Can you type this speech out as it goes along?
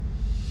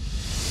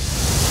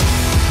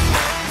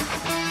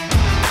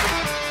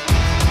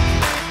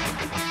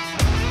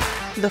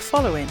The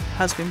following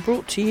has been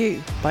brought to you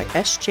by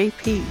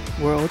SJP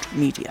World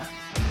Media.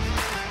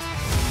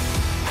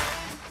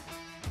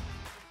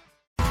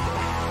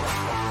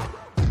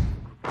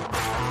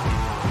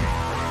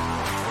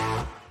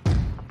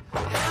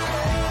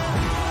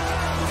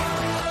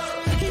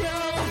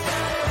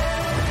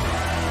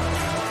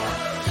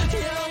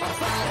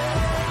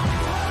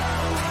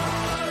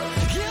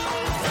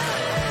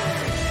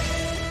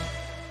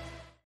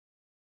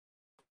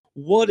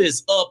 What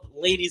is up,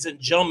 ladies and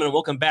gentlemen?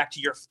 Welcome back to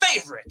your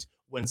favorite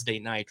Wednesday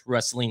night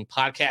wrestling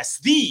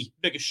podcast, the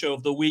biggest show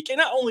of the week. And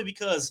not only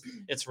because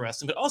it's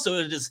wrestling, but also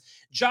it is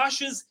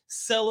Josh's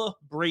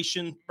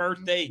celebration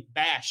birthday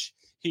bash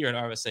here at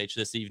RSH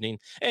this evening.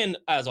 And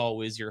as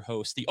always, your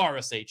host, the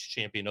RSH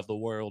champion of the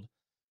world,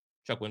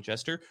 Chuck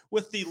Winchester,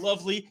 with the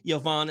lovely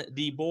Yvonne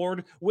D.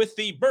 Board, with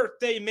the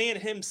birthday man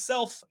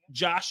himself,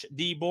 Josh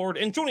D. Board,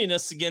 and joining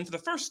us again for the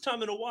first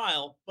time in a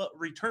while, but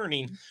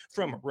returning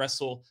from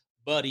Wrestle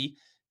Buddy,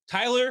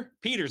 Tyler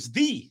Peters,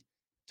 the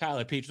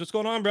Tyler Peters. What's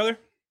going on, brother?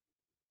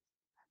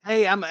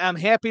 Hey, I'm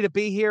happy to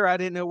be here. I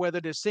didn't know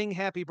whether to sing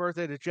happy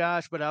birthday to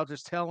Josh, but I'll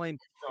just tell him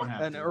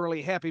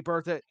early happy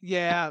birthday.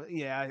 Yeah.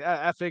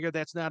 I figured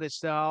that's not his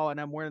style, and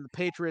I'm wearing the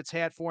Patriots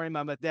hat for him.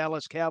 I'm a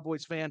Dallas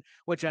Cowboys fan,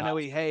 which I know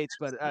he hates,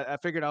 but I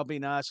figured I'll be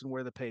nice and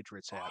wear the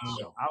Patriots hat.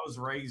 So. I was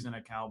raised in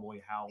a cowboy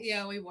house.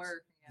 Yeah, we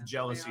were. Yeah,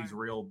 jealousy's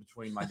real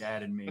between my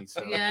dad and me.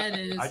 So yeah, it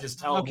is. I just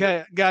tell him.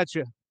 Okay,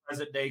 gotcha.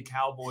 Present day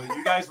Cowboys.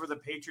 You guys were the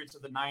Patriots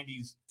of the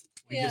 90s.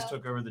 We just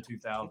took over the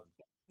 2000s.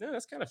 No,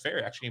 that's kind of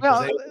fair, actually.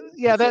 Well,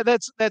 yeah,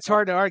 that's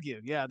hard to argue.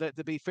 Yeah,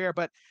 to be fair,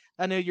 but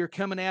I know you're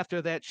coming after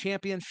that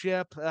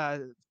championship. I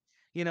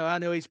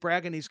know he's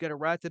bragging he's got a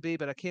right to be,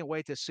 but I can't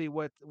wait to see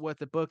what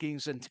the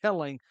bookings and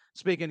telling.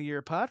 Speaking of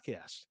your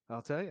podcast,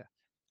 I'll tell you.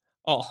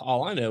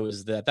 All I know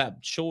is that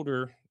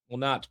shoulder will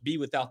not be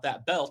without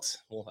that belt.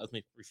 Well, let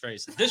me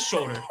rephrase it. This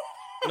shoulder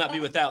will not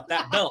be without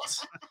that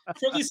belt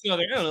for at least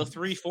another,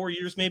 3-4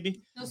 years,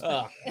 maybe.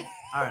 All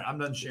right, I'm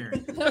done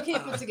sharing. They'll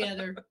keep it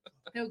together.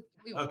 Okay.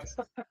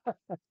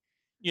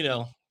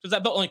 Because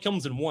that belt only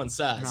comes in one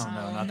size.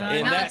 No, not that.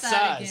 And that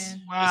size.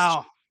 Again.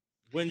 Wow.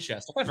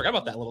 Winchester. I forgot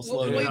about that little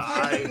slogan.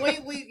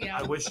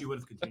 I wish you would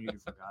have continued to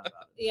forgot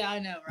about it. Yeah, I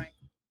know, right?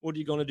 What are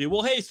you going to do?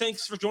 Well, hey,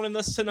 thanks for joining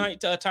us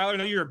tonight, Tyler. I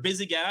know you're a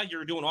busy guy.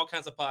 You're doing all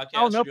kinds of podcasts.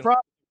 Oh, no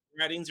problem.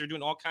 Writings. You're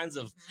doing all kinds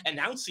of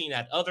announcing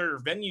at other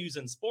venues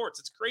and sports.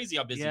 It's crazy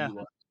how busy you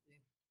are.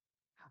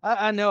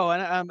 I know,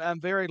 and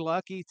I'm very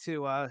lucky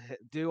to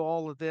do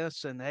all of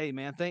this. And hey,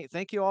 man,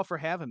 thank you all for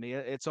having me.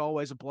 It's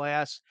always a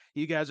blast.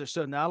 You guys are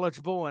so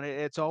knowledgeable, and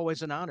it's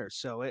always an honor.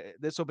 So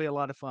this will be a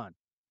lot of fun.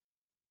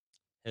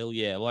 Hell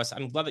yeah. Well,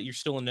 I'm glad that you're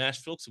still in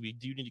Nashville, so we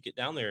do need to get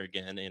down there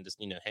again and just,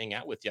 hang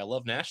out with you. I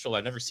love Nashville.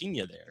 I've never seen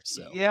you there.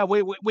 So yeah,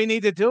 we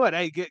need to do it.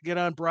 Hey, get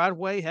on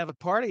Broadway, have a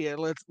party.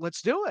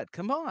 Let's do it.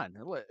 Come on.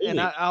 And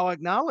I'll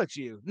acknowledge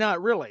you.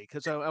 Not really,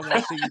 because I want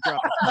to see you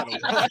drop a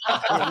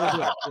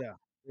title. Yeah.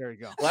 There you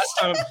go. Last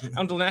time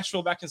I'm to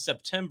Nashville back in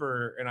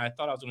September, and I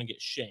thought I was going to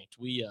get shanked.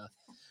 We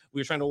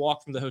were trying to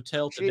walk from the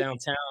hotel to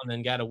downtown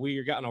and got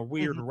on a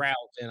weird route,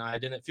 and I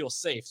didn't feel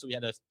safe, so we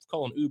had to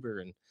call an Uber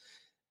and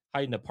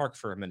hide in the park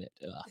for a minute.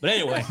 But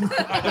anyway,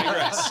 I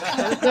digress.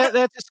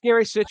 That's a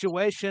scary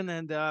situation,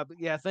 and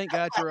thank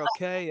God you're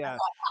okay.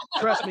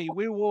 Trust me,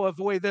 we will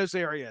avoid those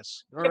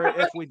areas, or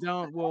if we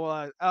don't,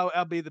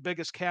 I'll be the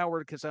biggest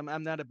coward because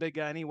I'm not a big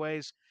guy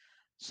anyways.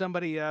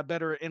 Somebody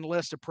better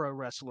enlist a pro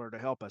wrestler to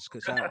help us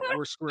because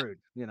we're screwed.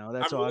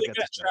 That's all I got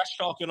to say. Trash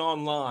talking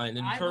online,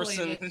 in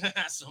person,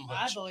 not so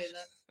much. I believe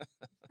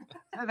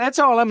that. That's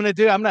all I'm going to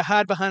do. I'm going to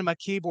hide behind my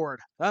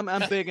keyboard.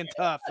 I'm big and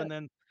tough, and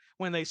then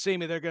when they see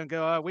me, they're going to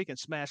go, "Oh, we can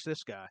smash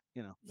this guy."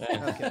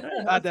 Okay.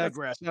 I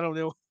digress. I don't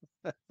know.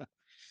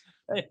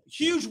 Hey,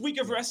 huge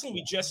week of wrestling.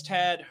 We just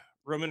had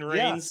Roman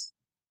Reigns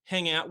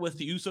hang out with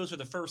the Usos for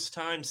the first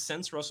time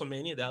since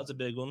WrestleMania. That was a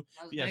big one.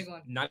 That was a big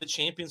one. Night of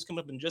Champions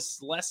coming up in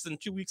just less than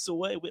 2 weeks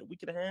away, a week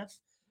and a half.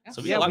 Yeah.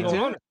 So we got a lot going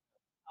on.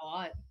 A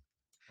lot.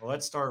 Well,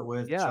 let's start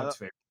with Chuck's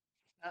favorite.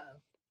 Uh-oh.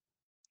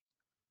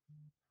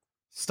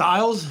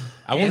 Styles.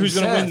 I wonder who's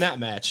going to win that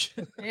match.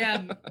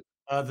 Yeah.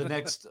 The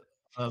next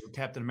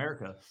Captain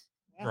America.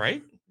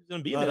 Right? He's going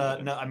to be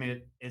there. No, I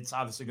mean, it's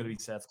obviously going to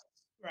be Seth.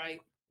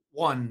 Right.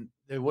 One,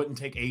 they wouldn't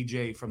take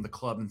AJ from the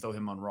club and throw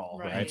him on Raw.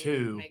 Right. And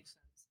two, Makes sense.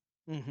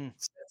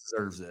 Seth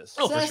deserves this.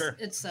 Oh, for sure.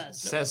 It's Seth.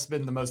 Seth's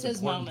been the most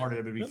important part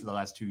of WWE for the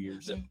last 2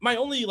 years. My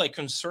only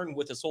concern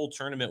with this whole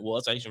tournament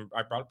was I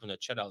brought up in the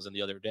chat I was in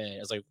the other day. I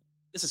was like,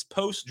 this is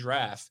post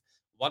draft.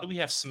 Why do we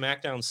have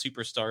SmackDown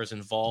superstars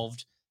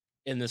involved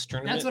in this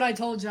tournament? That's what I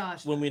told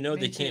Josh. When we know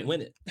they can't win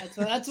it. That's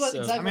what.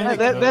 So,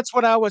 that's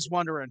what I was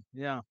wondering.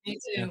 Yeah. Me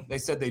too. Yeah, they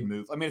said they'd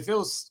move. I mean, it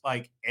feels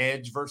like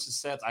Edge versus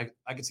Seth.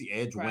 I could see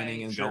Edge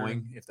winning and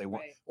going if they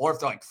want, or if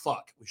they're like,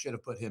 "Fuck, we should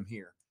have put him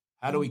here.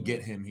 How do we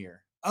get him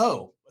here?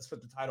 Oh, let's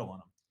put the title on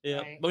him." Yeah,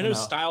 right. But we know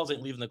Styles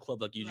ain't leaving the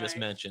club like you just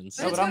mentioned.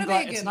 So. But I'm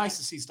glad. It's nice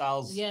to see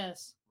Styles.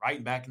 Yes.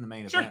 Right back in the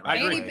main sure, event. I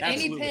agree.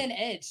 And he pinned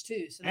Edge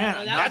too. So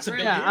that's a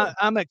big deal.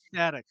 I'm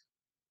ecstatic.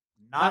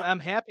 I'm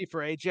happy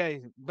for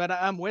AJ, but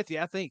I'm with you.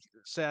 I think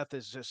Seth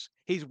is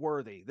he's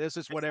worthy. This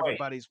is what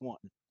everybody's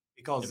wanting.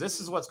 Because this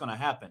is what's going to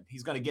happen.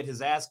 He's going to get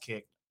his ass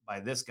kicked by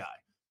this guy.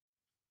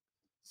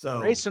 So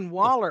Grayson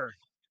Waller.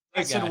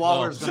 Grayson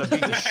Waller is going to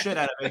beat the shit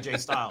out of AJ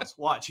Styles.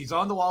 Watch, he's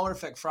on the Waller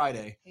Effect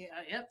Friday. Yeah,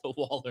 yep. The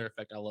Waller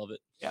Effect, I love it.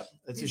 Yep,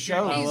 it's his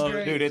show. I love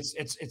it, dude.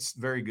 It's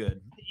very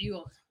good.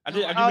 I do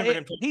remember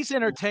him. He's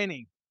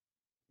entertaining.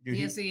 Dude,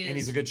 yes, he is. And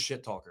he's a good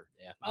shit talker.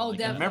 Yeah.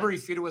 Definitely. Remember he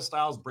feuded with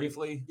Styles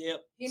briefly?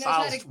 Yep.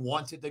 Styles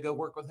wanted to go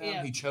work with him.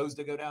 Yeah. He chose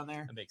to go down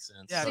there. That makes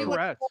sense. Yeah, See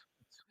correct.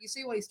 You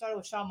see what he started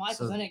with Shawn Michaels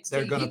So NXT.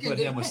 they're going to put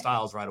him with it.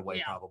 Styles right away,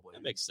 Yeah. probably.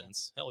 That makes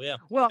sense. Hell yeah.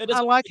 Well, It is-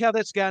 I like how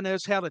this guy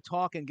knows how to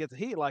talk and get the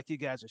heat, like you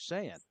guys are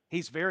saying.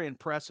 He's very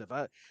impressive.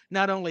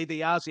 Not only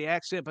the Aussie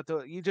accent,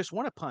 but you just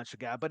want to punch a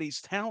guy. But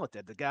he's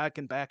talented. The guy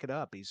can back it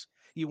up.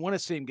 You want to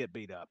see him get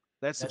beat up.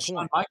 That's the Shawn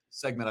point. Michaels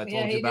segment I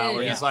told he you about, did,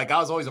 where yeah. he's like, I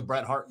was always a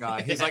Bret Hart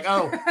guy. He's like,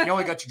 oh, you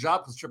only got your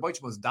job because Triple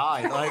H almost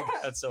died. Like,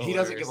 That's so he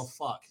doesn't give a hilarious.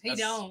 fuck. He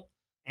don't.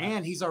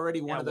 And he's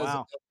already one Yeah, of those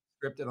wow. that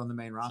scripted on the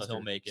main roster.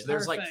 he'll make it. So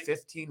there's like Perfect.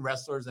 15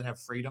 wrestlers that have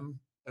freedom.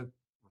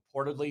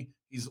 Reportedly,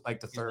 he's like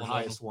the third one of them.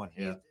 highest one.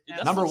 Yeah.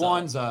 That's Number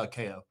what's up. one's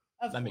KO.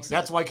 Of That makes course.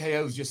 That's why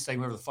KO's just saying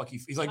whatever the fuck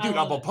he's like, I dude, I'm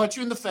love gonna it. punch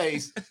you in the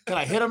face. Can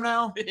I hit him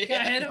now? Can I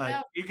hit him Like,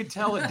 now? you can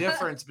tell the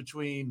difference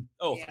between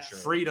Oh, Yeah. for sure.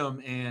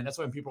 freedom, and that's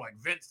why when people are like,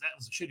 Vince, that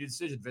was a shitty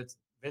decision.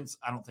 Vince,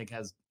 I don't think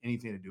has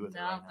anything to do with it.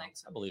 No, I Right don't now. think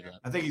so. I believe that.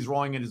 I think he's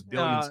rolling in his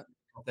billions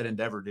off that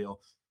Endeavor deal.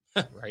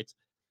 Right.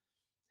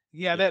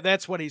 Yeah,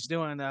 that's what he's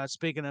doing.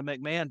 Speaking of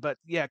McMahon, but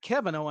yeah,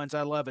 Kevin Owens,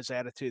 I love his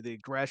attitude, the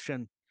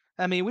aggression.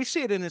 I mean, we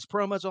see it in his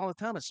promos all the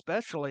time,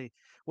 especially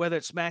whether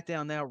it's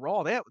SmackDown now,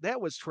 Raw. That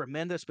was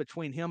tremendous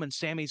between him and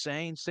Sami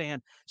Zayn,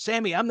 saying,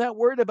 "Sammy, I'm not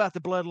worried about the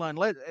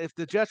bloodline. If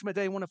the Judgment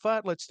Day want to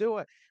fight, let's do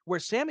it." Where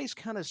Sammy's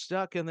kind of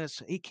stuck in this,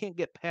 he can't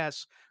get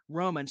past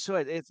Roman,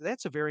 so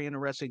that's a very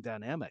interesting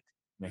dynamic.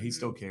 Yeah, he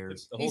still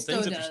cares. The He whole thing's still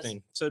does.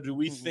 interesting. So do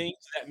we Mhm. think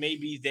that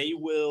maybe they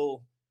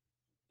will,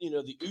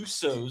 the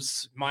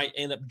Usos might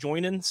end up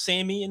joining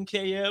Sammy and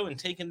KO and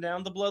taking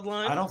down the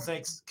bloodline? I don't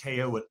think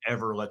KO would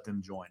ever let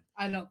them join.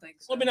 I don't think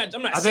so. Well, I mean,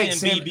 I'm not I think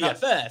saying Sam- be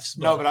BFFs.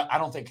 No, but I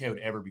don't think KO would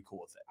ever be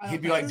cool with I it. don't He'd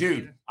be think like, so dude,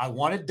 either. I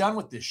want it done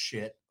with this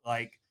shit.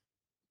 Like,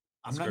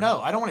 That's fair.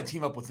 I don't want to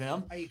team up with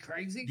them. Are you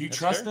crazy? Do you That's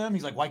trust fair. them?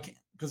 He's like, why can't?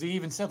 Because he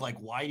even said, like,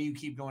 why do you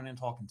keep going and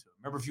talking to him?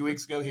 Remember a few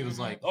weeks ago, he was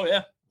like, Oh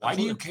yeah. why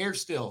do you Absolutely. care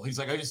still? He's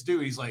like, I just do.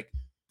 He's like,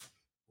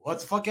 what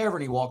the fuck ever?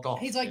 And he walked off.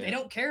 He's like, Yeah. they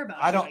don't care about.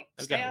 I you. don't- Like,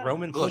 I've stay got out.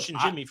 Roman Look, pushing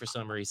I- Jimmy for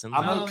some reason.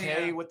 I'm Oh,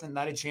 okay yeah. with the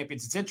Night of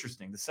Champions. It's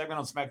interesting. The segment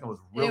on SmackDown was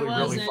It really, was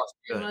really in- fucking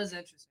It good. was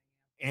interesting.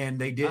 And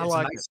they did. I It's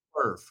like a nice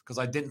swerve because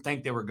I didn't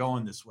think they were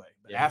going this way.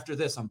 But Yeah. after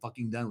this, I'm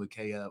fucking done with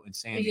KO and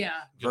Sandy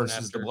Yeah. Going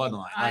versus the after-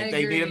 Bloodline. I Like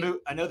they need a agree. move.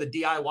 I know the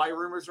DIY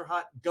rumors are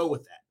hot. Go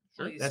with that.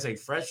 Sure. Please. That's a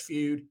fresh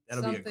feud.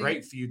 That'll be a Something-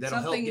 great feud. That'll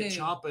help something get new.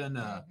 Ciampa and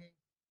Mhm.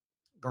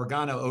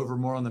 Gargano over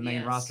more on the main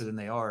Yes. roster than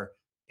they are.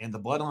 And the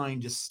Bloodline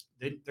just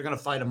they're going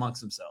to fight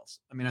amongst themselves.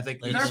 I mean, I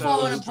think They're They're Usos-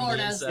 falling Usos from apart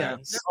the as inside. they're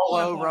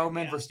falling Solo apart,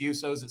 Roman yeah. versus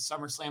Usos at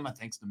SummerSlam, I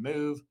think's the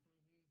move.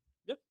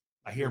 Yep.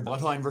 I hear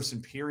Bloodline versus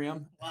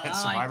Imperium Wow, at I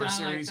Survivor like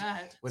Series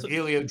that. with So-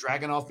 Ilya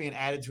Dragunov being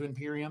added to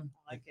Imperium.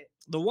 I like it.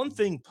 The one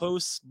thing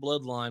post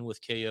Bloodline with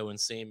KO and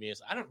Sammy is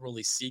I don't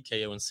really see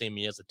KO and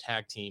Sammy as a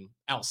tag team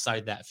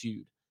outside that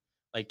feud.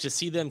 Like to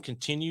see them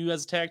continue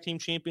as tag team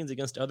champions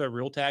against other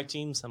real tag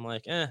teams, I'm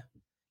like, they're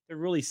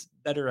really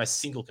better as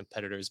single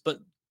competitors. But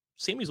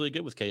Sammy's really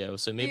good with KO,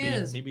 so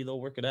is. maybe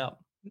they'll work it out.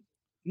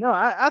 No,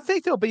 I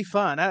think they'll be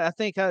fun. I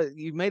think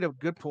you made a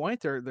good point.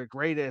 They're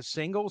great as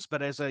singles,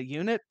 but as a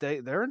unit,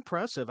 they're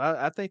impressive.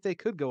 I think they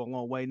could go a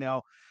long way.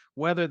 Now,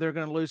 whether they're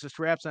going to lose the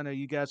straps, I know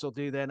you guys will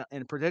do that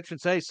in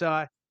predictions. Hey, Si,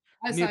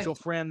 mutual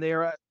friend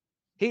there.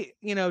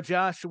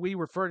 Josh, we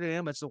refer to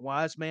him as the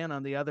wise man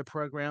on the other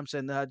programs,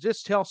 and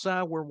just tell Si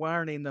we're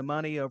wiring him the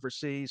money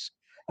overseas.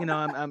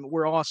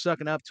 We're all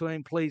sucking up to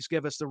him. Please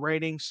give us the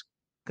ratings.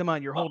 Come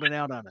on, you're holding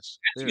out on us.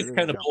 There It's you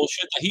kind of go.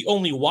 bullshit that he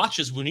only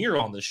watches when you're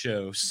on the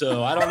show,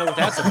 so I don't know what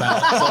that's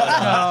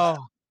about.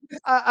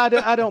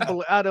 No,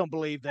 I don't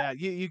believe that.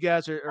 You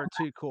guys are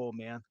too cool,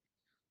 man.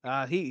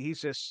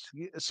 He's just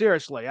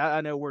seriously.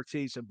 I know we're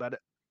teasing, but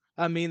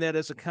I mean that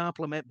as a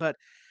compliment. But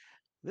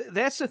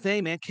that's the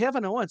thing, man.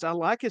 Kevin Owens, I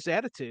like his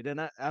attitude,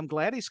 and I'm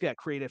glad he's got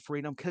creative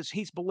freedom because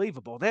he's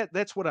believable.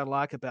 That's what I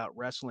like about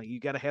wrestling. You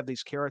got to have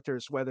these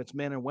characters, whether it's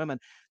men or women,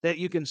 that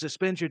you can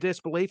suspend your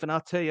disbelief. And I'll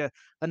tell you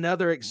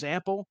another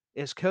example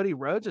is Cody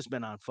Rhodes has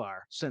been on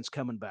fire since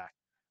coming back.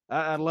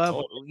 I love,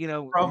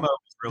 Promo was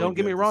really don't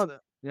get me good. wrong.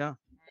 Yeah.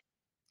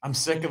 I'm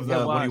sick of Yeah,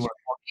 the what do you wise.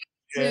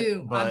 want Too.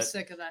 I'm but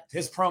sick of that.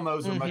 his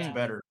promos are Mhm. much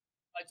better.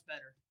 Much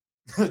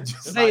better.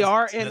 Just They nice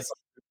are, to and- say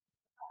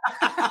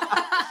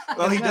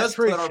well, he That's does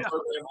true. put our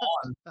program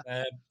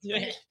on.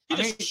 He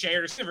just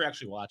shares, never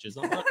actually watches.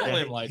 Don't let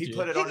him lie to He you.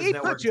 put it on his He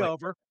network. put you like,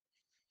 over.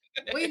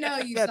 We know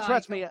you. Yeah, Si,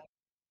 trust come me. on.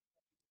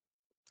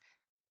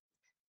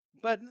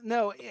 But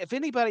no, if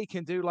anybody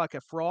can do like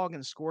a frog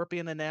and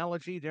scorpion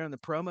analogy during the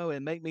promo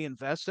and make me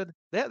invested,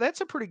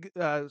 that's a pretty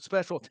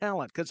special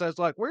talent. Because I was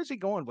like, where's he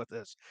going with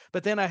this?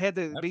 But then I had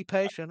to be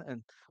patient,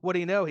 and what do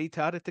you know? He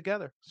tied it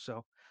together.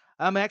 So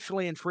I'm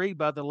actually intrigued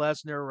by the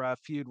Lesnar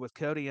feud with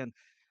Cody. And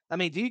I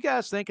mean, do you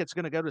guys think it's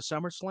going to go to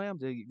SummerSlam?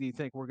 Do you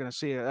think we're going to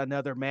see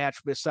another match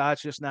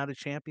besides just Night of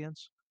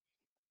Champions?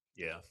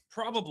 Yeah.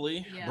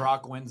 Probably. Yeah.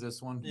 Brock wins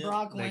this one. Yeah.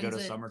 Brock They wins go to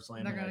it.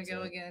 SummerSlam. They're and going to that's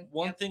go it. again.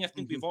 One Yep. thing I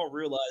think we've all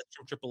realized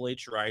from Triple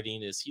H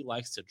writing is he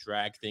likes to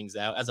drag things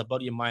out. As a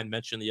buddy of mine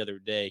mentioned the other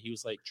day, he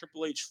was like,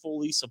 Triple H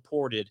fully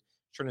supported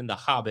turning The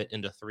Hobbit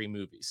into 3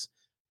 movies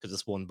because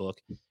it's one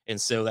book. And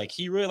so, like,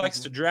 he really likes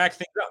to drag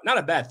things out. Not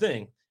a bad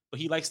thing, but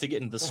he likes to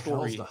get into the What the hell's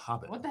story. The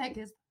Hobbit? What the heck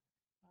is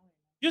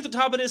You know what The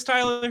Hobbit is,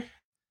 Tyler?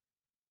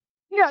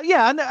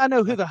 Yeah, I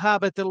know who the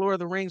Hobbit, the Lord of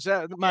the Rings.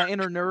 My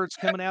inner nerd's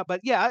coming out,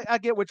 but yeah, I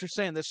get what you're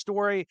saying. The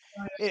story,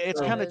 it's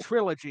So- kind of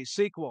trilogy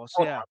sequels.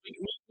 Yeah,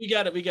 We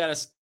got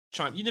to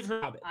chime. You never heard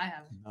of Hobbit. I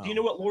haven't. Do you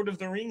know what Lord of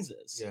the Rings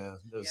is? Yeah,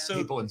 those Yeah.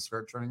 people in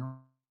skirts running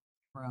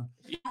around.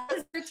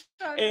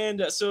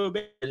 And so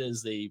it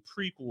is a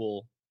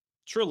prequel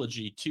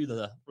trilogy to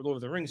the Lord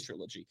of the Rings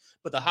trilogy.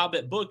 But the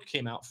Hobbit book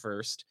came out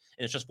first,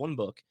 and it's just one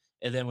book.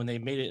 And then when they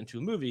made it into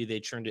a movie, they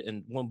turned it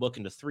in one book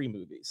into 3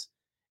 movies.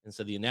 And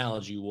so the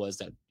analogy was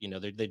that, you know,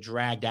 they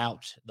dragged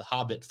out the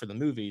Hobbit for the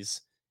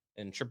movies,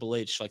 and Triple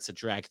H likes to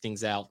drag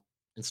things out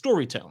in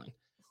storytelling,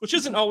 which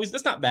isn't always,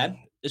 that's not bad.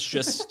 It's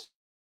just,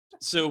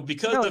 so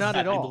because No, of not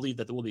that, at I all. believe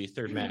that there will be a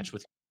 3rd match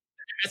with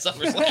at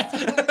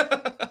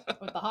SummerSlam.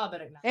 With the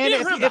Hobbit. and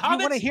never if heard you of The want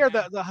to Hobbit? hear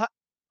the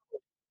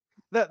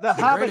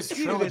Hobbit greatest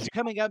feud trilogy. is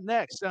coming up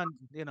next on,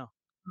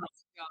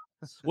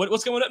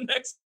 What's going up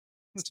next?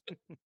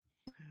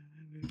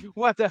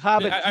 what the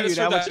Hobbit I just feud.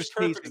 I heard was that. just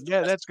Perfect. teasing.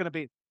 Yeah, that's going to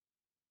be.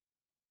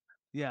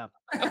 Yeah.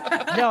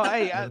 No,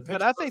 hey, Yeah, the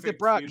but I think the pitch-perfect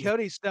Brock feud is-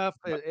 Cody stuff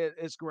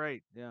is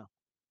great. Yeah.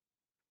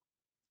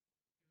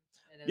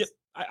 It Yep. is.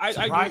 I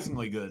agree.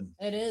 Surprisingly good.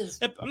 It is.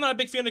 Yep, I'm not a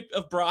big fan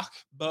of Brock,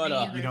 but Me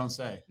either. You don't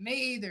say. Me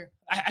either.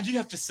 I do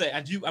have to say,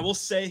 I will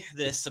say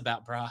this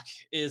about Brock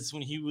is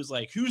when he was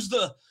like, who's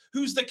the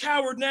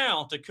coward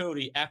now to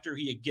Cody after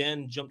he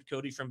again jumped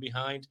Cody from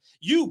behind.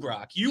 You,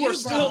 Brock, you are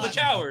still the Brock.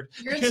 coward.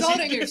 You're because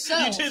insulting you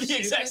yourself. did the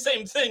exact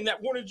stupid. same thing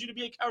that wanted you to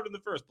be a coward in the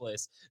first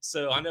place.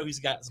 So I know he's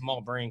got a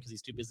small brain because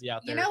he's too busy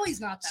out there. You know he's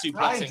not that. Super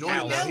I Boxing enjoyed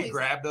cows. that. You know He he's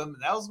grabbed him.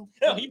 That was.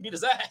 Hell, he beat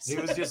his ass. He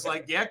was just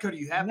like, "Yeah, Cody,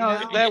 you happy No,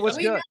 now?" that was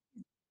We good. know-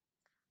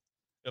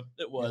 Yep,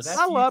 it was. that's-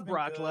 I feud's love been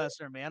Brock good.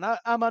 Lesnar, man.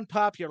 I'm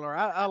unpopular.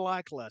 I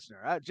like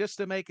Lesnar. Just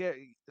to make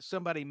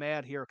somebody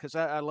mad here, because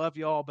I love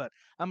y'all, but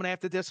I'm gonna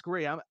have to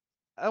disagree.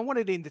 I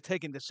wanted him to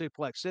take him to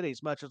Suplex City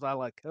as much as I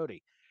like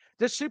Cody.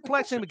 Just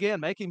suplex him again,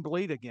 make him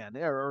bleed again,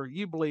 or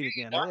you bleed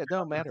again. It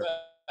don't matter.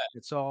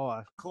 It's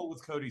all. Cool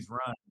with Cody's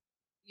run.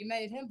 You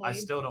made him bleed. I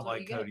still don't That's what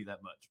like you get. Cody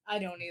that much. I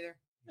don't either.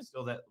 He's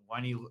still that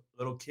whiny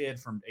little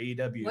kid from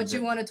AEW. What you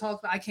that- want to talk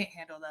about? I can't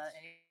handle that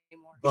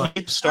anymore. But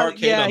Starcade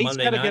yeah, on he's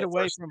Monday got to night. get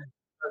away versus from.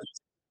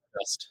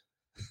 Stardust.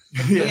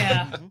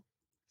 Yeah.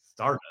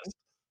 Stardust.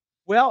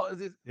 Well,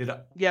 Dude,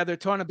 yeah, they're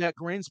talking about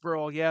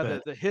Greensboro. Yeah,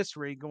 But- the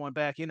history going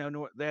back,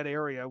 that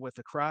area with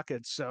the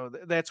Crockett's. So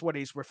that's what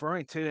he's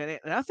referring to,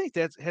 and I think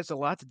that has a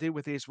lot to do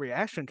with his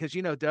reaction because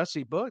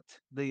Dusty booked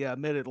the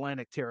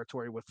Mid-Atlantic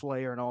territory with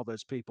Flair and all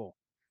those people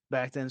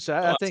back then. So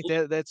I think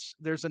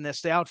there's a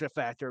nostalgia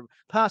factor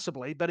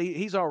possibly, but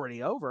he's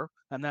already over.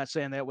 I'm not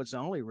saying that was the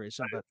only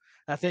reason, but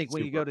I think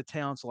when you go to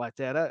towns like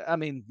that, I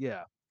mean,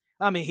 yeah,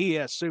 he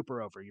is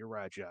super over. You're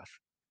right, Josh.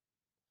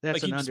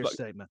 That's Like, an he just, like,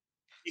 understatement.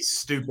 he's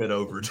stupid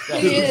over.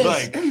 He is.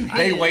 Like He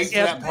they is. wait for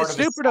Yeah, that part of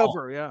his stupid song.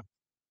 over. Yeah.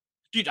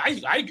 Dude,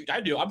 I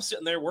do. I'm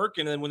sitting there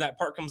working, and then when that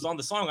part comes on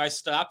the song, I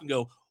stop and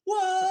go,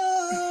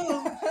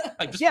 "Whoa!"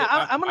 Like, just Yeah,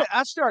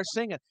 I start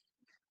singing.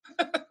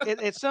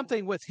 It's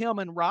something with him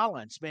and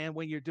Rollins, man.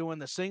 When you're doing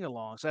the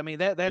sing-alongs, I mean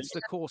that's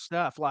the cool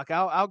stuff. Like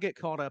I'll get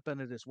caught up in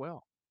it as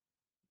well.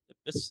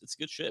 It's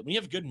good shit. When you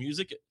have good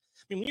music, I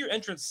mean, when your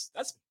entrance,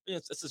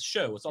 it's a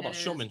show. It's all It about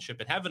is. showmanship,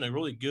 and having a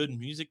really good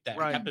music that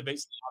Right.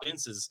 captivates the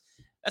audience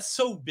that's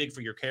so big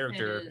for your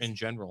character is. in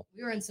general.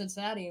 We were in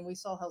Cincinnati and we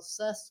saw how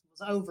Seth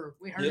was over.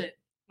 We heard Yep. it.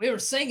 We were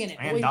singing it.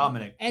 And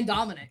Dominic. And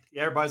Dominic.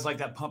 Yeah, everybody's like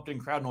that pumped in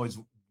crowd noise.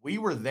 We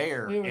were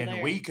there, We were and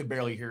there. we could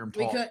barely hear him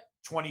We talk could.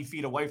 20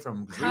 feet away from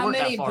him because we How weren't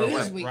many that far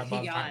boos away. right he by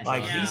the got? time.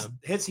 Like Yeah.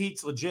 his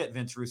heat's legit,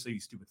 Vince Russo, you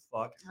stupid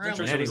fuck. Really? Vince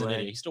Anyway. Russo's an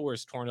idiot. He still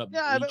wears torn up.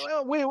 Yeah, bleach.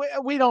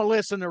 but we don't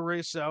listen to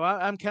Russo.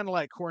 I'm kind of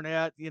like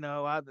Cornette.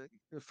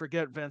 I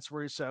forget Vince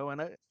Russo,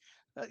 and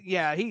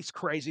yeah, he's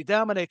crazy.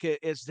 Dominic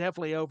is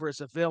definitely over as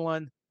a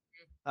villain.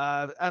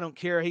 I don't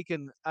care.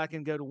 I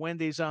can go to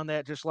Wendy's on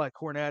that, just like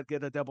Cornette,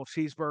 get a double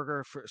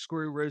cheeseburger for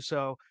screw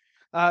Russo.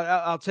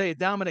 I'll tell you,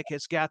 Dominic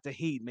has got the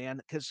heat, man.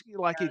 Because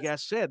like you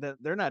guys said, that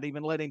they're not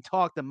even letting him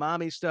talk. The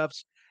mommy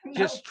stuff's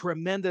just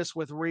tremendous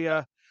with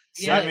Rhea.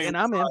 Yeah, Yeah, and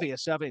I'm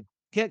envious of him.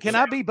 Can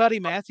I be Buddy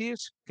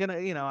Matthews? Can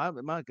I?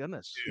 My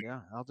goodness,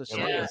 yeah. I'll just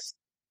Yeah.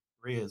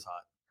 Rhea's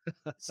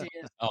hot. She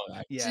is. Oh,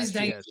 yeah. She's she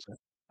dangerous. is.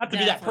 not to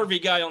be that Definitely.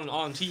 pervy guy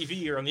on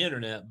TV or on the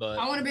internet, but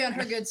I want to be on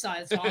her good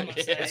side. That's all I'm gonna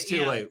Yeah, say. It's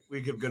too late.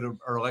 We could go to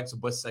our Alexa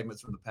Bliss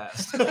segments from the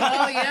past.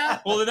 Oh yeah.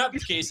 well, in that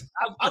case,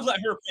 I'd let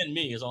her pin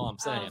me. Is all I'm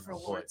Oh, saying. for boy.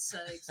 Lord's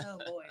sakes. Oh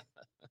boy.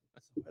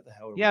 Where the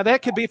hell? Yeah,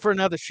 that could be for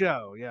another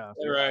show. Yeah.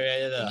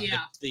 Right.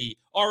 Yeah. The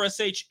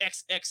RSH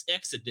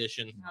XXX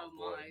edition. Oh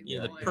my.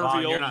 Yeah, the boy.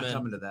 pervy You're old not men.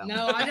 coming to that.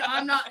 No,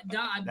 I'm not.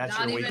 I'm That's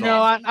not your even. week No,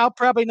 off. I'll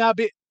probably not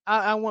be.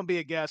 I won't be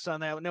a guest on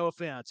that. No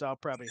offense. I'll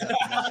probably have to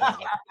miss that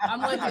one.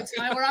 I'm with you,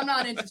 Tyler. I'm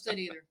not interested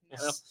either. No.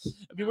 Well,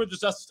 I mean, we're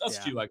just us Yeah.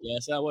 two, I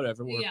guess.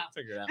 Whatever. We'll Yeah.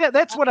 figure it out. Yeah,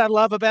 that's what I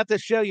love about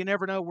this show. You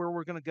never know where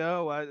we're going to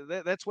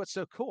go. That's what's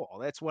so cool.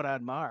 That's what I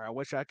admire. I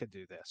wish I could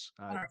do this.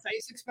 And our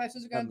face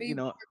expressions are going to be. You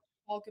know,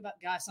 Talk about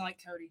guys sound like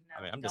Cody. No,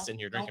 I mean, I'm just sitting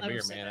here don't drinking ever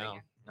beer, say man. that I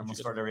again. I'm gonna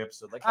start every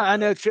episode like I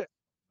know.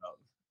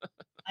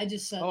 I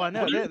just said. Oh, I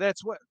that. know.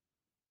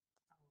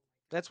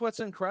 That's what's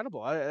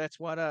incredible. That's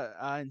what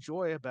I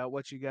enjoy about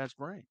what you guys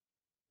bring.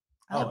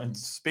 Oh, and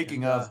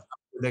speaking And, of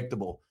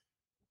predictable,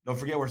 don't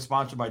forget we're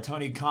sponsored by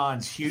Tony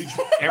Khan's huge,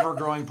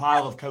 ever-growing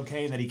pile of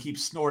cocaine that he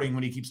keeps snorting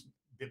when he keeps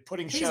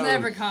putting He's shows.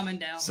 never coming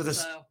down. So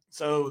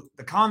So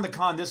the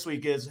con this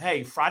week is,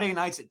 hey, Friday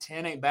nights at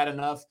 10 ain't bad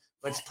enough.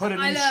 Let's put a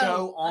I new know,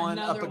 show on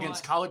up another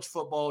against one. college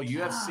football,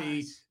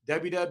 UFC, Gosh.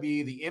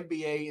 WWE, the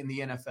NBA, and the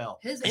NFL.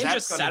 His And That's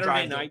just gonna Saturday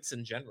drive the- nights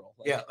in general.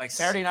 Yeah, like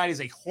Saturday night is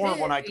a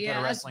horrible night to put Yeah, a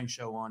that's- wrestling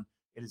show on.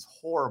 It is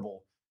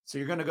horrible. So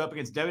you're going to go up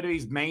against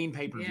WWE's main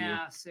pay-per-view,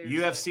 Yeah,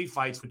 seriously. UFC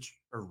fights, which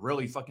are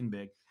really fucking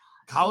big.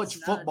 College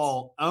nuts.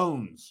 football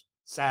owns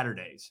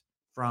Saturdays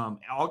from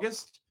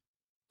August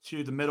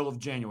to the middle of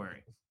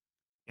January.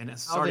 And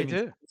it's Oh, they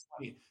starting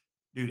do.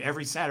 dude,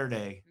 every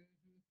Saturday.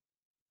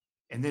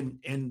 And then,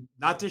 and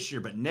not this year,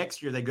 but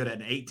next year they go to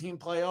an 18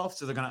 playoff.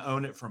 So they're going to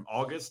own it from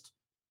August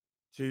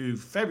to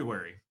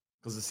February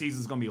because the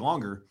season's going to be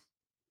longer.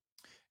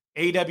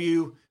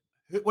 AEW,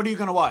 what are you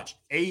going to watch?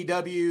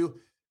 AEW,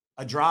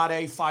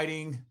 Andrade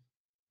fighting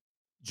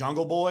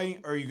Jungle Boy?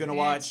 Or are you going to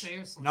Yeah, watch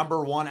seriously.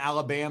 number 1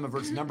 Alabama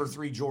versus number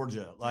 3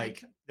 Georgia?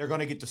 Like, they're going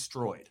to get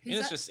destroyed. And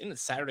it's just in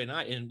Saturday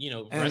night, and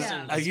And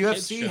wrestling. a is a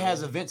kid's UFC show.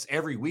 has events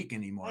every week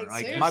anymore. Like, Like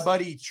seriously. my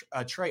buddy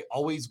Trey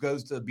always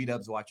goes to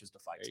B-Dubs watches the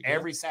fights There you go.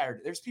 every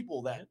Saturday. There's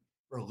people that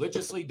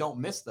religiously don't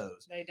miss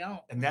those, They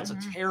don't. and that's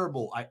Mhm. a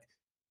terrible.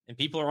 and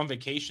people are on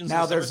vacations.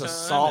 Now in the there's a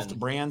summertime, soft and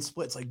brand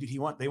split. It's like, dude, they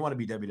want to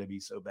be WWE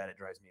so bad it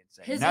drives me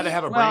insane. His Now they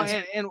have a Well,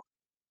 brand. and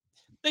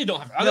They don't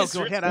have. No,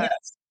 go ahead.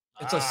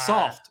 It's a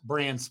soft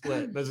brand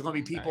split, but there's going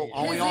to be people Yeah.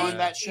 only His on ego-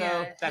 that show.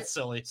 yeah, That's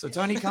silly. So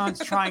Tony Khan's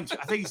trying to.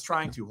 I think he's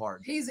trying too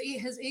hard. his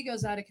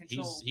ego's out of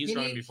control. He's He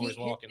running need- before he's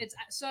walking. It's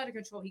so out of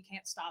control. He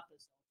can't stop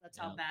us. That's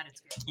how Yeah. bad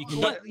it's getting. You can-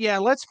 Well, yeah,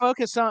 let's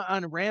focus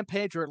on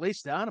Rampage or at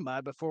least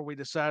Dynamite before we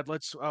decide.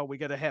 We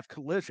got to have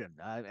Collision.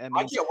 I I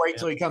mean, can't wait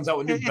till he comes out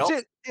with new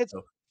belts. it's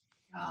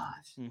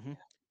Gosh. mhm.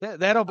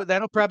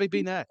 That'll probably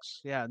be next.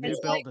 Yeah, new It's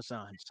belt like-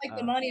 designs. Like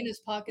the money in his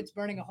pocket's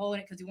burning a hole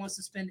in it because he wants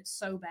to spend it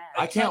so bad.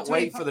 I can't That's what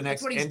he- wait for the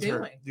next that's what he's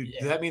interim. doing. Dude, Yeah.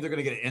 does that mean they're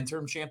going to get an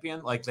interim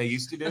champion like they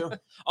used to do?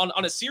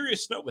 on a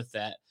serious note with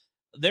that,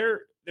 they're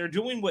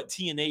doing what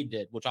TNA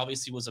did, which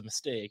obviously was a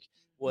mistake.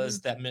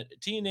 Was that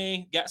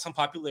TNA got some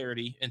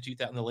popularity in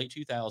the late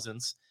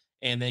 2000s,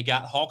 and they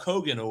got Hulk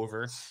Hogan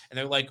over, and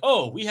they're like,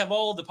 "Oh, we have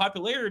all the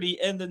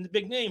popularity and then the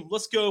big name.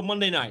 Let's go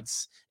Monday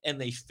nights," and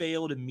they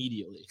failed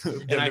immediately.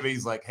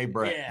 WWE's like, hey,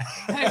 Brett. Yeah,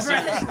 Hey,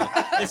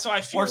 Brett. and so I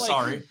feel We're like,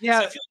 sorry. Yeah.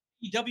 so I feel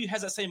like EW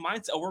has that same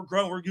mindset. Oh, we're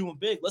growing, we're doing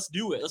big. Let's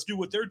do it. Let's do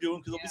what they're doing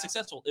because they'll be Yeah.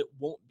 successful. It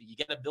won't be. You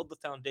got to build the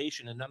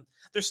foundation, and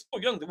they're still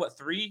young. They're what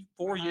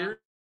 3-4 Uh-huh.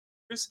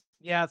 years.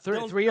 Yeah,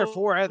 They'll 3 or build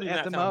 4 at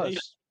that the foundation.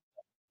 most.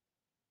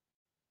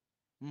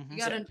 Mhm. You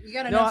gotta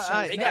No, know.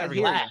 I- They shows. got to I hear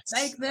you. relax.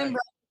 Make them.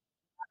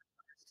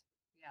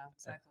 Yeah,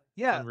 exactly.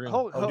 Yeah, Unreal.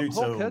 Hulk, Oh, dude,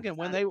 Hulk so- Hogan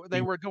when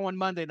they were going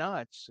Monday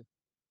nights.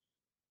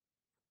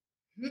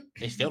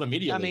 They failed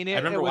immediately. I mean, I it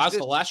remember was was the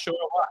just- last show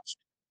I watched.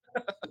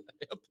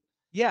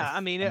 Yeah, I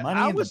mean, Money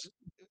I in the was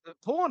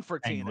pulling for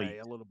Dang TNA league.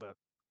 a little bit.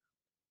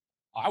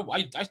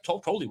 I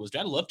totally was.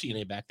 I loved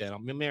TNA back then. I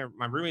mean,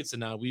 my roommates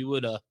and I, we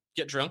would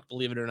get drunk,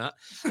 believe it or not,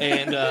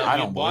 and I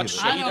we'd don't watch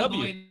believe I don't AEW.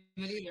 believe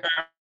it either.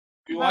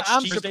 We Well, watched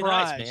I'm Tuesday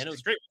nights, surprised. man. It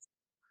was great.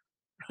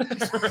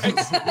 Right?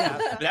 Yeah.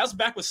 But that was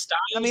back with Styles.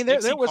 I mean, there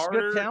Dixie was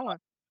Carter. good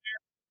talent.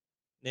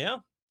 Yeah.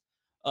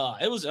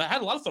 It was. I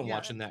had a lot of fun Yeah.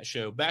 watching that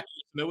show. Back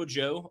with Samoa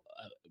Joe,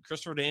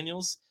 Christopher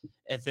Daniels,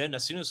 and then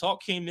as soon as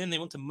Hulk came in, they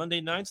went to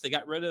Monday nights. They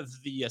got rid of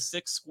the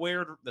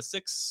six-sided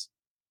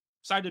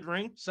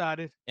ring,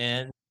 Sided.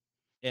 and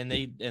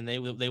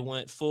they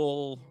went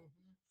full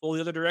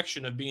the other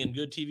direction of being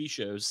good TV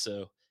shows.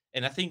 So,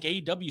 and I think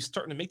AEW is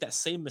starting to make that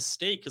same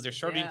mistake because they're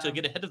starting to Yeah.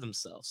 get ahead of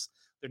themselves.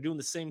 They're doing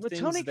the same But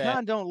things Tony that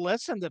Khan don't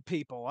listen to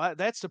people.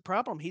 That's the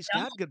problem. He's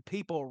No. got good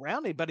people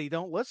around him, but he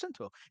don't listen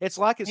to them. It's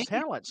like his He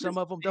talent. Some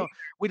of them listens don't.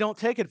 We don't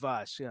take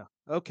advice. Yeah.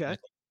 Okay.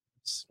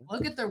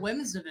 Look at their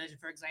women's division,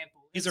 for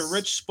example. he's a It's-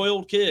 rich,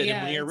 spoiled kid. Yeah,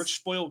 and when you're a it's- rich,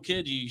 spoiled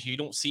kid, you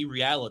don't see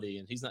reality,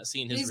 and he's not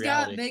seeing his He's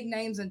reality. got big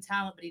names and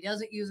talent, but he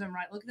doesn't use them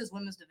right. Look at his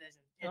women's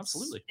division.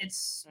 Absolutely.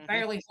 It's Mhm.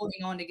 barely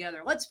holding on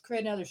together. Let's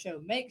create another show.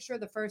 Make sure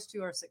the first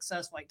two are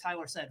successful, like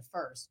Tyler said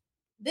first.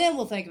 Then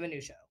we'll think of a new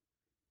show.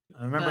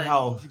 I remember But-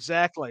 how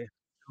Exactly.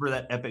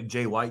 remember that epic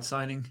Jay White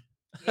signing?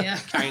 Yeah.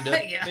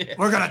 Kinda. Yeah.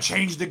 We're gonna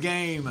change the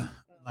game.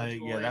 Oh, Yeah,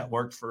 boy. that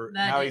worked for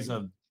That now. did- He's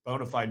a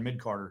bona fide mid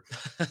Carter.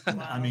 I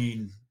Wow.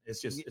 mean,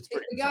 It's just it's The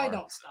pretty guy bizarre.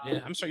 don't stop. Yeah,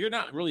 I'm sorry. You're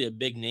not really a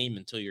big name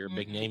until you're a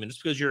big name, and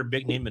just because you're a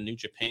big name in New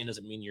Japan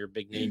doesn't mean you're a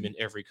big name in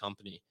every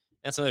company.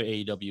 That's another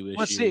AEW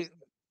Well, issue. see,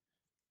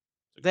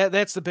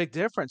 that's the big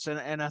difference,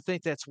 and I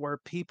think that's where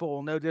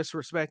people, no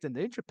disrespect in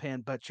New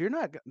Japan, but you're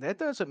not. That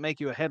doesn't make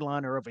you a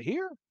headliner over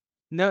here.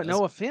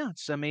 No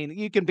offense. I mean,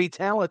 you can be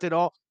talented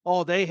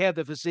all day, have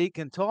the physique,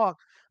 and talk,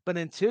 but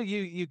until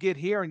you get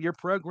here and you're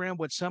programmed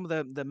with some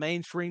of the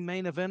mainstream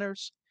main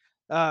eventers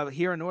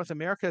here in North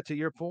America, to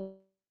your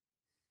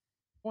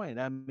point,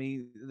 I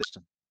mean,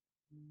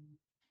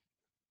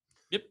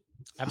 Yep,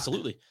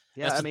 absolutely.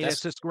 yeah, I mean,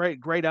 it's just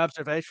great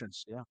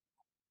observations. Yeah.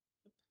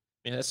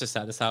 Yeah,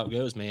 that's how it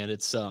goes, man.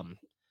 It's and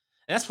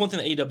that's one thing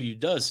that AEW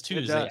does too.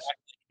 It Is does.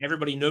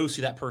 everybody knows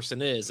who that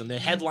person is, and they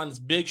headline this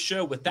big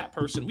show with that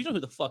person. We know who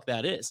the fuck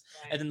that is,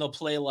 Right. and then they'll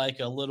play like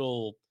a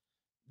little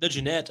the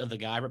Jeanette of the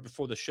guy right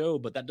before the show,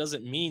 but that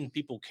doesn't mean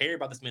people care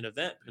about this main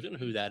event because they don't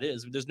know who that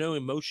is. There's no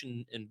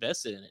emotion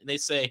invested in it. And they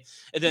say,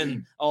 and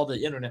then all the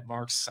internet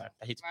marks, I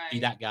hate to be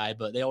that guy,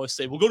 but they always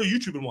say, well, go to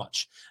YouTube and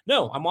watch.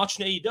 No, I'm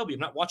watching AEW. I'm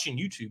not watching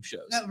YouTube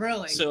shows. Not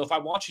really. So if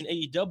I'm watching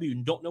AEW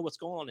and don't know what's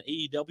going on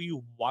in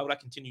AEW, why would I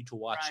continue to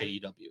watch AEW?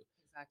 Exactly.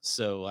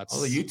 So that's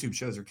all the YouTube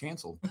shows are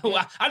canceled.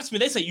 well, I just mean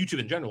they say YouTube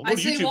in general. Go I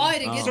to say YouTube, why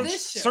to get search,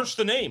 this show. search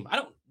the name. I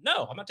don't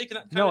know. I'm not taking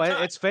that. No,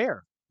 time. it's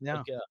fair.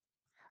 Yeah.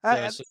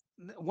 Like,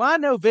 Why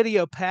no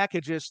video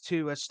packages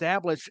to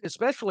establish,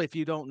 especially if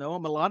you don't know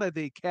them? A lot of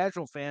the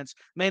casual fans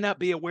may not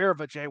be aware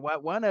of a Jay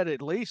White. Why not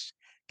at least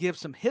give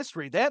some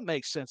history? That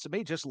makes sense to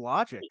me. Just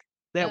logic.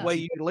 That way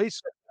you at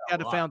least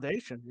got a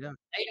foundation. Yeah.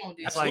 They don't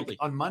do That's that. like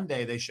on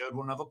Monday they showed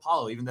one of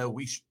Apollo, even though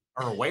we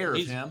are aware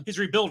of him. He's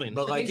rebuilding.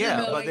 But like, He's yeah,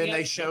 rebuilding, but then yeah.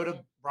 they showed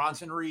a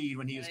Bronson Reed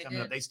when he was They coming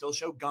up. did. They still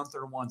showed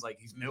Gunther ones. Like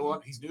he's new.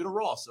 He's new to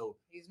Raw, so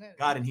He's new.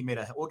 God, and he made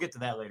a. We'll get to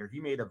that later. He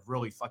made a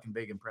really fucking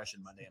big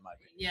impression Monday in my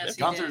opinion. Yes, he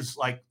Gunther's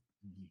like,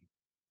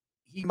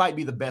 he might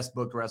be the best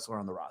booked wrestler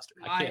on the roster.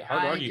 I can't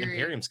hard I argue. agree.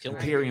 Imperium's killing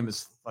it. Imperium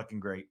is fucking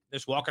great.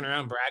 Just walking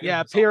around bragging. Yeah,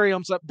 That's all.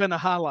 Imperium's been a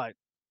highlight.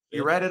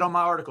 You read it on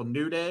my article.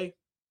 New Day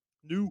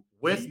New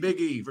with Big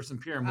E versus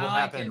Imperium will I like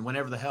happen it.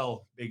 whenever the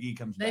hell Big E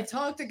comes They back.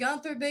 talked to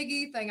Gunther Big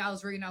E thing. I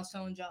was reading. I was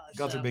telling Josh.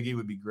 Gunther so. Big E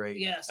would be great.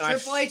 Yes, And I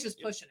Triple H is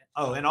pushing it.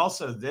 Oh, and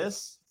also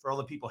this for all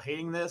the people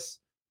hating this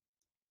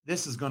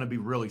is going to be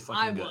really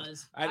fucking I good.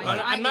 was.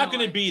 I'm not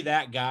going to be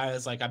that guy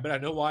that's like, I bet I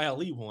know why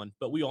Ali won,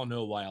 but we all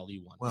know why Ali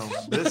won. Well,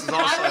 this is I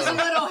was a also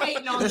little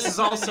hating on this this. has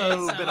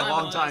also one, been so a I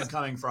long was. time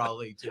coming for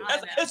Ali too. I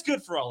know. That's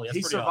good for Ali. That's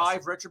He pretty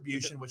survived awesome.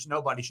 retribution, which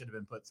nobody should have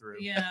been put through.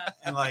 Yeah,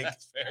 And like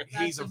That's fair.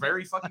 he's a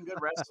very fucking good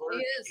wrestler. He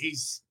is.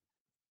 He's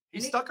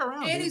And he- stuck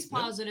around. and dude. he's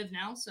positive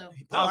now. So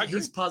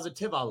He's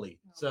positive Ali.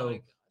 Oh So my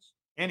gosh.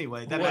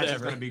 anyway, that match is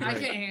Whatever. going to be I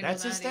great. can't handle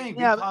That's his that thing.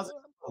 either. Be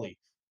positive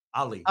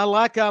Ali. I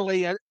like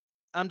Ali.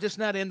 I'm just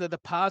not into the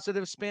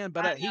positive spin,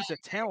 but I he's a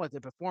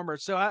talented performer.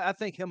 So I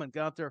think him and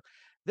Gunther,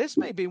 this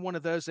may be one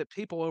of those that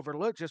people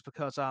overlook just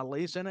because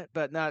Ali's in it,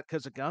 but not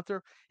because of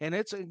Gunther. And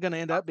it's going to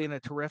end up being a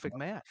terrific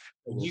match.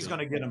 He's going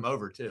to get him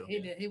over too.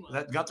 He did. He was.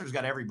 That Gunther's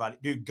got everybody.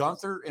 Dude,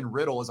 Gunther and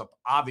Riddle is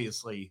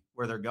obviously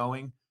where they're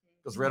going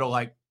because Riddle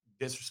like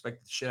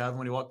disrespected the shit out of him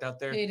when he walked out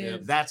there. He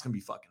did. That's going to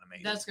be fucking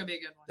amazing. That's gonna be a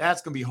good one.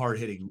 That's going to be hard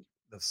hitting.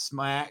 The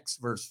smacks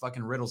versus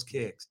fucking Riddle's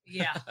kicks.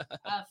 Yeah,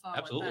 I thought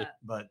Absolutely. with that.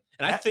 But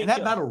And I think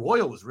that battle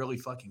royal was really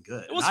fucking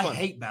good. It was And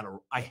fun.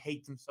 I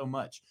hate them so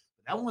much.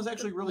 But that one was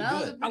actually really That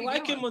was good. a I pretty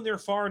like good him one. when they're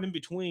far and in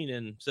between,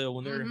 and so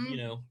when they're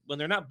Mhm. when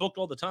they're not booked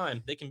all the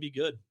time, they can be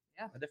good.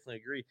 Yeah. I definitely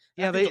agree.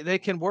 Yeah, I think they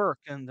can work.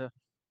 And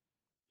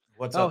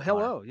What's oh, up, Connor?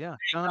 hello. Yeah.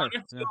 Connor.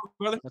 Connor, Yeah.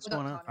 brother. What's What up,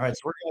 going on? Connor? All right,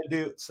 so we're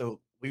gonna do. So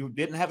we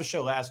didn't have a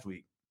show last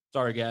week.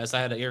 Sorry, guys. I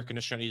had an air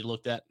conditioner I need to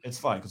look at. It's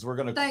fine because we're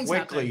gonna Things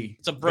happen. quickly.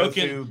 It's a go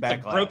broken, through it's a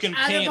Backlash. broken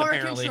Out pan. of our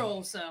Apparently,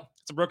 control. So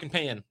it's a broken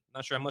pan.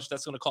 Not sure how much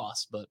that's going to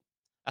cost, but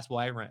that's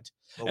why I rent.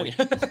 But we,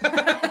 Okay.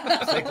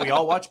 I think we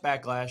all watched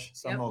Backlash.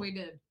 Some yep, will we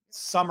did.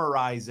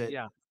 summarize it,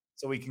 Yeah.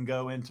 so we can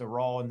go into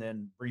Raw and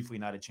then briefly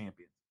Night of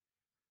Champions.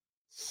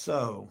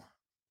 So,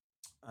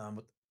 I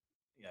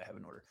have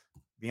an order.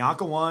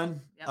 Bianca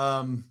won. Yep.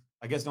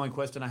 I guess the only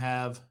question I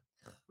have: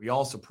 we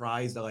all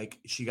surprised that like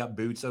she got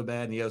booed so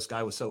bad, and Io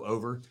Sky was so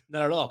over.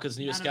 Not at all, because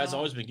Neo Not at Sky's all.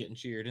 always been getting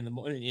cheered in the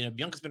morning.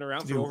 Bianca's been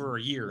around Dude, for over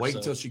a year. Wait so.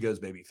 until she goes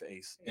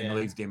babyface and Yeah.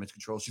 leaves Damage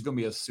Control. She's gonna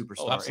be a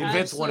superstar. and absolutely.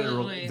 Vince wanted her.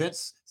 Absolutely.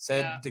 Vince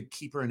said Yeah. to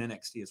keep her in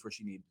NXT. Is where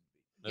she needed to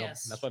be. No,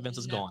 Yes. that's why Vince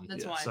is No, gone.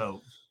 That's Yeah, why.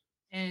 So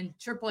And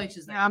Triple H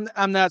is there.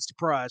 I'm not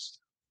surprised.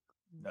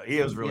 no, he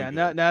was really Yeah,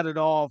 good. not at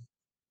all.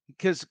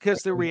 Because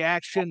the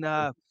reaction.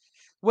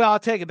 Well, I'll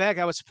take it back.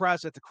 I was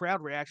surprised at the crowd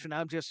reaction.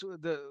 I'm just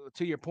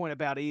to your point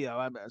about Io.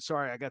 I'm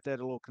sorry, I got that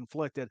a little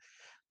conflicted.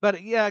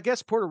 But yeah, I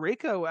guess Puerto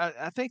Rico.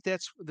 I think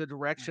that's the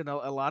direction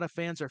a lot of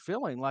fans are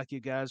feeling. Like you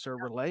guys are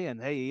relaying.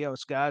 Hey, Io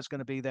Sky's going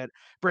to be that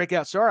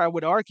breakout star. I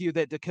would argue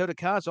that Dakota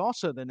Kai is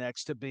also the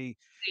next to be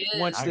He is.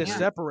 once I this agree.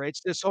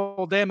 separates. This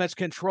whole Damage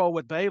Control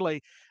with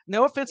Bailey.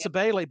 No offense to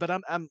Bailey, but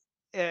I'm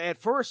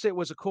at first it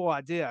was a cool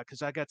idea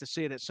because I got to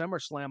see it at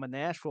SummerSlam in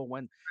Nashville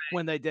when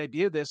they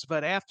debuted this.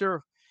 But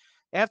after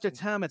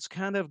time, it's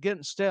kind of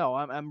getting stale.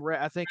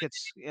 I think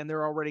it's, and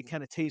they're already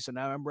kind of teasing.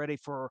 I'm ready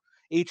for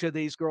each of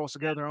these girls to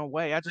go their own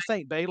way. I just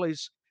think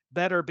Bailey's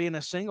better being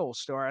a single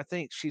star. I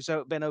think she's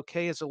been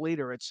okay as a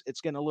leader. It's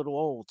getting a little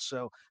old,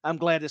 so I'm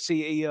glad to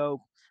see EO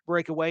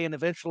break away, and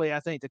eventually I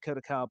think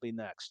Dakota Kai will be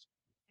next.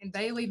 And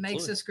Bailey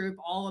makes this group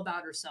all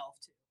about herself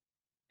too.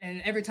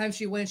 And every time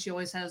she wins, she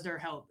always has their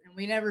help. And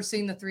we never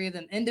seen the three of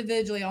them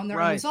individually on their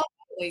own. We saw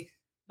Bailey,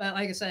 but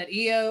like I said,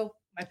 EO,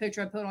 my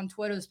picture I put on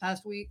Twitter this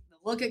past week, the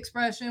look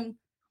expression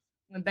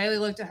when Bailey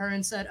looked at her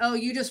and said, "Oh,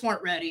 you just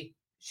weren't ready."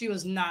 She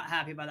was not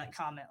happy by that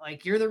comment.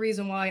 Like, you're the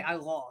reason why I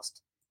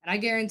lost. And I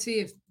guarantee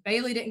if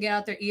Bailey didn't get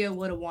out there, EO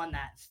would have won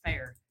that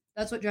fair.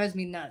 That's what drives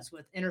me nuts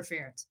with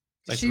interference.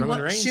 Like She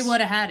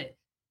would have had it.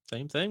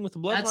 Same thing with the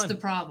Bloodline. That's the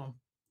problem.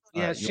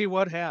 Yeah, she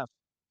would have.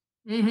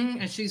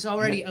 And she's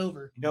already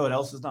over. You know what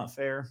else is not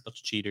fair? Bunch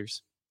of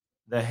cheaters.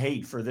 The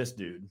hate for this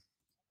dude.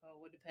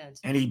 Oh, it depends.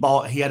 And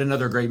he had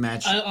another great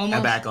match at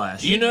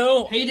Backlash. You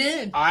know, he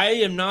did. I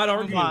am not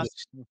arguing.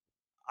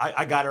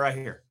 I got it right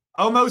here.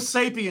 Homo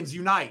sapiens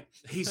unite.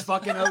 He's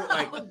fucking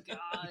like. Oh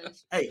gosh.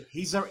 Hey,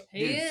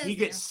 he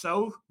gets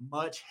so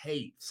much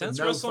hate Since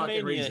no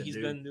WrestleMania. reason, He's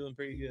been doing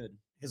pretty good.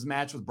 His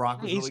match with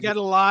Brock was He's really got good.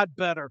 a lot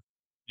better.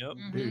 Yep.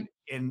 Dude,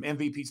 and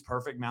MVP's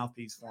perfect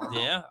mouthpiece for him.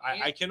 Yeah,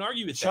 I can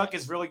argue with Chuck that.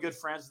 is really good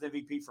friends with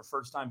MVP for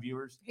first-time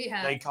viewers. He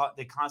has.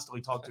 They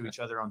constantly talk to each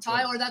other on Twitter.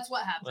 Tyler, that's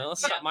what happened. Well,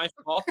 it's not my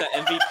fault that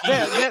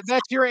MVP.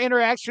 That's your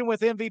interaction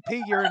with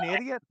MVP. You're an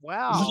idiot.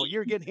 Wow,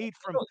 you're getting heat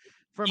from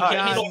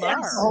John Meyer.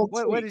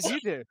 What did you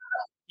do?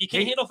 You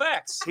can't handle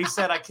facts. He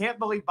said, "I can't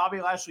believe Bobby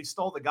Lashley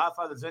stole the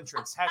Godfather's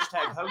entrance.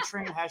 Hashtag Ho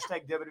Train.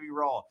 Hashtag WWE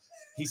Raw."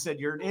 He said,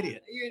 "You're an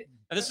idiot."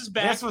 And this is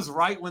back. This was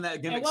right when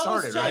that gimmick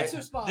started, right?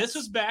 This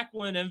was back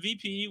when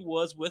MVP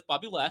was with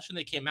Bobby Lash and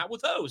they came out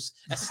with O's.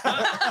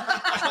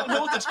 I don't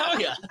know what to tell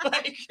you.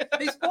 Like,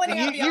 he's pointing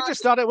out you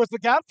just thought it was the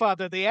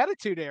Godfather, the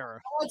Attitude Era.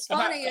 What's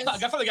funny is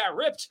Godfather got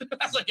ripped.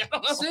 I was like, I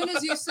don't know. as soon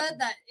as you said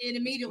that, it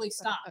immediately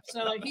stopped.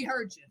 So he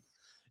heard you.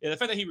 Yeah, the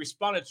fact that he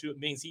responded to it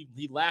means he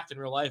laughed in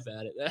real life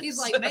at it. He's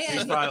like, man.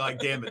 He's probably like,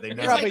 "Damn it, they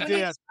never." Probably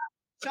did.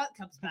 Chuck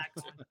comes back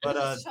on.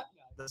 But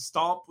the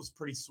stomp was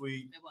pretty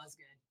sweet. It was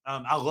good.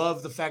 I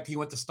love the fact he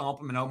went to stomp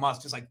him and Omos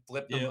just like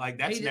flipped him. Yeah. Like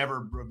that's never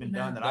been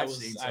done that I've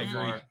seen so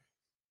far. It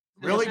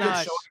Really was good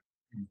nice.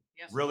 showing.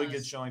 Yes, it Really was.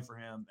 good showing for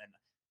him. And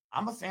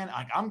I'm a fan.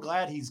 I'm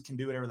glad he can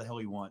do whatever the hell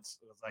he wants.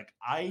 It was like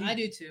I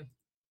do too.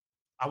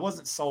 I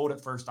wasn't sold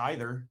at first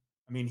either.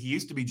 I mean, he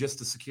used to be just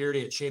the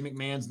security at Shane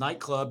McMahon's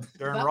nightclub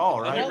during But- Raw,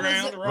 right?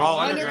 Underground, Raw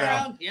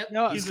Underground. Yep.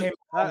 No, He's came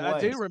a long I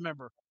way. do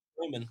remember.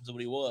 Roman is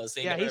what he was.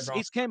 Yeah,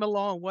 he's came a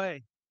long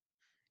way.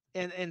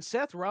 And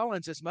Seth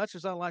Rollins, as much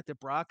as I like the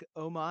Brock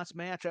Omos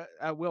match,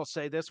 I will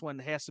say this one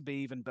has to be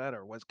even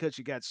better. Was because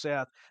you got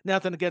Seth.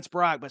 Nothing against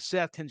Brock, but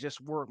Seth can just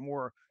work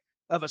more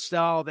of a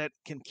style that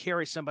can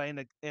carry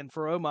somebody. And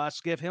for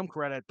Omos, give him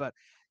credit, but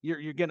you're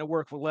getting to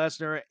work with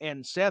Lesnar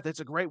and Seth. It's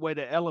a great way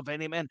to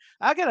elevate him. And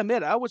I got to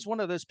admit, I was one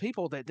of those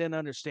people that didn't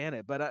understand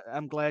it, but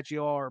I'm glad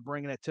you all are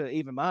bringing it to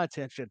even my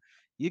attention.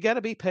 You got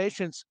to be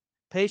patient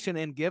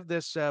and give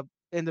this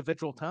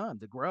individual time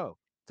to grow,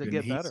 to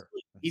get better.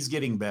 He's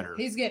getting better.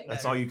 He's getting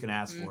That's better. all you can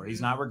ask for.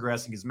 He's not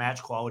regressing. His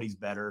match quality's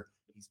better.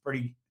 He's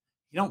pretty.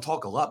 He don't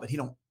talk a lot, but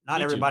not Me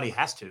too. everybody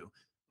has to.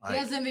 He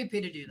has MVP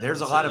to do that. There's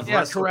a lot of Yeah,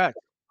 wrestlers correct.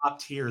 top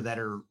tier that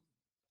are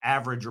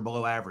average or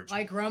below average.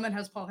 Like Roman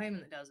has Paul Heyman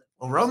that does it.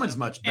 Well, Roman's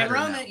much better.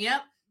 And Roman, now.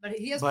 yep. But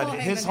he has But Paul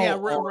his Heyman.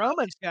 whole- Yeah, Oh,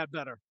 Roman's got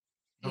better.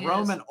 The He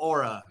Roman is.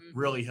 aura Mhm.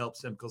 really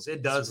helps him because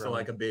it does feel Roman.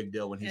 like a big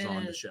deal when he's It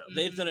on the is. show.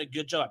 They've done a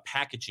good job at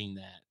packaging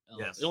that.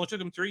 Yes. It only took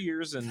them 3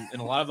 years and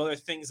a lot of other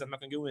things I'm not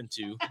going to go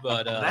into.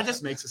 But That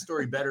just makes the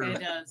story better.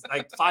 It does.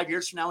 Like 5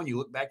 years from now, when you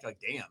look back, you're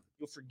like, damn,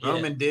 you'll forget.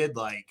 Roman did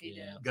like He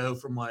did. go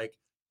from like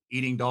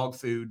eating dog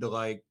food to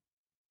like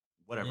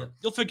whatever. Yeah.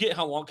 You'll forget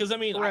how long. Because, I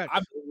mean, Correct.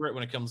 I'm over it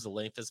when it comes to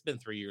length. It's been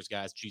 3 years,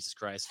 guys. Jesus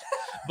Christ.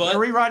 They're But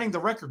rewriting the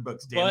record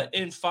books, damn but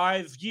it. in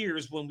 5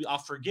 years, when I'll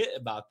forget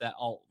about that,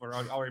 I'll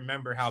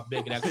remember how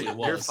big it actually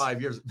was. You're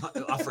 5 years.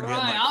 I forget in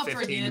Right, like I'll 15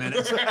 forget.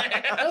 minutes.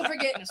 He'll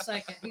forget in a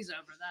second. He's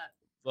over that.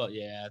 But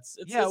yeah, it's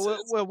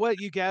Well, what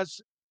you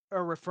guys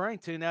are referring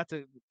to, not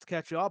to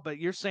cut you off, but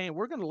you're saying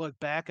we're going to look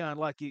back on,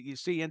 like you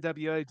see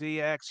NWO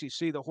DX, you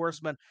see the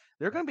Horsemen,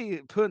 they're going to be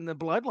putting the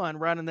Bloodline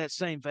right in that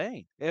same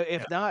vein.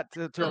 If not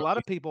to a lot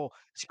of people,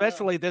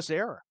 especially this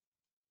era.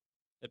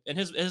 and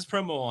his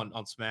promo on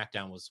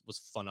SmackDown was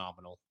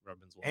phenomenal.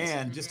 Roman's was.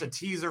 And just a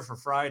teaser for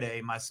Friday,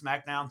 my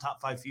SmackDown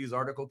Top 5 Feuds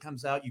article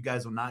comes out. You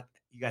guys have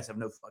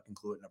no fucking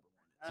clue at number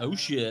one. Oh,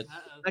 shit.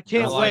 Uh-oh. I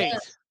can't I like wait.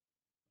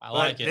 I But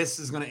like it. this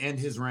is going to end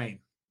his reign.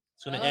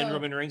 It's going to end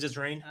Roman Reigns'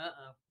 reign.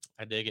 Uh-oh.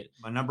 I dig it.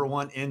 My number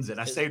one ends it.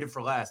 I saved it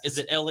for last. Is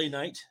it LA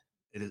Knight?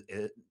 It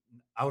is.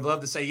 I would love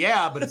to say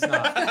yeah, but it's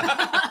not.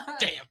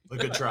 Damn. A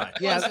good try.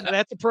 Yeah, Listen,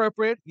 that's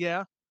appropriate.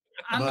 Yeah.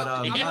 I'm But,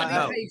 going no.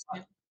 to be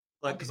patient.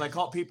 Like, because I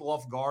caught people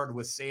off guard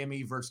with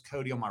Sammy versus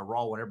Cody on my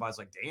Raw when everybody's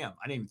like, damn,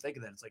 I didn't even think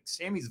of that. It's like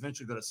Sammy's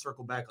eventually going to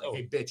circle back, like, Oh.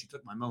 hey, bitch, you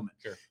took my moment.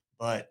 Sure.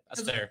 But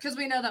That's fair. Because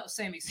we know that was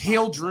Sammy's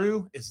heel spot.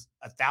 Drew is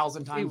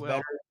 1,000 times will.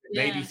 better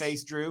than Yes.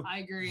 babyface Drew. I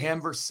agree.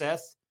 Him versus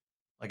Seth,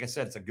 like I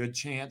said, it's a good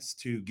chance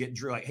to get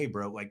Drew like, hey,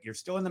 bro, like you're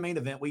still in the main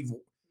event.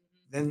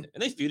 then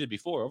And they feuded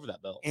before over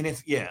that belt. and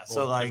if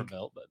Well, different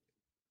belt, but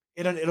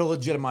it'll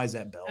legitimize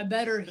that belt. A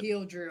better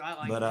heel Drew. I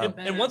like But,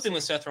 that. and one thing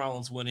with Seth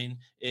Rollins winning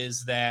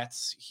is that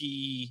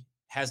he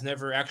has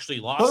never actually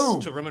lost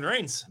Boom. to Roman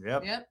Reigns.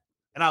 Yep.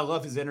 And I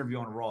love his interview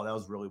on Raw. That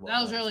was really well.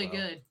 That was really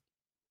good.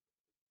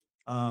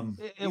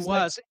 It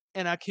was,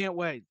 and I can't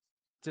wait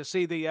to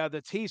see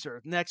the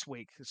teaser next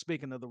week.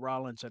 Speaking of the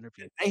Rollins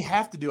interview, they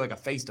have to do like a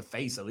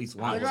face-to-face at least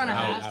one.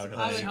 I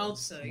would hope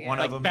so. Yeah. One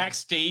Like of them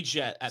backstage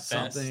at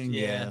something. best.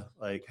 Yeah.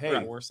 Like, hey,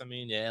 or worse. I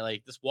mean, yeah,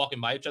 like just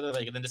walking by each other,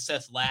 like, and then just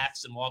Seth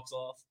laughs and walks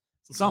off.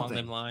 something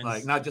them lines.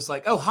 like not just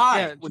like, oh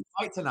hi, Yeah. we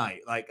fight tonight.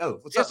 Like, oh,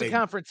 what's just up, a baby?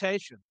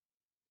 confrontation.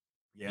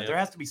 Yeah, there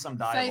has to be some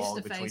dialogue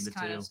between Face-to-face the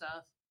kind two. of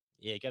stuff.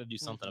 Yeah, you got to do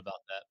something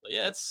about that. But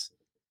yeah,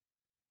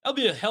 that'll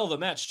be a hell of a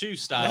match too.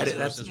 Styles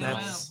versus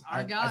Rollins.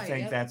 Our guy, I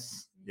think yep.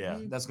 that's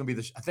that's gonna be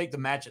the. I think the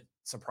match that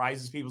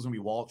surprises people is gonna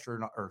be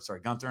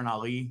Gunther and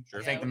Ali.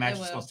 Sure. I think Yeah, the match they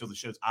that's gonna will. steal the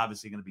show is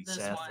obviously gonna be This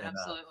Seth one, and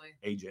absolutely.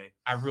 AJ.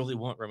 I really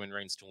want Roman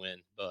Reigns to win,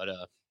 but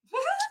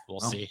we'll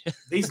see.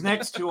 These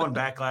next two on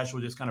Backlash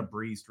will just kind of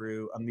breeze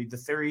through. I mean, the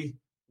Theory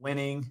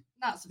winning,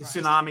 Not the surprised.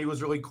 Tsunami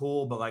was really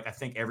cool, but like I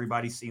think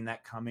everybody's seen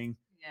that coming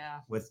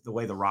Yeah. with the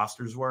way the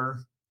rosters were.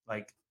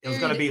 Like it was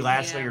Theory going to be did-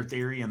 Lashley yeah. or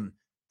Theory, and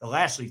the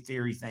Lashley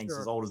Theory thing's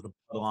Sure. as old as the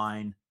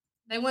Bloodline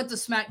They went to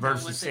SmackDown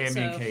versus with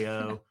Sammy it, and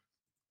so. KO.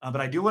 But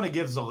I do want to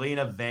give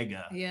Zelina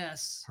Vega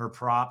Yes. her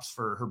props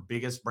for her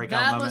biggest breakout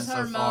That moment was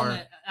her so far.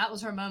 moment. That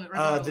was her moment.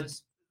 Uh, the-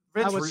 Regardless.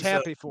 Rich I was Russo-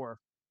 happy for her.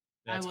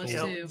 That's was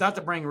cool. too. Not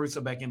to bring Russo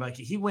back in, but like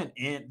he went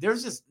in.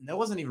 There's this. That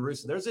wasn't even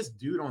Russo. There's this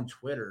dude on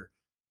Twitter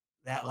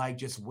that like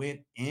just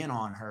went in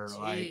on her.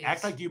 Like Jeez.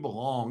 act like you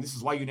belong. This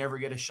is why you never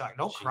get a shot.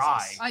 Don't Jesus.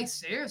 cry. Like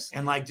seriously.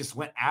 And like just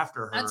went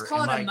after her. That's and,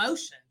 called like,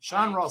 emotion.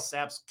 Sean Like, Ross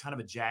Sapp's kind of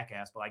a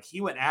jackass, but like he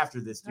went after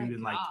this dude my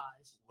and like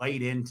gosh.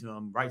 laid into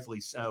him,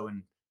 rightfully so.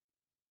 And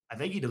I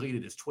think he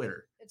deleted his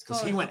Twitter It's because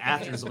called- he went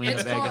after Zelina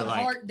It's Vega called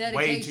like heart way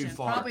dedication. too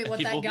far. Probably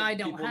what that guy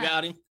don't people have.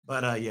 got him.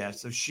 But yeah,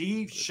 so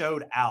she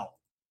showed out.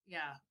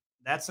 Yeah.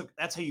 That's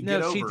how you get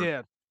No, over she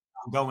did.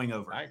 going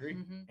over. I agree.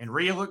 Mhm. And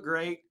Rhea looked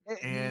great. Mhm.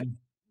 And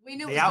We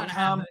knew it the was going to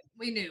outcome- happen.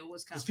 We knew it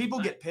was coming. because people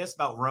but- get pissed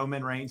about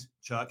Roman Reigns,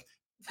 Chuck,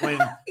 when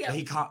Yeah.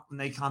 when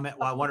they comment,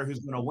 "Well, I wonder who's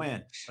going to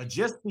win." But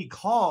just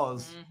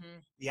because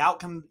Mhm. the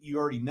outcome you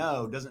already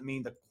know doesn't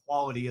mean the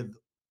quality of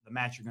the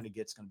match you're going to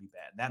get is going to be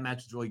bad. That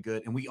match was really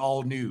good, and we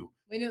all knew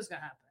We knew it was going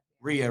to happen.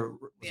 Rhea was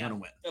Yeah.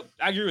 going to win.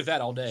 I agree with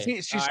that all day.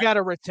 She's All right. got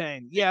to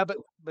retain. Yeah, but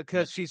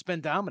because she's been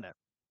dominant.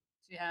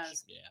 She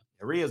has. Yeah,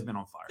 Rhea's been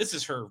on fire. this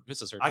is her.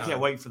 This is her. I can't time.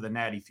 wait for the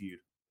Natty feud.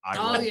 I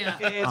Oh, will. yeah.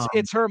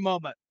 It's her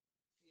moment.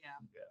 Yeah.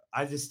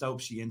 I just hope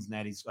she ends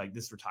Natty's like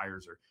this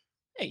retires her.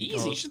 Hey,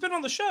 easy. She's been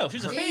on the show.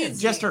 She's a Her- fan.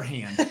 Easy. Just her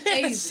hand.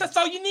 That's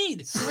all you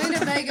need.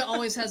 Selena Vega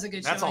always has a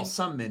good That's showing. all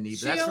some men need.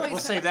 She But always we'll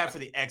ha- save that for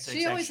the XXX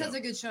She always show. has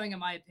a good showing, in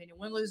my opinion.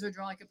 Win, lose, or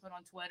draw, I could put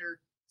on Twitter.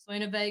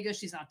 Selena Vega,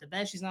 she's not the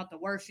best. She's not the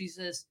worst. She's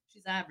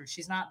average.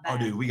 She's not bad. Oh,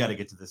 dude, we got to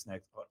get to this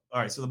next. All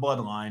right, so the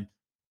Bloodline.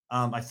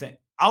 I think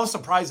I was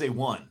surprised they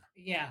won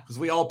Yeah. because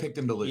we all picked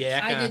them to lose.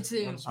 Yeah, I kinda- did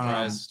too. I'm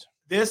surprised.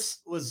 This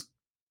was.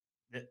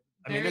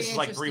 I mean, Very this is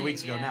like 3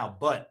 weeks ago interesting, yeah. now,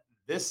 but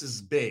this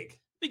is big.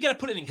 You got to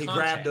put it in He context.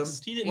 grabbed him.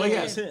 He didn't Well, know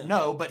yeah, it was him.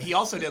 no, but he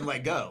also didn't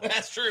let go.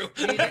 That's true.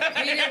 He didn't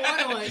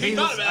want to. He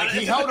thought was about like, it.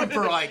 he held him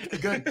for like a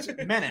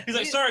good minute. He's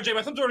like, "Sorry, Jay,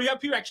 my thumb's already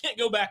up here. I can't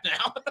go back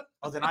now."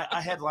 Oh, then I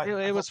had like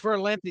It was for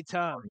a lengthy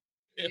time.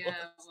 Yeah, it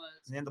was.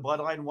 and then the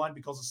Bloodline won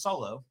because of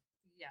Solo.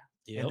 Yeah.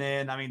 Yep. And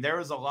then I mean there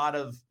was a lot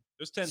of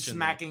There's tension.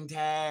 smacking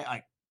tag,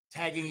 like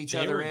tagging each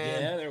There. other Were-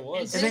 in. Yeah, there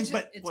was. And then, It's-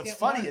 but it's what's getting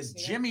funny worse, is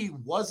yeah. Jimmy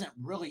wasn't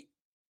really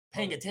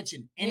paying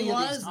attention He any of these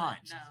wasn't,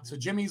 times. no. So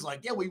Jimmy's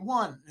like, "Yeah, we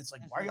won." And it's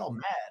like, why are y'all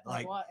mad?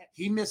 Like what?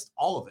 he missed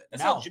all of it.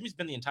 That's Now, how Jimmy's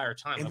been the entire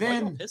time. and Like, why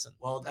y'all then- pissing.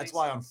 well, that's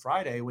why on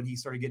Friday when he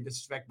started getting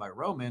disrespected by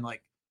Roman,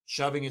 like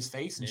shoving his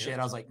face and Yeah. shit,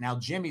 I was like, now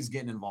Jimmy's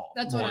getting involved.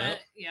 That's more. what.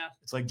 Yeah.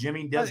 It's like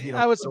Jimmy does get.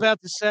 I was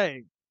about to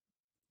say.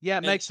 Yeah, it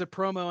And- makes the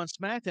promo on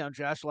SmackDown,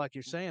 Josh, like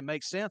you're saying,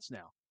 makes sense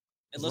now.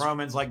 And let's-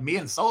 Roman's like, me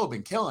and Solo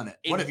been killing it.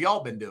 What And- have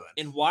y'all been doing?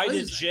 And why did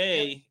Losing.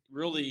 Jay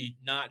really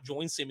not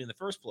join Sammy in the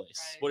first place?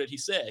 Right. What did he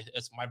say?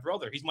 It's my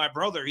brother. He's my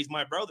brother. He's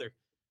my brother.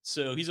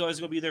 So he's always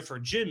going to be there for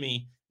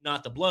Jimmy,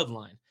 not the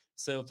bloodline.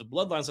 So if the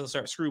bloodline's going to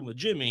start screwing with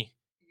Jimmy,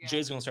 Yeah.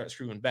 Jay's going to start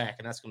screwing back,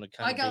 and that's going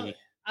to I kind got. of be.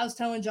 I was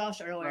telling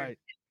Josh earlier. Right.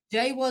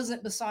 Jay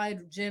wasn't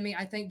beside Jimmy.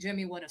 I think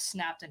Jimmy would have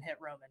snapped and hit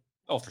Roman.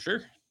 Oh, for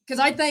sure. Because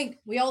I think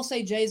we all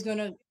say Jay's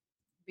gonna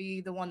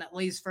be the one that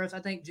leaves first. I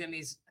think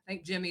Jimmy's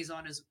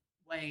on his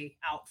way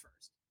out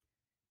first.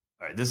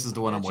 All right, this is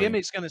the one I'm waiting.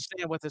 Jimmy's going to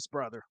stand with his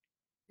brother.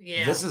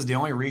 Yeah. This is the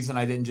only reason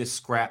I didn't just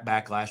scrap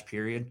Backlash,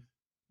 period,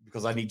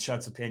 because I need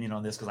Chuck's opinion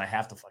on this because I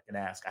have to fucking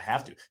ask. I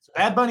have to. So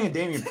Bad Bunny and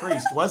Damian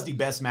Priest was the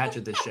best match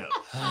at this show.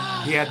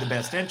 He had the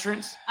best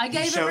entrance. I He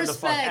gave him showed the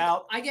fuck respect.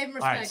 out. I gave him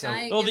All right, respect. so- I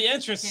ain't Well, give- the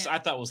entrance can't- I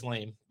thought was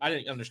lame. I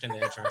didn't understand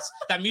the entrance.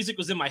 That music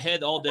was in my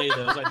head all day,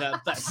 though. It was like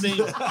that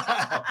same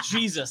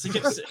Jesus. It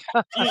kept,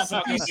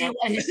 You see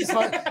why he's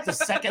like the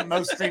second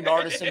most streamed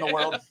artist in the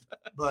world.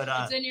 But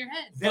It's in your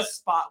head. this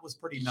spot was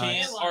pretty you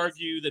nice. can't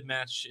argue the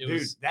match. It Dude,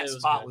 was, that it was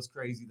spot good. was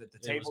crazy. That the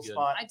It was table good.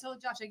 spot. I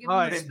told Josh I give Oh,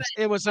 him it, respect.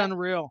 it was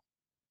unreal.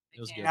 It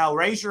was good. Now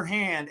raise your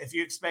hand if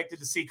you expected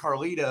to see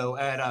Carlito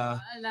at I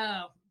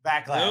know.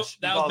 Backlash. Nope,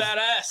 that was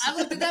badass. I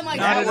looked at them like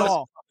Not at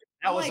all.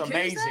 That was like, who's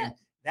amazing.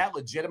 That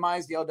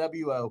legitimized the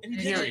LWO. And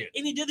Period.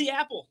 he did the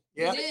apple.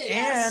 Yeah, He did.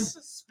 and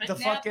Spitting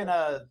the fucking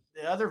apple.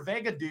 the other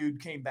Vega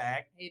dude came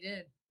back. He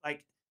did.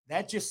 Like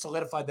that just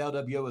solidified the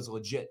LWO as a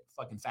legit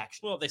fucking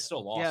faction. Well, they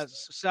still lost. Yeah,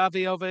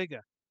 Savio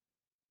Vega.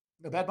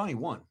 The Bad Bunny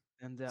won.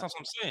 And That's what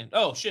I'm saying.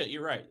 Oh shit,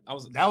 you're right. That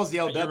was the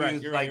LW. You're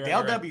right, you're right, Like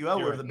you're the right, LWO you're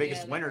were right. the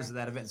biggest Yeah, winners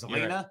they're of that event.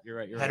 You're Zelina right. You're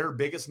right. had her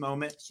biggest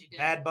moment. She did.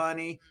 Bad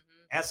Bunny,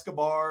 Mhm.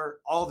 Escobar,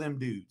 all them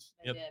dudes.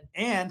 They Yep. did.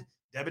 And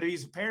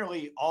WWE's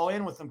apparently all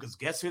in with them because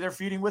guess who they're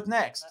feuding with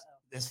next? Uh-oh.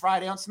 This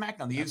Friday on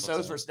SmackDown, the That's what's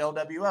Usos up. versus There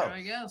LWO.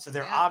 we go. So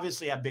they're Yeah.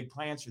 obviously have big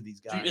plans for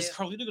these Dude, guys. is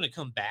Carlito going to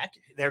come back?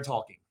 They're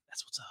talking.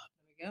 That's what's up.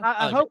 There we go.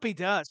 I like hope he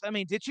does. I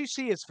mean, did you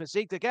see his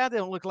physique? The guy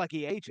don't look like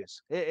he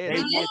ages.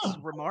 It's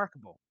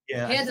remarkable.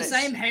 Yeah, He had the they-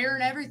 same hair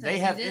and everything. They He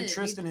have did.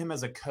 interest in him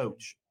as a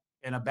coach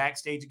and a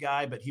backstage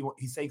guy, but he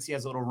thinks he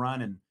has a little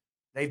run, and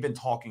they've been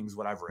talking, is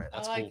what I've read.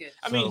 That's I like cool. it.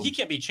 I mean, So- he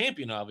can't be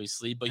champion,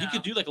 obviously, but he No.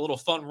 could do like a little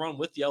fun run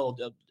with the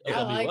LWO.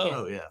 I like it.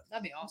 Oh yeah,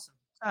 That'd be awesome.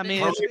 I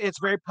mean, it's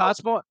very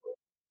possible.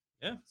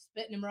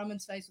 Spitting in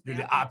Roman's face. With dude,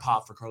 the I apple.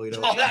 pop for Carlito.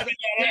 Oh, that'd be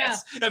Yeah.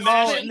 badass. Oh,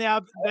 Imagine. now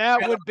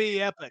that would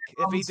be epic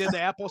if he did the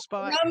apple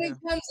spot. Roman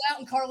comes out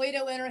and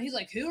Carlito enter. He's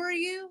like, "Who are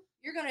you?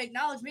 You're gonna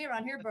acknowledge me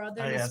around here,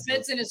 brother." Oh, And yeah, he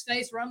spits in his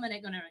face. Roman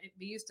ain't gonna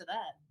be used to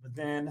that. But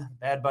then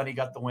Bad Bunny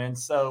got the win,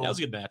 so That was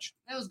a good match.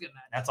 That was a good,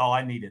 man. that's all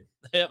I needed.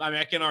 Yep, I mean,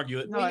 I can't argue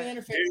it. No, We I-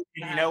 interfered.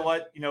 Dude, you know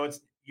what? You know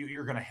it's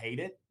you're gonna hate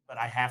it, but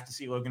I have to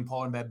see Logan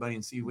Paul and Bad Bunny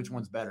and see which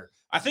one's better.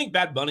 I think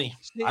Bad Bunny.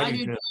 I I do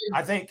do too. too.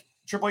 I think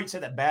Triple H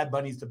said that Bad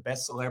Bunny's the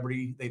best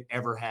celebrity they've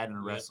ever had in a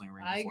Yep. wrestling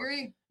ring. I before.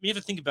 agree. You have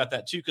to think about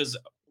that too, because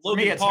For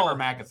me, Logan it's him Paul. or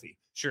McAfee.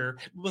 Sure,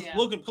 with Yeah.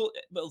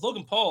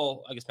 Logan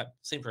Paul, I guess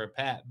same for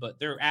Pat, but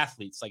they're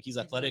athletes. Like he's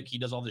Mm-hmm. athletic, he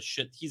does all this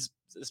shit.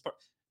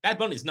 Bad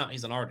Bunny's not.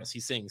 He's an artist. He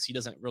sings. He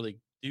doesn't really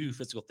do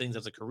physical things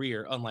as a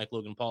career, unlike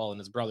Logan Paul and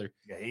his brother.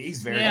 Yeah,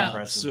 he's very Yeah.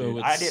 impressive. So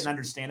dude. I it's- didn't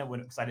understand it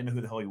because I didn't know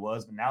who the hell he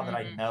was, but now that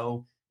I Mhm.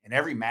 know, and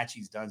every match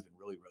he's done has been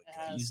really, really It good.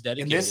 has. He's And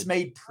dedicated. this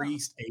made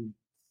Priest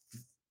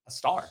a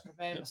star. Her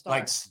favorite star.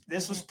 Like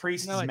this was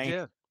Priest's No, I main.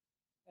 did.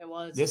 It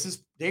was. This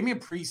is Damian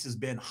Priest has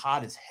been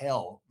hot as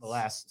hell the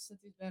last. Since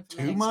he's been from 2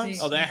 NXT. months?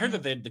 Oh, I heard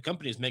that the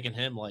company is making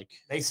him like.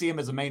 They see him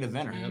as a main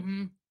eventer.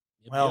 Mhm.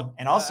 Yep, Well, yep.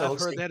 and also I've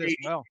looks heard like that as JD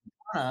well.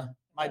 Donna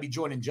might be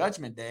joining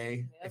Judgment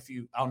Day. Yep. If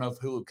you, I don't know if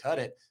Hulu cut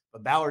it,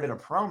 but Balor did a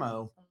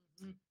promo,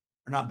 Mhm.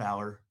 or not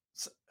Balor.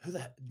 Who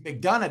the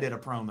McDonough did a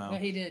promo, Yeah,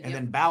 he did. and yep.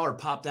 then Balor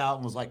popped out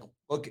and was like,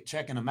 "Look at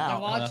checking him They're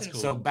out." watching that's him.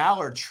 cool. So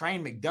Balor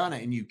trained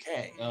McDonough in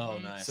UK, Oh,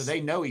 Mhm. nice. so they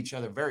know each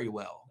other very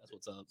well. That's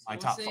what's up.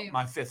 we'll see.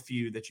 My fifth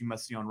feud that you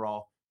must see on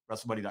Raw,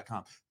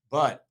 WrestleBuddy.com.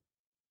 But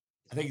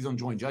I think he's going to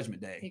join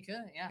Judgment Day, He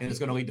could, yeah. and it's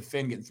going to lead to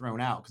Finn getting thrown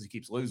out because he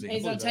keeps losing.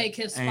 He's gonna take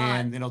his spot.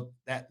 and it'll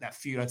that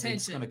feud I think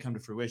is Tension. going to come to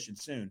fruition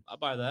soon, I'll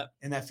buy that.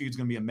 and that feud's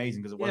going to be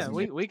amazing because it Yeah,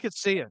 wasn't. we could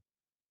see it.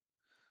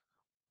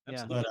 Yeah.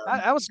 Absolutely.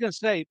 But, I was going to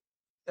say,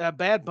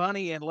 Bad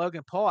Bunny and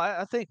Logan Paul.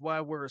 I think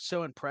why we're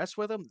so impressed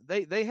with them,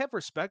 they have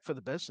respect for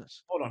the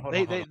business. hold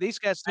on. These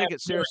guys take I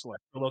it seriously.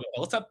 Logan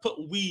Paul. Let's not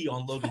put we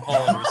on Logan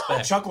Paul in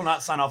respect. Chuck will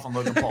not sign off on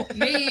Logan Paul.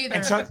 Me either.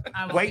 And Chuck,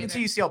 I won't wait either.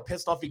 until you see how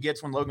pissed off he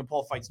gets when Logan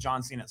Paul fights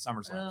John Cena at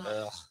SummerSlam.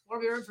 Ugh. We'll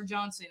be rooting for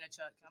John Cena,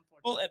 Chuck.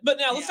 Well, but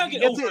now let's Yeah. not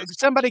get over.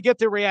 Somebody get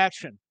the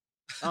reaction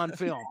on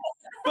film.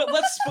 But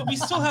we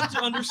still have to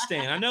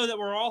understand. I know that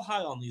we're all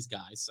high on these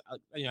guys.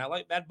 I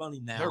like Bad Bunny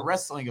now, Their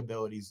wrestling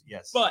abilities,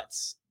 yes. but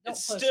Don't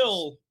it's push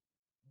still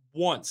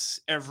once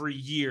every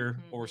year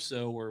or Mhm.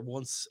 so, or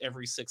once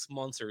every 6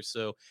 months or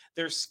so.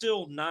 They're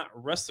still not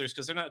wrestlers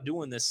because they're not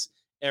doing this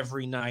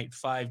every night,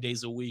 5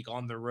 days a week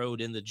on the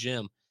road in the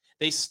gym.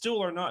 They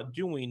still are not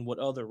doing what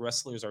other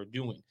wrestlers are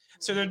doing.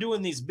 So they're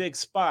doing these big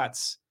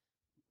spots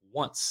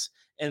once.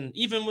 And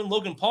even when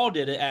Logan Paul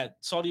did it at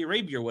Saudi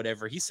Arabia or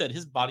whatever, he said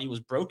his body was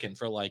broken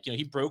for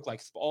he broke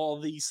like all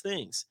these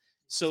things.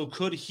 So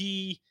could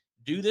he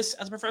do this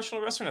as a professional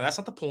wrestler? No, that's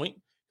not the point.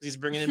 He's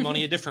bringing in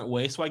money a different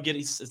way. So I get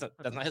that's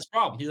not his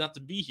problem. He doesn't have to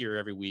be here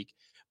every week.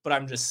 But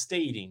I'm just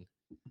stating,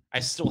 I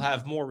still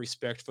have more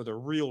respect for the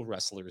real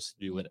wrestlers to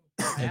do it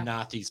Yeah. and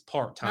not these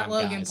part-time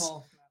Not Logan guys.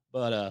 Paul.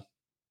 But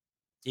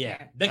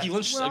yeah, Becky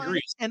Lynch Well,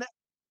 agrees. And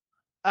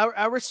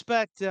I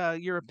respect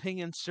your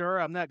opinion, sir.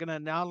 I'm not going to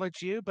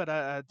acknowledge you, but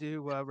I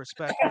do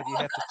respect what you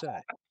have to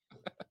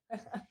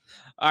say.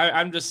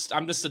 I'm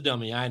just a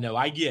dummy. I know.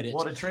 I get it.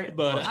 What a trade!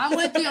 But I'm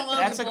with you on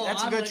Logan That's a Paul.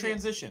 that's a I'm good with you.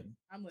 transition.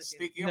 I'm with you.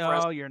 Speaking of No,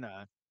 wrestling, you're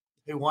not.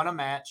 who won a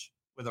match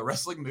with a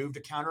wrestling move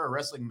to counter a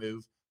wrestling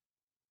move?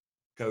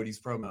 Cody's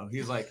promo.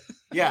 He's like,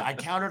 "Yeah, I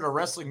countered a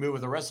wrestling move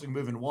with a wrestling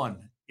move and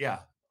won." Yeah,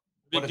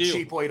 Big what a deal.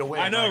 cheap way to win.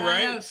 I know, Like,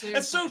 right? I know, That's so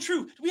seriously.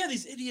 true. We have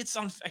these idiots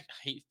on. I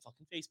hate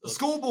fucking The Facebook.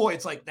 schoolboy.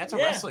 It's like that's a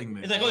Yeah. wrestling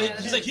move. It's like, Yeah,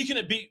 he's it like, is. he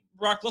couldn't beat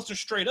Brock Lesnar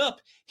straight up.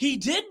 He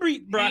did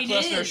beat Brock He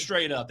Lesnar did.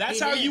 straight up. That's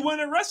He how did. you win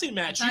a wrestling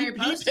match. That's how You you're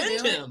supposed to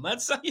pinned do it. him.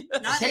 That's how you.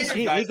 Not Hey, either.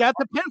 He guys- got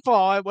the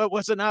pinfall.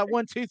 Was it not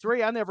 1, 2,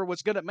 3? I never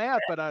was good at math,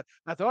 but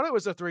I thought it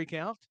was a 3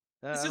 count.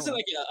 This I isn't don't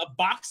like a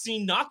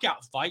boxing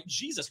knockout fight.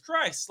 Jesus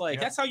Christ! Like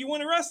Yeah. that's how you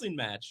win a wrestling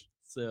match.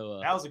 So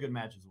that was a good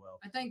match as well.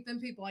 I think them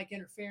people like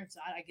interference.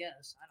 I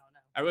guess I don't know.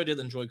 I really did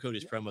enjoy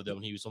Cody's promo though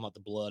when he was talking about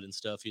the blood and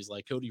stuff. He's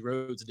like, Cody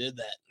Rhodes did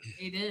that.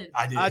 He did.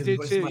 I did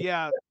too.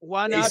 Yeah.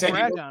 Why not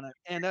brag on it?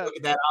 And look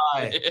at that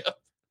eye.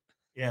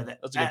 Yeah,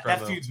 That's a good that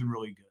promo. feud's been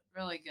really good.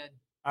 Really good.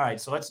 All right,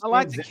 so let's. I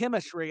like the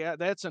chemistry.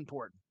 That's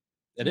important.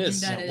 It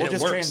is. That is. We'll It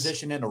just works.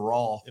 transition into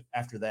Raw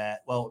after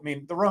that. Well, I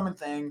mean, the Roman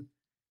thing.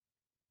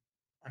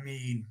 I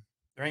mean,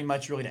 there ain't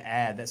much really to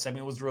add. That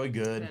segment was really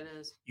good. That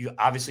is. You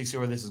obviously see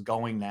where this is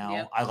going now.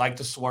 Yep. I like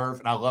the swerve,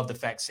 and I love the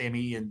fact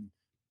Sammy and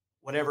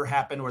whatever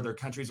happened where their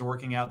countries are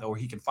working out, where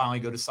he can finally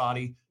go to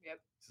Saudi. Yep.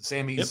 So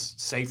Sammy's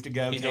safe to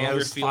go. He no longer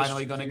KO's feels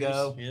finally going to fears.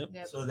 go.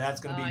 Yep. So that's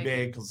going to I be like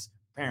big because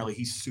apparently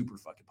he's super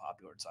fucking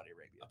popular in Saudi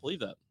Arabia. I believe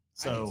that. I do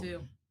So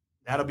too.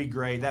 that'll be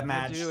great. That I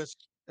match, do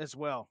as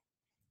well.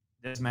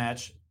 this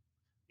match,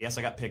 yes,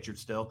 I got pictured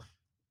still.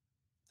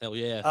 Hell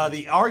yeah.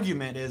 The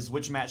argument is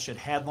which match should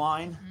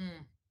headline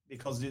Mm.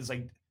 because it's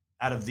like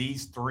out of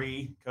these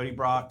three, Cody,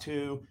 Brock,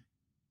 2.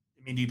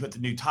 I mean, do you put the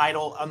new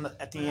title on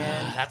at the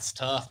end? That's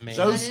tough, man.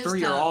 Those That is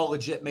three are tough. all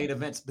legit main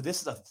events, but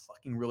this is a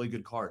fucking really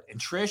good card. And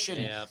Trish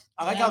and Yeah.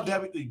 I like Yeah.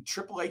 how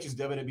Triple H's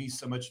WWE is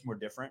so much more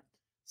different.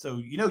 So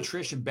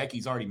Trish and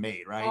Becky's already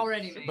made, right?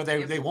 Already made. But they,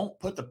 Yep. they won't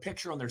put the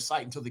picture on their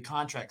site until the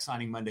contract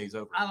signing Monday's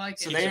over. I like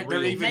So it. they're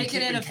real. even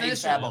Making it keeping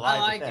official. KFAB alive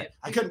I like with that. it.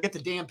 I couldn't get the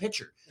damn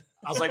picture.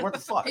 I was like, what the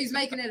fuck? He's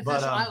making it But,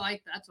 official. I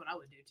like that's what I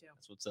would do too.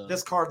 That's what's up.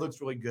 This card looks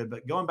really good.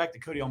 But going back to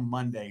Cody on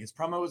Monday, his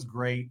promo was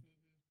great.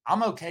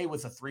 I'm okay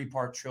with a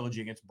 3-part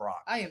trilogy against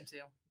Brock. I am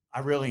too. I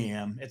really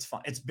am. It's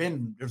fun. There's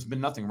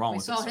been nothing wrong We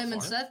with it saw so him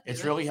and far. Seth. do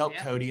It's it. really helped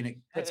Yeah. Cody, and it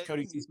puts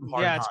Cody through some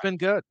hard Yeah, times. it's been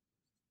good.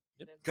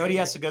 Cody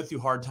has to go through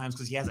hard times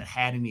because he hasn't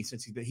had any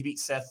since he beat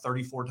Seth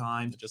 34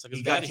 times. Just like He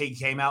his got daddy. he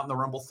came out in the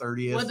Rumble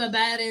 30th. With a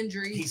bad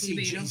injury, he he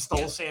beat him.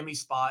 stole Sammy's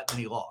spot and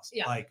he lost.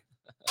 Yeah. Like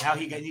now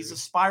he needs to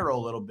spiral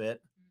a little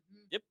bit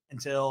Mhm.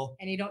 until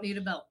And you don't need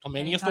a belt. WrestleMania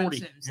anytime 40.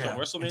 soon, so- Yeah.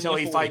 WrestleMania until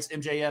he 40. fights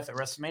MJF at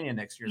WrestleMania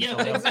next year. Yeah,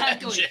 So,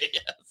 exactly.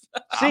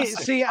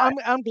 See,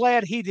 I'm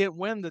glad he didn't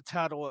win the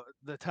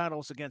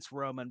titles against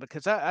Roman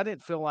because I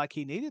didn't feel like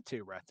he needed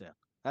to right then.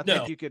 I No.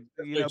 think you could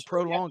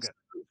prolong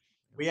it.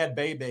 we had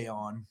Bebe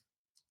on.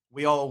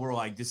 We all were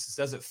like, this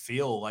doesn't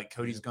feel like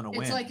Cody's going to It's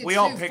win. like it's we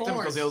all too picked him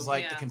because it was forced,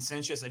 like the yeah.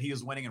 consensus that he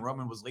was winning and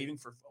Roman was leaving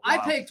for a I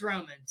while. picked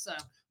Roman, so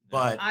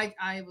But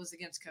I was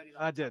against Cody.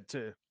 I did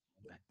too.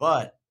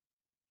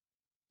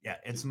 yeah,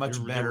 it's much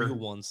The better. real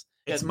ones.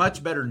 It's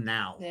much better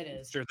now. It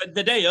is. Sure.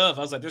 The day of,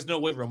 I was like, "There's no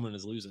way Roman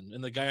is losing."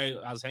 And the guy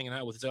I was hanging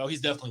out with said, "Oh,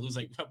 he's definitely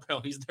losing." Like,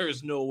 bro,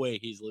 there's no way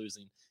he's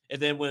losing.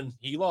 And then when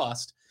he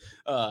lost,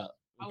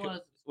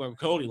 when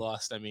Cody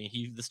lost, I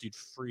mean, this dude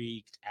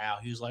freaked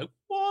out. He was like,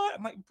 "What?"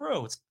 I'm like,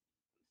 "Bro, it's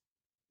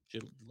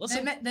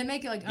listen." They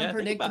make it like Yeah, think about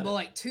unpredictable, it.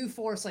 like too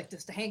forced, like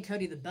just to hand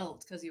Cody the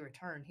belt because he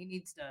returned. He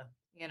needs to,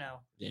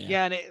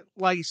 Yeah, and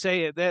like you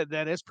say,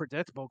 that is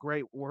predictable.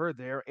 Great word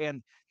there.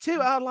 And two,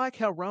 I like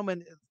how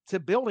Roman, to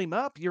build him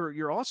up,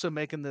 you're also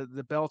making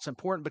the belts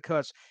important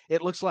because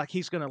it looks like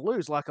he's going to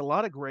lose, like a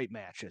lot of great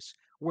matches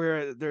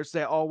where there's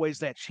always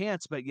that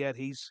chance, but yet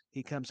he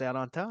comes out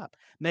on top.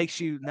 Makes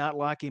you not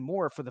like him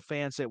more for the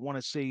fans that want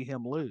to see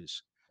him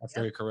lose. That's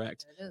very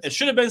correct. It is. It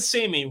should have been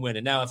Sami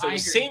winning. Now, if it I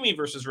was agree. Sami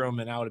versus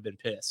Roman, I would have been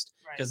pissed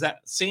Right. because that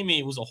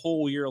Sami was a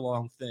whole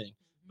year-long thing.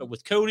 But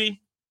with Cody's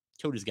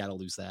got to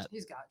lose that.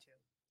 He's got to.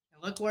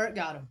 And look where it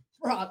got him.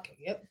 Brock.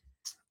 Yep.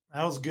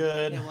 That was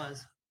good. It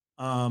was.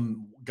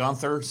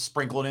 Gunther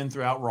sprinkled in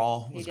throughout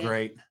Raw He was did.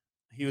 great.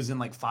 He was in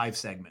like 5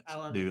 segments, I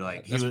love dude. it.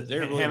 Like he That's- was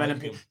they're really him and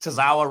liking him.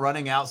 Tozawa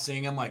running out,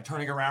 seeing him like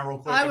turning around real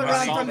quick. I and would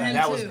running. run from him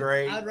That too. was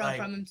great. I'd run Like,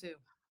 from him too.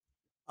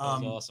 That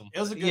was awesome. It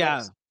was a good.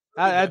 Yeah,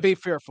 I'd be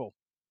fearful.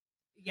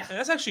 Yeah. And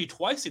that's actually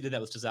twice he did that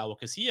with Tozawa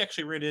because he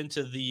actually ran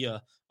into the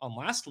on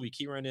last week.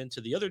 He ran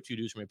into the other 2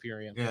 dudes from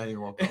Imperium. Yeah,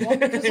 you're welcome.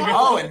 Tozawa-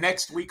 Oh, and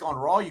next week on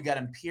Raw, you got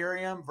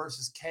Imperium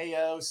versus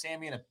KO,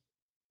 Sammy, and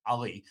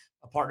Ali,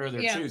 a partner of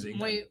their Yeah, choosing.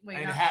 wait,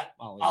 and not-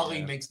 Ali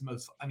yeah. makes the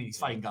most. I mean, he's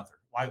fighting Gunther.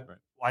 Why? Right.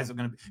 Why is it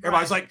going to be?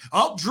 Everybody's like,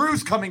 "Oh,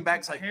 Drew's coming back."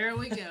 It's like, Here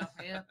we go.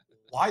 Yeah.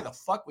 why the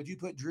fuck would you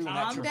put Drew in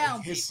that? Calm triple?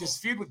 down, His people.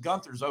 feud with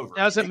Gunther's over.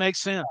 Doesn't make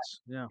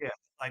sense. Yeah.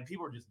 Like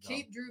people are just dumb.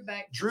 Keep Drew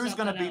back. for Drew's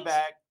going to something be else.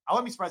 back. I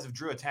wouldn't be surprised if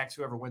Drew attacks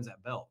whoever wins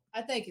that belt.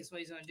 I think it's what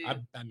he's going to do.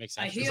 That makes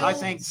I sense. heal- Because I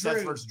think Seth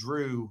Drew. versus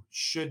Drew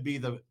should be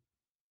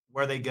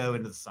where they go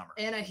into the summer.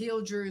 And a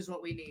heel Drew is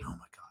what we need. Oh my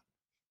god,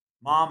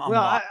 Mom, I'm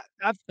Well,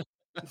 locked.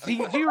 do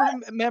you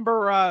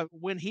remember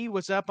when he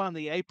was up on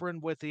the apron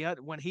with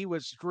when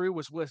Drew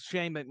was with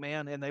Shane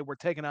McMahon and they were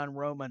taking on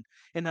Roman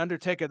and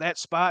Undertaker, that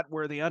spot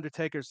where the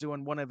Undertaker's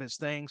doing one of his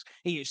things,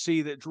 and you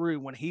see that Drew,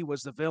 when he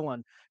was the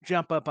villain,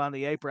 jump up on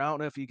the apron. I don't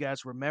know if you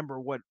guys remember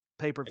what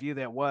pay-per-view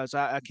that was.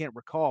 I can't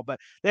recall, but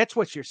that's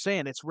what you're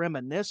saying. It's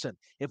reminiscent.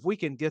 If we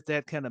can get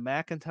that kind of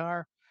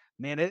McIntyre,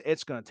 man,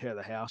 it's going to tear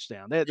the house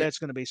down. That's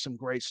going to be some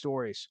great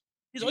stories.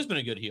 He's always been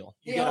a good heel.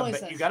 He always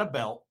You has. got a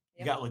belt.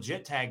 You Yep. got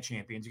legit tag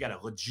champions. You got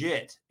a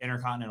legit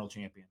intercontinental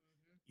champion.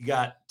 You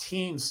got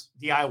teams,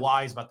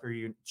 DIYs about 3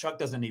 years. Chuck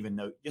doesn't even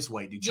know. Just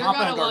wait, dude. You're Ciampa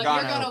gonna and look-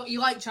 Gargano. you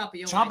like Ciampa.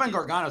 You'll Ciampa like and it.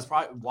 Gargano is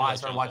probably why I like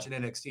started Ciampa. watching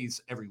NXT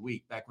every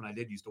week back when I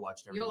did used to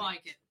watch it every You'll week.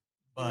 like it.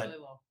 But really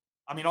well.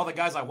 I mean, all the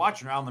guys I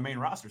watch are on the main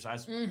roster, so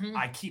Mhm.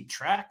 I keep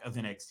track of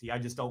NXT. I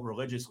just don't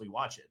religiously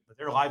watch it. But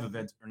their live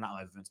events, or not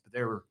live events, but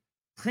their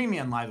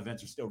premium live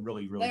events are still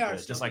really, really They are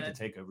good, still just like good.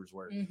 the takeovers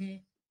were.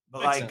 Mhm. But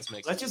Makes like, sense,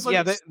 makes let's sense. just look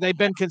Yeah, at they've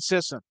been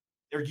consistent.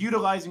 they're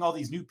utilizing all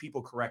these new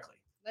people correctly.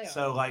 They are.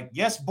 So like,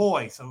 yes,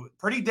 boy, so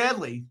Pretty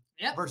Deadly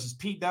Yep. versus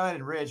Pete Dunne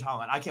and Ridge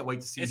Holland. I can't wait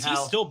to see Is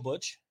how. he still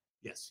Butch?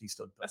 Yes, he's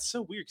still. That's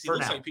so weird because he For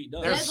looks now. like Pete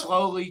Dunne. They're Yeah, but-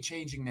 slowly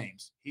changing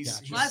names.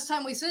 Gotcha. Last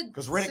time we said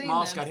because Riddick seen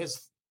Moss them, got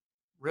his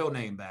real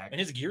name back. And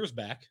his gear's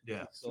back.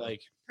 Yeah, So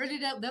like, Pretty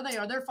Dead. There they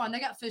are. They're fine. They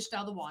got fished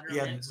out of the water.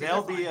 yeah, okay? So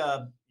they'll they're be.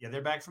 fine.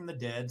 They're back from the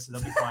dead, so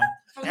they'll be fine.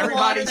 From the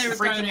Everybody's water, they were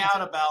thrown freaking into.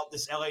 out about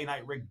this LA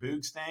Knight Rick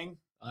Boogs thing,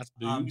 oh, that's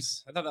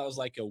Boogs. I thought that was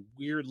like a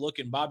weird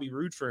looking Bobby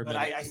Roode for a but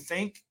minute. I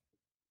think.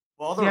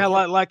 Well, the Yeah,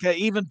 report- like an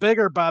even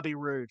bigger Bobby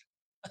Roode.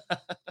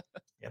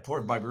 yeah,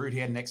 poor Bobby Roode. He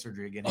had neck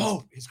surgery again.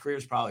 His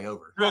career's probably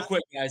over. Real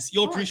quick, guys,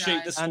 you'll Poor appreciate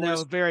guy. this. I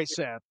know, very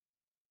sad.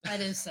 That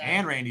is sad.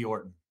 And Randy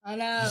Orton. I Did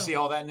know. you see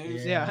all that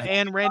news? Yeah,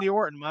 and Randy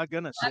Orton. My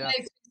goodness. That Yeah. makes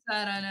me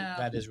sad. I know.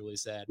 That is really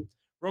sad.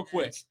 Real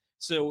quick,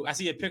 so I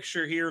see a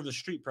picture here of the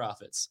Street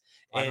Profits,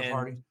 Private and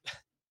party.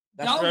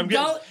 that's where I'm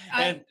getting.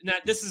 I- And now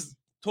this is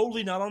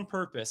totally not on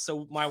purpose.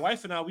 So my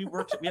wife and I, we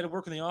had to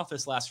work in the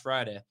office last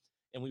Friday,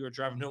 and we were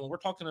driving home, and we're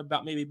talking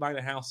about maybe buying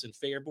a house in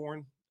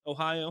Fairborn,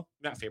 Ohio.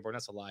 Not Fairborn,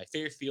 that's a lie.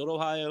 Fairfield,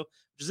 Ohio,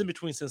 which is in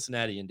between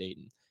Cincinnati and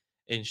Dayton.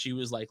 And she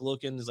was like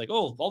looking, is like,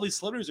 oh, all these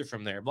celebrities are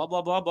from there, blah,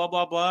 blah, blah, blah,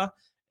 blah, blah.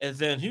 And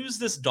then who's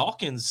this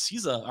Dawkins?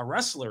 He's a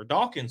wrestler.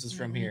 Dawkins is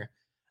from Mhm. here.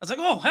 I was like,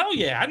 oh, hell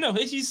yeah, I know.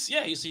 He's you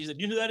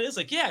know who that is?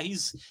 Like, yeah,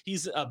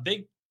 he's a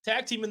big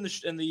tag team in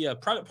the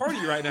private party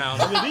right now.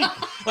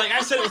 Like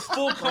I said it with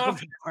full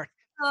confidence.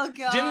 Oh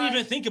god. Didn't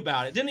even think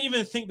about it. Didn't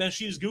even think that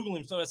she was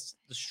Googling. So it's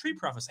the Street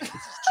Profits.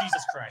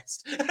 Jesus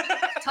Christ.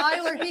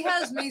 Tyler, he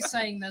has me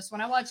saying this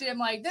when I watch it. I'm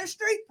like, they're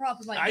Street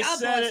Profits. Like, I God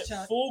said bless it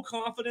Chuck. full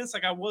confidence.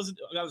 Like I was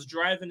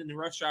driving in the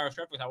rush hour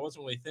traffic. I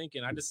wasn't really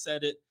thinking. I just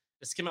said it.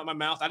 It just came out my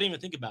mouth. I didn't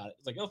even think about it.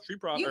 It's like, oh, Street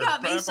Profits. You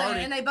got me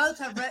saying, and they both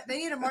have. They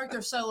need to mark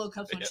their solo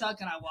cups when Chuck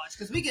and I watch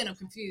because we get them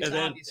confused.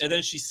 Obviously. And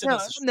then she said,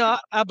 No,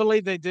 I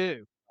believe they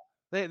do.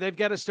 They've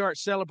got to start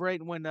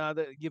celebrating when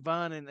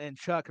Yvonne and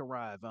Chuck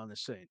arrive on the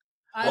scene.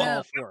 I Well, know.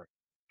 All for it.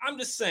 I'm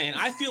just saying,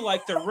 I feel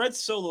like the red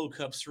solo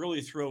cups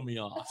really throw me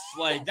off.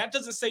 Like that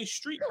doesn't say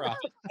Street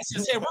Profit. It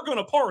says, yeah, we're going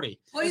to party.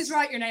 Please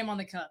write your name on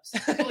the cups.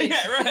 Please.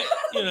 Yeah, right.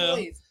 You know.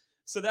 Please.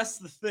 So that's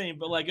the thing.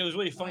 But like, it was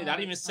really funny. I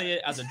didn't even say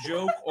it as a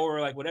joke or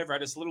like whatever. I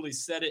just literally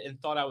said it and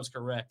thought I was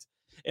correct.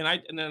 And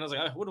then I was like,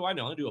 oh, what do I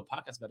know? I do a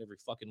podcast about every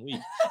fucking week.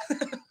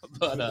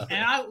 But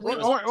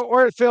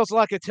or it feels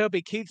like a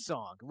Toby Keith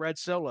song, Red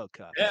Solo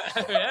Cup.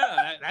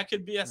 yeah, that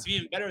could be that's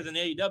even better than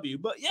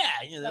AEW. But yeah,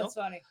 you know, That's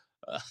funny.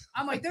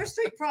 I'm like, their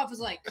Street Profits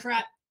like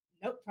crap.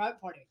 Nope, private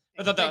party.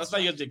 I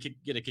thought you had to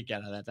get a kick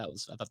out of that.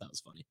 I thought that was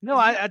funny. No,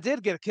 I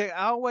did get a kick.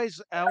 I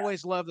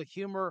always love the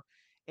humor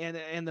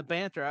and the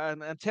banter.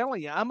 I'm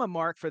telling you, I'm a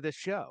mark for this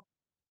show.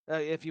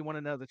 If you want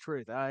to know the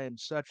truth, I am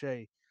such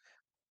a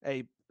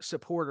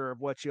supporter of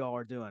what y'all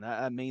are doing.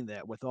 I mean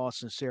that with all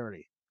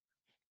sincerity.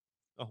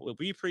 Oh, well,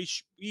 we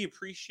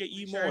appreciate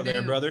you Sure more, there,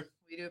 do. brother.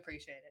 We do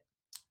appreciate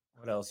it.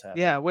 What else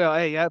happened? Yeah, well,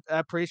 hey, I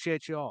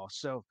appreciate you all.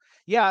 So,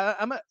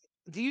 yeah,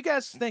 do you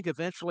guys think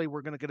eventually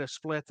we're going to get a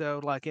split though,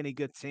 like any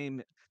good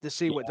team, to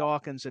see what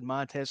Dawkins and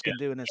Montez can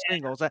do in the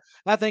singles?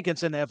 I think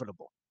it's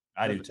inevitable.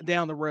 I do too.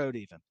 Down the road,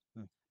 even.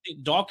 I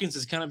think Dawkins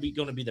is kind of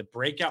going to be the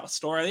breakout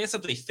star. I think that's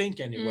what they think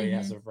anyway.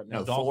 As of right now,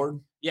 No, Ford.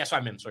 Yeah, so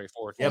I meant sorry,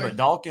 Ford. Yeah, but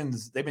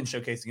Dawkins, they've been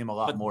showcasing him a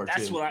lot But more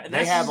that's too. what They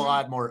that's- have a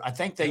lot more. I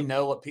think they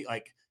know what people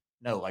like.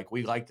 No, like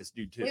we like this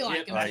dude too. We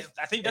like him Like, too.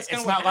 I think that's kind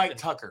it's of what not like happened.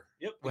 Tucker.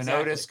 Yep, When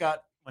exactly. Otis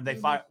got when they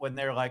fight when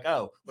they're like,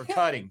 oh, we're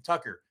cutting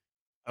Tucker.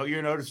 Oh, you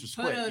and Otis are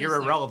split. Otis You're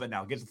there. irrelevant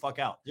now. Get the fuck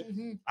out.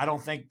 Mhm. I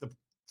don't think the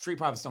Street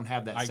Profits don't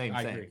have that I same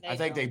agree. thing. They I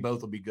think they don't.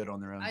 both will be good on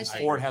their own. I Just see.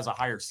 Ford has a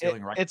higher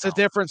ceiling right It's now. a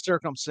different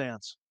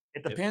circumstance.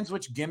 It depends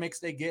which gimmicks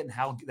they get and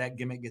how that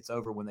gimmick gets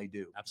over when they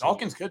do. Absolutely.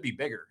 Dawkins could be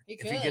bigger He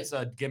if he could. gets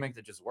a gimmick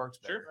that just works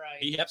better. Sure, Right.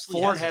 he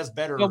absolutely Ford has has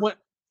better But when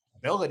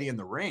ability in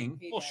the ring,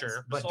 He Well, does.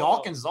 sure, but so-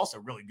 Dawkins is also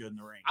really good in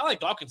the ring. I like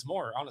Dawkins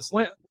more,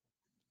 honestly.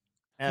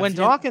 And when if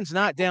you- Dawkins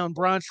knocked down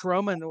Braun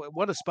Strowman,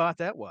 what a spot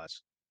that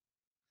was.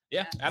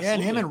 Yeah, absolutely. Yeah,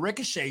 and him and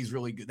Ricochet is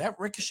really good. That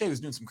Ricochet was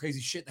doing some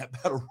crazy shit in that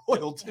Battle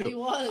Royal He too.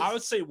 was. I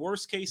would say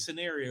worst case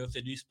scenario if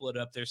they do split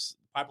up, there's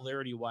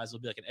popularity wise,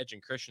 it'll be like an Edge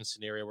and Christian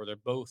scenario where they're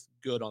both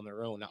good on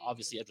their own. Now,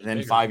 obviously, Edge is And then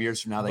bigger. 5 years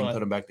from now, they can But- put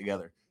them back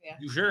together. Yeah.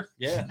 You sure?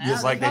 Yeah. Now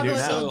just like they do probably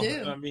now. still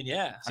So, do. I mean,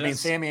 yeah. So I mean, that's-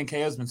 Sammy and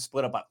KO's been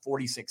split up about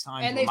 46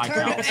 times. And with they've Mike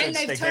turned, Out and since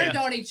they've they turned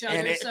came. on each other.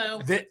 And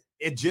So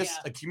it just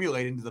Yeah.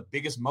 accumulated into the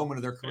biggest moment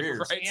of their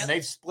careers. Right. And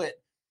they've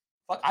split.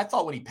 Fuck, I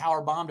thought when he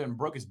power bombed and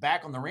broke his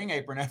back on the ring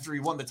apron after he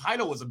won the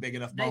title was a big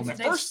enough They- moment.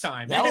 the first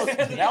time.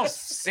 That was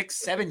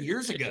 6-7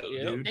 years ago,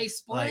 Yeah. dude. they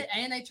split Like-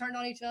 and they turned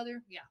on each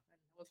other. Yeah.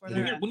 Look where when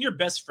they're you're, at. when you're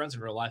best friends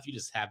in real life, you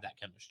just have that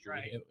chemistry.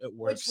 Right. It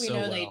works Which we so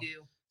know well. they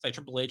do. It's like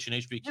Triple H and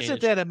HBK.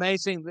 Isn't that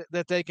amazing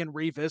that they can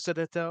revisit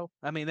it though?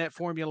 I mean, that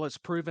formula is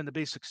proven to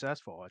be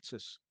successful. It's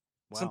just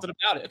something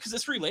about it because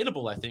it's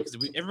relatable. I think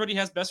because everybody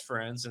has best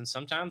friends, and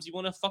sometimes you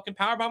want to fucking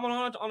powerbomb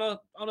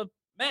on a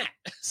mat.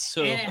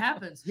 So and it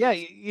happens. Yeah,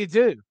 you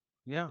do.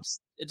 Yeah.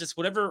 It just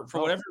whatever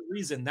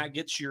reason that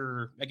gets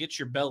your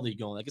belly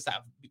going. I guess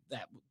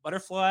that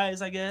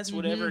butterflies, I guess,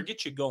 whatever Mhm.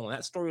 gets you going.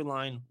 That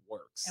storyline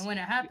works. And when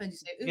it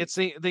happens, you say, "Ooh."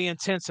 It's the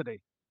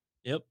intensity.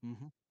 Yep.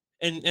 Mhm.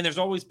 And there's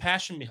always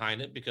passion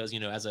behind it because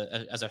as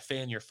a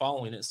fan you're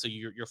following it, so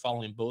you're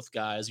following both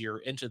guys, you're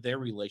into their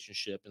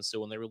relationship, and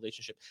so in their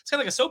relationship it's kind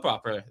of like a soap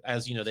opera,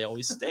 as they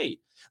always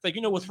state, like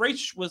with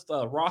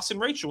Ross and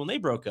Rachel when they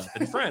broke up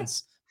and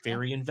Friends,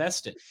 very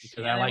invested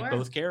because I like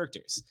both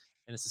characters,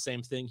 and it's the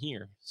same thing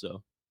here.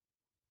 So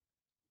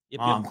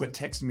Mom, quit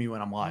texting me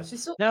when I'm live.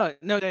 No,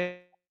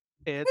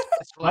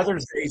 it's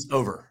Mother's Day's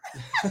over.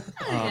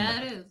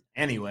 Yeah, it is.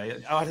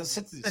 Anyway, I just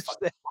sent this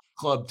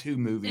Club 2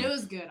 movie. It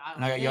was good.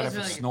 And I got yelled at for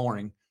really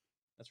snoring.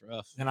 That's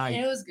rough. And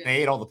It was good.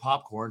 they ate all the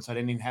popcorn, so I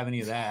didn't even have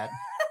any of that.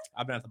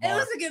 I've been at the bar. It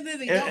was a good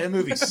movie. The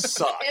movie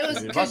sucked. It was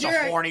dude. A because bunch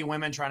of you're horny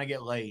women trying to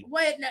get laid.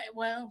 Wait, no,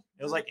 well,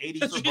 It was like 80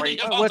 for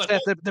Brady. What's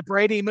that? The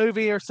Brady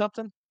movie or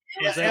something?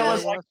 it was, Is that It what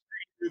was it like was?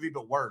 a movie,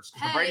 but worse. The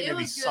hey, Brady it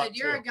movie was good. sucked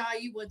You're too. a guy,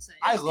 you would say. It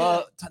I was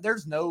love.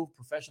 There's no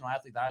professional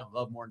athlete that I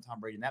love more than Tom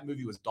Brady, and that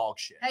movie was dog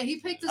shit. good. Hey, he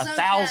picked his own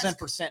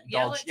 1,000%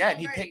 Yell dog at shit. Yeah, Tom and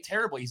he Brady. picked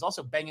terribly. He's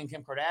also banging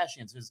Kim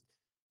Kardashian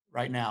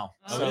right now.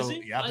 Oh, So is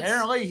he? yeah, Let's-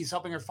 apparently he's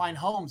helping her find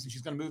homes, and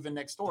she's going to move in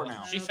next door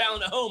now. She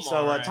found a home. So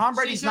all right. Tom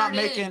Brady's She not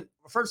sure did. making.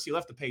 First, he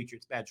left the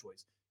Patriots, bad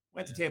choice.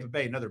 Went to Tampa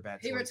Bay, another bad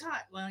He choice.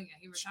 retired. Well, yeah,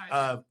 he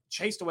retired.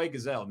 Chased away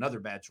Gazelle, another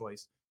bad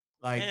choice.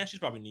 Like Yeah, she's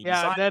probably needed.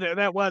 Yeah,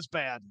 that was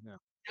bad. Yeah.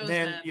 It was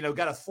then bad.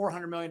 got a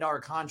 $400 million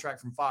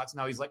contract from Fox.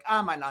 Now he's like,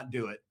 I might not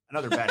do it.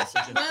 Another bad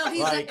decision. Well,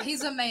 Like,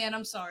 he's a man.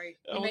 I'm sorry.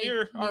 Oh,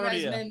 you're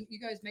already you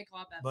guys make a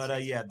lot of bad But,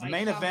 mistakes, yeah, the like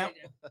main Tom event-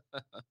 Brady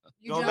did.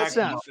 You Go just-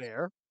 That's not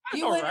fair.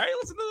 You all went- right,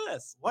 listen to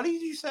this. what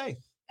did you say?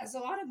 As a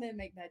lot of men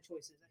make bad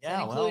choices,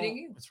 Yeah, including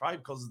you. it's probably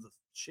because of the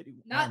shitty.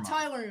 Not never mind.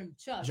 Tyler and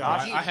Chuck. Josh,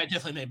 but you. I had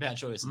definitely made bad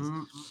choices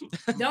Don't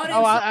Oh,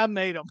 insult- I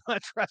made them.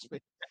 Trust me.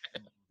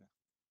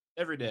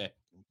 every day.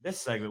 This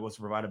segment was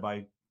provided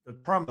by the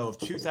promo of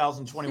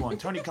 2021.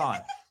 Tony Khan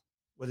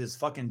with his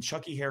fucking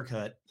Chucky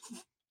haircut.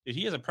 Dude,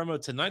 he has a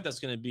promo tonight that's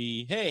going to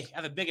be, hey, I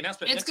have a big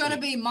announcement. It's going to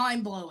be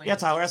mind blowing. Yeah,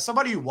 Tyler, as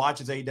somebody who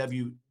watches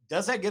AEW,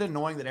 does that get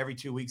annoying that every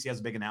 2 weeks he has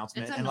a big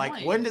announcement? It's And like,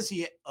 annoying. when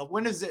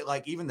does it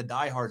like even the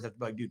diehards have to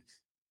be like, dude,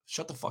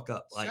 shut the fuck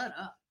up? Like, Shut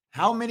up.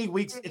 how many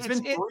weeks? It's been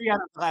It's- 3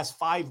 out of the last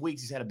 5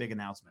 weeks he's had a big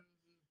announcement.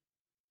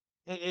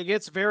 It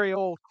gets very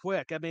old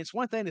quick. I mean, it's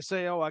one thing to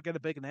say, "Oh, I got a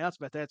big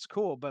announcement." That's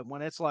cool, but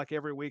when it's like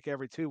every week,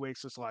 every 2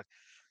 weeks, it's like,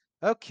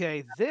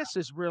 okay, this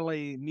is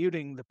really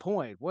muting the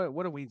point.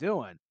 What are we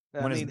doing?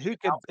 I When is mean, the who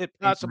could it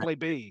possibly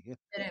be?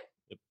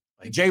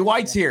 Like Jay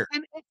White's here,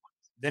 And,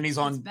 then he's It's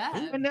on, bad.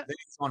 and, then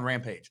he's on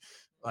Rampage.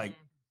 Like,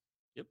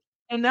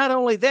 and not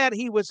only that,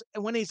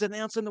 when he's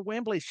announcing the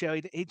Wembley show,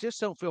 he just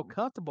don't feel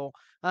comfortable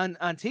on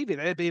TV.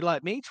 That'd be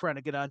like me trying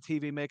to get on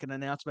TV, make an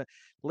announcement.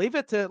 Let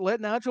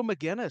Nigel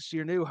McGuinness,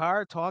 your new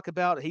hire, talk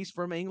about. He's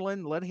from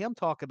England. Let him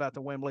talk about the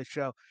Wembley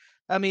show.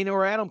 I mean,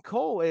 or Adam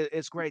Cole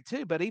is great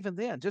too. But even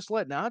then, just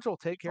let Nigel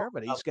take care of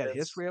it. He's got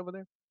history over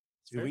there.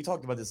 dude, we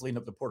talked about this leading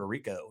up to Puerto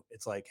Rico.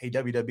 It's like, hey,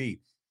 WWE,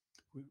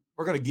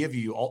 we're going to give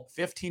you all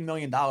 $15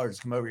 million to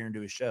come over here and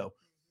do a show.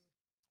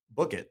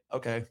 Book it.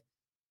 Okay.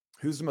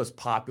 Who's the most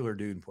popular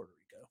dude in Puerto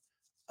Rico?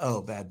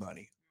 Oh, Bad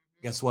Bunny.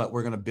 Guess what?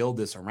 We're going to build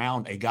this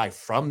around a guy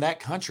from that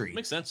country.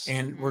 Makes sense.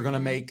 And we're going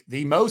to make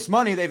the most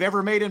money they've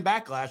ever made in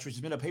Backlash, which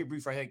has been a pay-per-view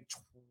for, I think,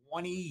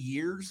 20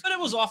 years. But it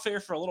was off air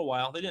for a little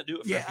while. They didn't do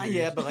it for a few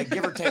years. but like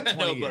give or take 20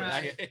 No,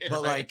 years. but,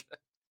 But like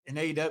in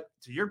AEW,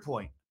 to your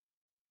point,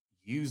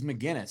 use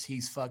McGuinness.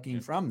 He's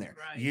fucking from there.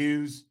 Right.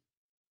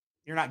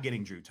 You're not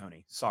getting Drew,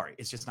 Tony. Sorry.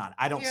 It's just not.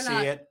 I don't You're see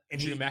not. it. And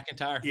Drew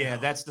McIntyre. yeah,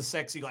 that's the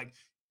sexy, like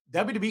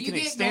WWE You can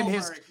get extend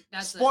his Goldberg.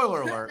 That's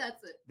spoiler it. alert.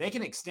 That's it. They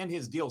can extend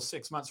his deal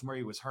 6 months from where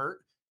he was hurt.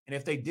 And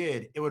if they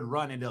did, it would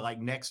run into like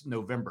next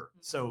November.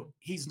 So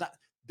he's not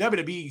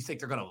WWE. You think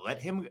they're going to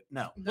let him?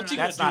 No, What's he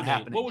that's gonna not do, Nate?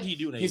 happening. What would he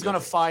do? He's going to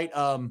fight.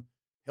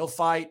 He'll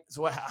fight.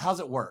 So how's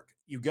it work?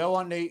 You go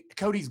on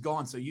Cody's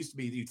gone. So it used to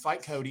be you'd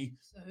fight Cody,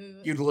 So who?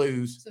 you'd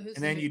lose, So who's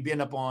and then the- you'd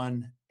end up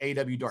on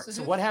AW Dark. So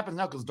So who- what happens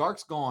now? Because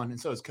Dark's gone, and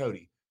so is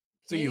Cody.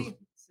 So you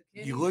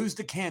lose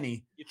to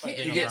Kenny, You'd fight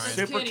Kenny, Daniel get Bryan.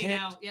 super Kenny kicked.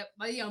 now. Yep,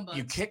 by the Young Bucks.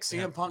 you kick CM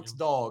Yeah. Punk's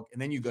dog,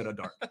 and then you go to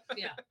Dark,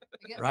 Yeah.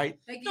 Again, right?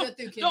 They can go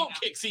through Kenny Don't now.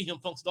 kick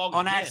CM Punk's dog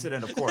On again.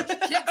 accident, of course.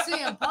 Kick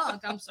CM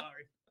Punk. I'm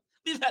sorry.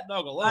 Leave that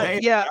dog alone. Hey,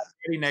 Yeah,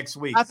 ready next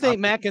week. I think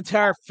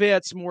McIntyre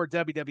fits more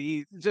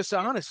WWE. Just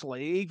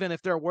honestly, even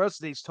if there was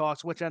these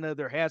talks, which I know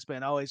there has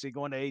been, oh, is he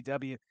going to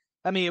AEW?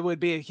 I mean, it would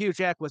be a huge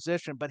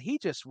acquisition, but he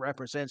just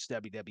represents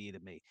WWE to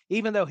me.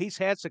 Even though he's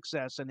had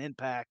success and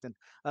Impact and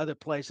other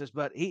places,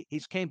 but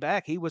he's came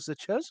back. He was the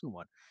chosen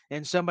one.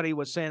 And somebody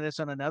was saying this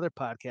on another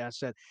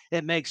podcast that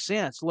it makes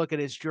sense. Look at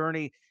his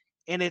journey.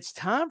 And it's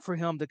time for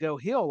him to go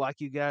heel,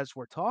 like you guys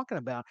were talking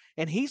about.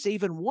 And he's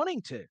even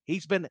wanting to.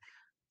 He's been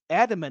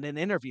adamant in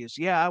interviews.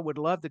 Yeah, I would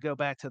love to go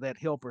back to that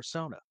heel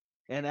persona.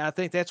 And I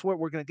think that's what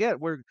we're going to get.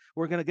 We're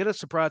going to get a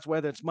surprise,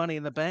 whether it's Money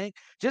in the Bank.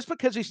 Just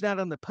because he's not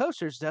on the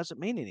posters doesn't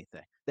mean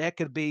anything. That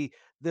could be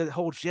the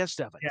whole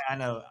gist of it. Yeah, I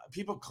know.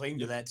 People cling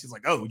to that. She's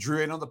like, "Oh, Drew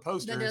ain't on the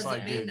poster." That It's doesn't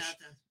like, mean dude, nothing.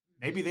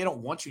 maybe they don't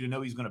want you to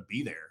know he's going to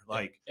be there.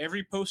 Like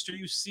every poster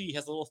you see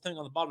has a little thing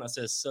on the bottom that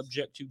says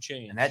 "subject to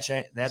change," and that's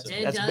It that's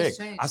does big.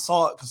 change. I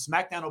saw it because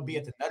SmackDown will be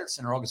at the Nutter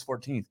Center August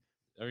 14th.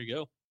 There you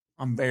go.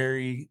 I'm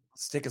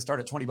tickets start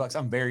at $20.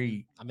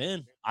 I'm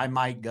in. I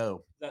might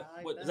go.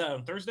 Is that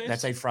on Thursday?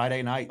 That's a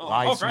Friday night Oh,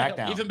 live Friday.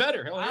 SmackDown. Even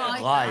better. Hell yeah. I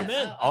like Live. that.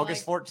 I'm in. I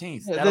August like-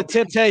 14th. The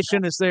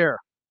temptation is there.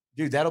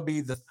 Dude, that'll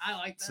be I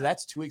like that. so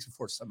that's 2 weeks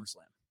before SummerSlam.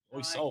 We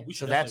like it. should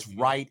So that's definitely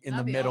go. right in the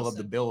That'd be middle of the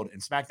awesome. build,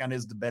 and SmackDown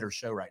is the better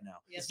show right now.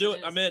 Yes, Let's do it.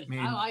 is. I'm in. I mean,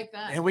 I like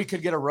that. and we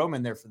could get a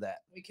Roman there for that.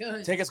 We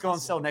could. Tickets go on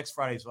sale next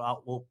Friday,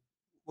 so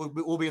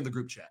we'll be in the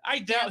group chat. I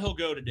doubt he'll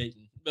go to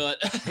Dayton,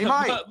 but He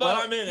might. but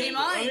Well, I'm in. he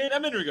might.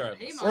 I'm in regardless.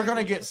 He might. We're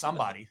gonna get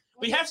somebody.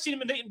 We have seen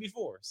him in Dayton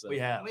before, so We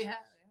have. We have.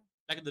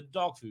 back at the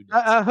dog food.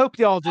 I hope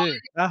y'all do.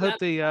 I hope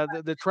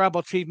the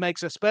tribal chief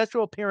makes a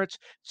special appearance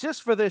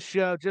just for this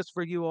show, just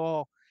for you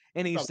all,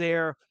 and he's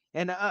there.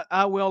 And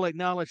I will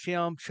acknowledge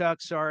him,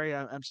 Chuck. Sorry,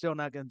 I'm still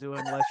not going to do it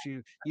unless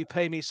you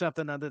pay me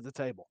something under the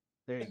table.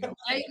 There you go.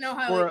 I know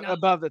how. Or we know.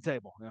 above the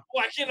table. Yeah.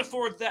 Well, I can't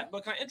afford that,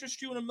 but can I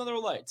interest you in another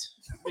light?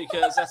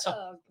 Because that's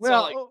how.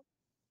 Oh,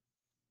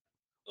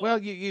 Well,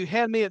 you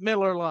had me at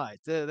Miller Lite.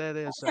 That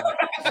is.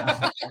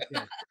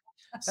 Okay.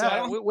 So I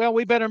don't- Well,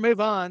 we better move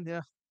on.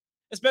 Yeah.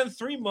 it's been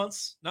 3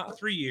 months, not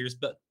 3 years,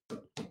 but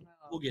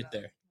we'll get no.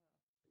 there.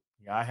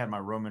 Yeah, I had my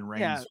Roman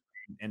Reigns Yeah.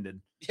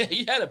 ended. Yeah,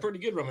 you had a pretty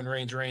good Roman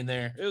Reigns reign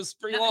there. It was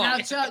pretty Now, long. now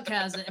Chuck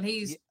has it, and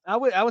he's I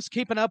was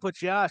keeping up with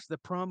Josh, the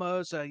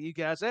promos, you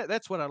guys.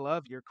 That's what I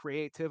love, your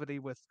creativity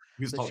with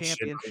He was the talking shit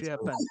on championship.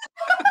 Facebook.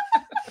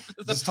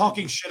 And Just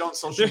talking shit on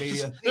social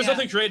media. There's Yeah.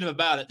 nothing creative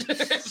about it.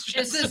 it's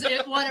just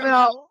it, whatever.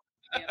 well,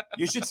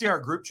 You should see our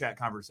group chat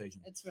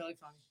conversation. It's really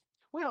funny.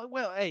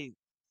 well, hey,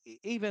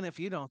 even if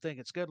you don't think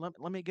it's good,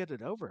 let me get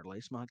it over at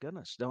least. My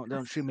goodness,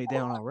 don't shoot me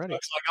down already.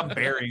 Looks like I'm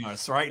burying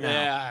us right now.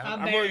 Yeah, I'm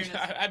I'm burying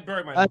already, us. I'd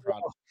bury my I own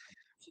product.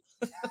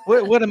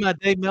 What am I,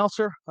 Dave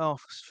Meltzer? Oh,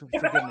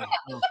 forgive me.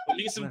 Oh, We'll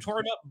get some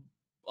torn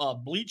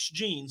up bleached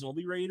jeans. We'll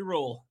be ready to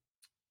roll.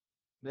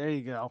 there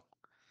you go.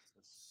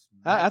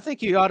 I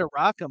think you ought to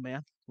rock them,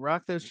 man.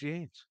 Rock those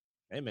jeans.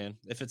 Hey man,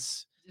 if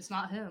it's It's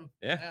not him.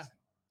 yeah.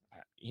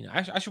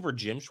 I should wear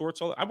gym shorts.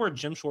 I wear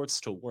gym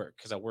shorts to work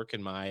because I work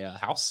in my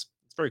house.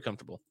 It's very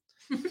comfortable.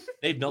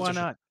 Dave Meltzer. Why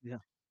not? Yeah.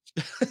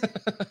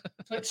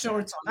 Put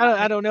shorts on.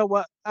 I don't know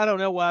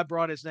why I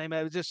brought his name.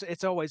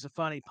 It's always a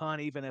funny pun,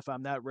 even if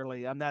I'm not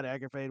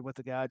aggravated with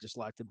the guy. I just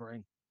like to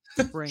bring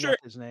Sure. up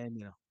his name.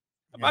 You know.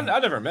 I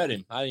never met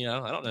him. I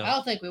don't know. I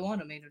don't think we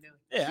want him to do it.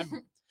 Yeah,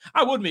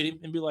 I would meet him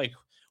and be like,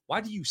 "Why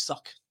do you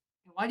suck?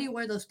 Why do you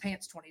wear those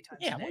pants 20 times?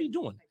 Yeah, a what day? are you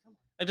doing? Like, come on.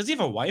 Like, does he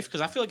have a wife?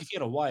 Because I feel like if he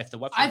had a wife, the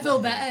wife. I would feel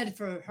let him bad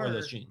for wear her.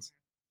 those jeans.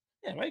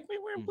 Yeah, why are we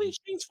wearing Mhm.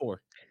 bleached jeans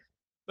for?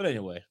 But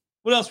anyway,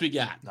 what else we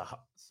got?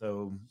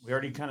 So we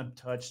already kind of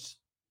touched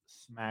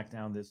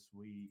SmackDown this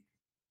week.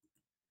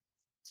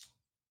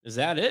 Is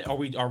that it? Are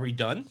we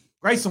done?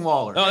 Grayson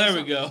Waller. Oh, there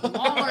we go.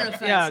 Waller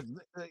effect. Yeah,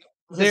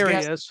 there he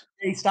guest- is.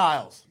 Jay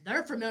Styles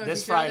They're familiar this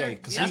with each other. Friday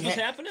because That's what's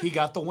happening? he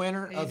got the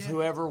winner He of did.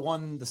 whoever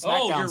won the Oh,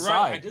 SmackDown you're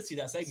right. I side. did see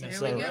that So segment.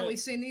 here we So- go. We've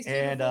seen these two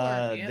And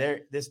before.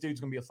 Yep. this dude's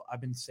gonna be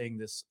I've been saying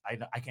this. I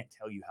can't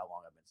tell you how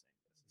long I've been saying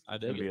this. I He's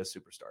gonna dig be it. a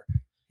superstar.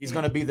 He's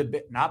gonna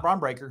be not Braun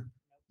Breaker,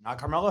 not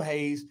Carmelo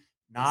Hayes,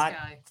 not This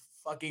guy.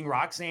 fucking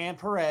Roxanne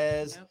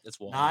Perez, Yep. It's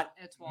Waller. not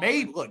It's Waller.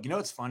 maybe. Look, you know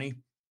what's funny?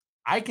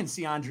 I can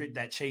see Andre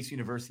that Chase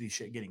University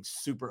shit getting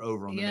super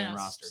over on the main Yes.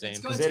 roster Same.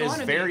 because It's it is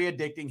gonna be. very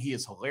addicting. He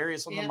is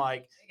hilarious on Yeah. the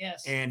mic,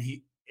 Yes. and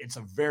it's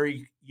a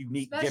very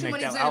unique Especially gimmick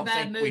when that he's I in a don't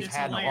bad think mood, we've it's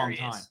had in a long hilarious.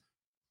 time.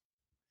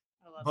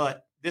 I love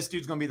But this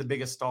dude's gonna be the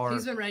biggest star. it.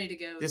 He's been ready to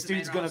go. This to the main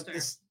dude's gonna roster.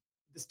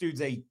 this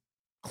dude's a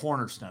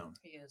cornerstone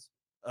He is.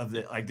 of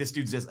the this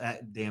dude's just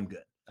that damn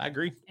good, I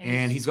agree.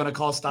 and he's gonna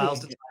call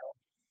Styles.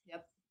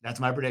 Yep. That's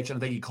my prediction. I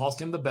think he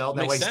cost him the belt.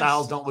 That Makes way sense.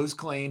 Styles don't lose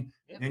clean.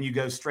 Yep. Then you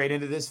go straight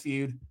into this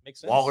feud.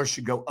 Makes sense. Waller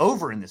should go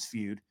over in this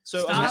feud.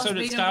 So, Styles so did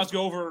beat him. Styles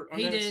go over? on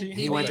He NXT? did.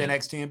 He went to beat him.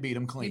 NXT and beat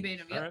him He clean. beat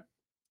him. All Yep. right.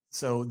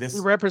 So this, He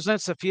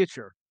represents the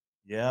future.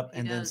 yep. He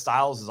And then does.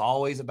 Styles is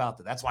always about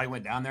that. That's why he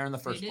went down there in the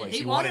first did. place. He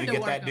He wanted wanted to to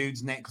get that work him.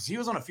 dude's name because he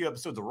was on a few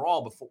episodes of Raw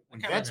before when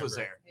I can't Vince was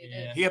there. remember.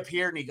 He did. He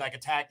appeared and he like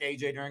attacked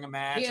AJ during a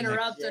match. He and then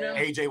interrupted him.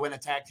 AJ went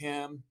and attacked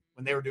him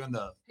when they were doing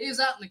the He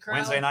was out in the crowd.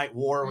 Wednesday Night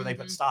War where they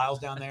put Mhm. Styles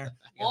down there.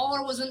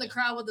 Waller was in the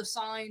crowd with the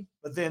sign.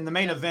 But then the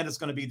main Yeah. event is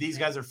going to be these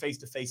guys are face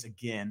to face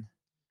again.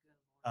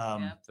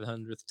 Yeah. For the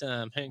 100th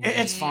time. Hang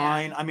It's Yeah.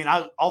 fine. I mean,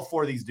 all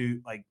four of these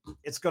do like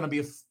it's going to be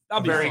a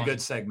That'll be very fun.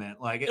 good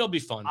segment. Like It'll be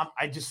fun.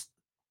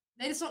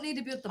 They just don't need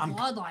to be with the I'm-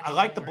 bloodline. I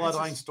like the anymore. It's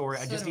bloodline just- story.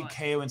 I so just do need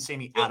KO and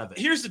Sammy Well, out of it.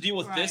 Here's the deal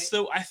with this, Right.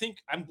 though. I think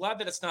I'm glad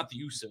that it's not the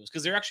Usos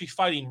because they're actually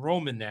fighting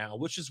Roman now,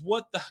 which is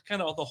what the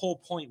kind of the whole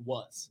point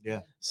was.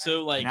 Yeah.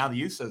 So like Now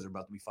the Usos are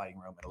about to be fighting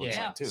Roman. It looks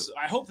yeah, like too. so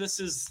I hope that's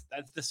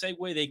the same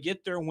way they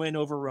get their win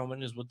over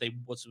Roman is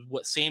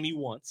what Sammy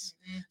wants.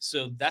 Mhm.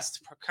 So that's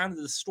kind of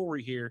the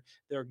story here.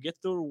 They'll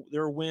get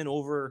their win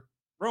over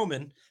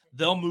Roman,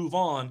 they'll move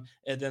on,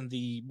 and then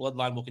the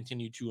bloodline will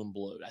continue to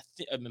implode.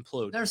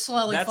 Implode. They're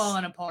slowly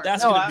falling apart.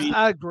 That's No, going to be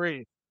I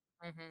agree.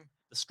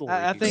 the story.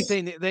 I think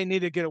they need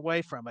to get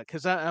away from it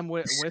because I'm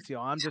with you.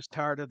 I'm just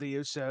tired of the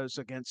Usos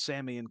against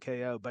Sammy and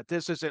KO. But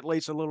this is at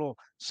least a little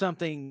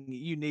something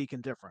unique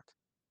and different.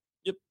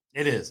 Yep,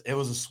 it is. It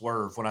was a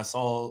swerve when I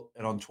saw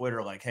it on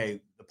Twitter. Like, hey,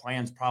 the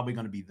plan's probably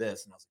going to be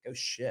this, and I was like, oh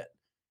shit,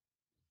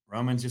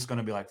 Roman's just going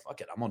to be like,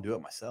 fuck it, I'm going to do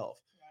it myself.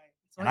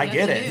 And I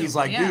get it. He's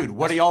like, dude,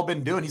 what have y'all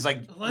been doing? He's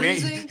like,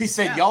 he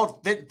said,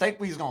 y'all didn't think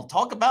we was going to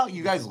talk about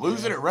you guys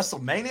losing at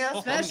WrestleMania?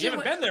 Well, you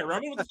haven't been there,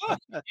 Roman. What the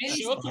fuck?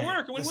 Show up to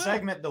work and we the will.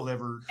 segment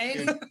delivered.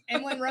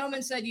 And when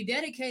Roman said, you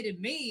dedicated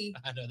me,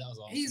 I know, that was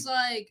awesome. He's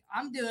like,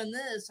 I'm doing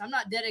this. I'm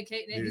not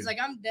dedicating it. Dude, He's like,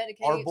 I'm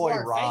dedicating our it boy to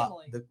our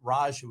family.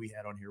 Raj, who we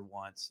had on here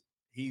once,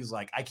 he's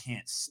like, I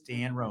can't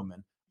stand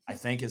Roman. I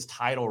think his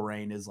title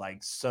reign is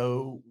like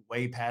so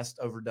way past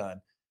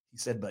overdone. He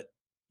said, but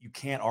you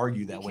can't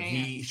argue that when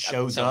he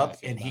shows up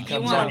and he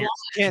comes on here,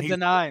 can't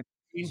deny.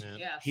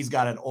 He's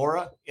got an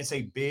aura. It's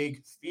a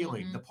big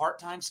feeling. The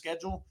part-time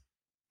schedule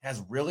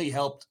has really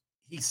helped.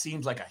 He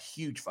seems like a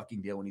huge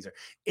fucking deal when he's there.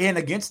 And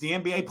against the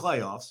NBA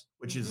playoffs,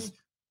 which is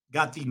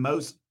got the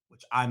most,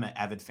 which I'm an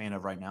avid fan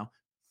of right now,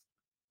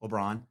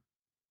 LeBron.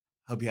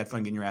 Hope you had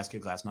fun getting your ass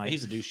kicked last night.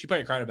 He's a douche. She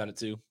probably cried about it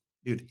too.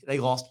 Dude, they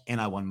lost and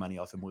I won money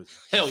off him losing.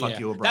 Hell Fuck yeah.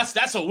 you, LeBron.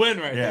 That's a win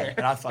right there.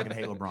 And I fucking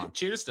hate LeBron.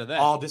 Cheers to that.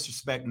 All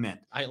disrespect meant.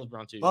 I hate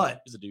LeBron too.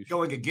 But he's a douche.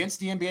 Going against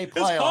the NBA It's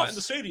hot in playoffs.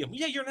 the stadium.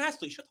 Yeah, you're an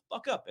athlete. Shut the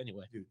fuck up.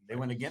 Anyway. Dude, they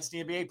went against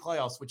the NBA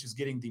playoffs, which is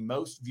getting the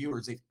most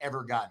viewers they've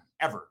ever gotten,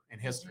 ever in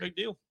history. Big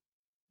deal.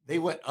 They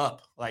went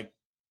up like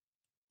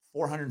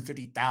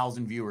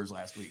 450,000 viewers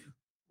last week.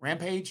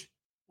 Rampage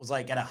was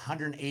like at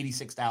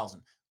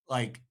 186,000.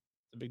 Like,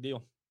 it's a big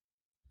deal.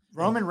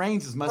 Roman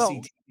Reigns is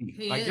must-see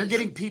TV. Like, you're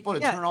getting people to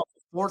turn off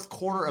the fourth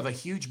quarter of a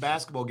huge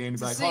basketball game to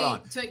be like, hold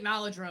on. To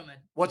acknowledge Roman.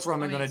 What's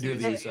Roman going to do to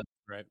these?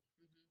 Right.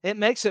 It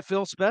makes it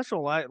feel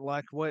special.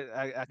 Like what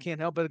I can't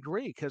help but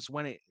agree because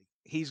when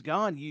he's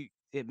gone,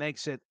 it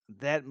makes it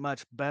that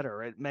much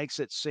better. It makes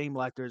it seem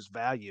like there's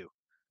value,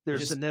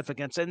 there's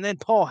significance, and then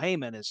Paul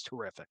Heyman is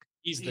terrific.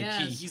 He's the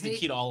key. He's the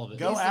key to all of it.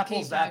 Go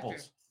apples to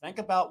apples. Think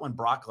about when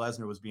Brock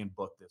Lesnar was being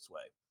booked this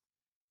way.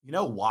 You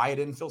know why it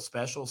didn't feel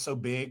special, so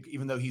big,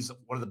 even though he's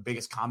one of the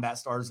biggest combat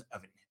stars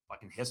of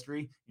fucking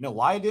history? You know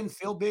why it didn't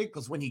feel big?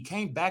 Because when he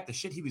came back, the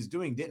shit he was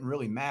doing didn't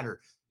really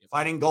matter.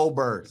 Fighting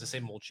Goldberg. It's the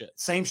same old shit.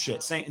 Same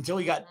shit. Same until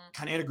he got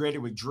kind of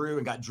integrated with Drew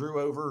and got Drew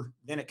over.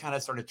 Then it kind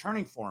of started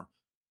turning for him.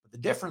 But the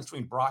difference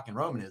between Brock and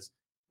Roman is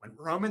when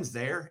Roman's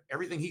there,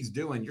 everything he's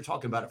doing, you're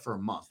talking about it for a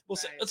month. Well,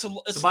 it's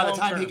so by the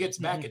time he gets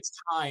back, it's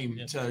time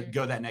to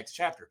go that next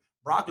chapter.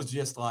 Brock was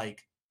just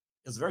like,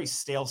 it's very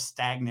stale,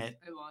 stagnant.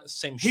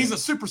 Same shit. He's a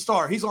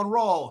superstar. He's on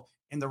Raw,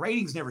 and the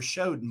ratings never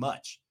showed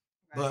much.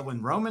 Right. But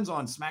when Roman's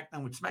on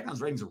SmackDown, which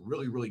SmackDown's ratings are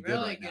really, really good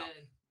right now.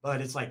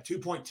 But it's like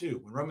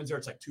 2.2. When Roman's there,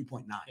 it's like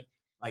 2.9.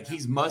 Like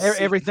he's must.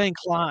 Everything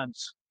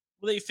climbs.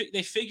 Well,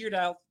 they figured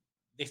out.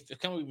 They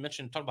kind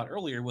of talked about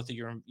earlier with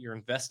you're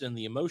invested in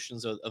the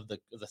emotions of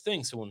the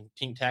thing. So when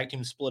tag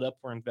teams split up,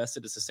 we're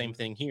invested. It's the same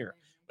thing here.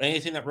 But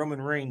anything that Roman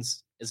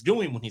Reigns is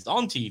doing when he's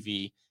on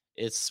TV,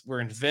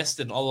 we're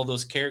invested in all of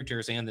those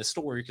characters and this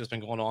story because it's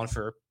been going on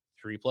for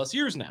 3+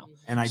 years now.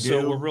 And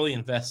so we're really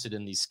invested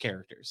in these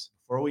characters.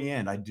 Before we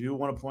end, I do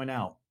want to point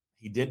out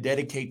he did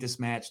dedicate this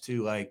match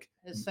to like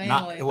his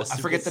family. I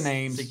forget the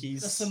names.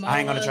 I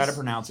ain't gonna try to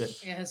pronounce it.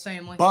 Yeah, his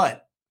family.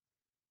 But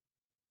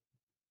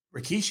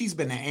Rikishi's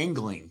been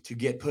angling to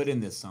get put in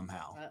this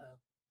somehow.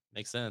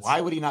 Makes sense. Why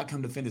would he not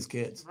come defend his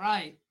kids?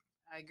 Right.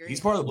 I agree. He's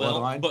part of the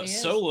bloodline. But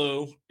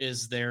Solo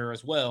is there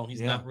as well.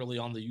 He's not really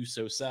on the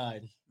Uso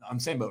side. I'm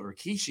saying, but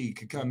Rikishi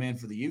could come in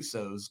for the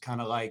Usos,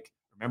 kind of like,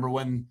 remember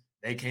when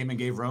they came and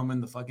gave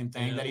Roman the fucking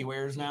thing that he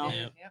wears now?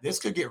 Yeah. This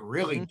could get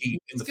really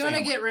deep in the family. It's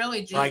going to get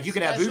really deep. Like, you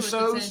could have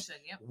Usos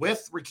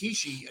with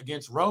Rikishi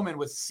against Roman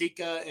with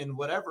Sika and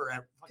whatever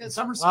at fucking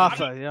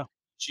SummerSlam.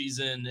 She's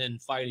in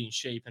fighting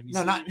shape.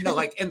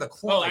 Like in the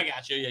corner. Oh, I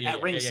got you. Yeah,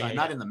 at ringside,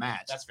 not in the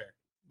match. That's fair.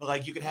 But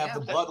like you could have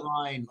the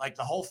bloodline, like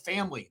the whole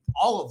family,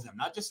 all of them,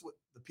 not just with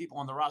the people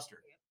on the roster,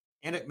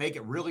 and it make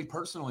it really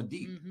personal and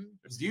deep.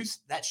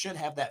 That should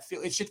have that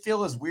feel. It should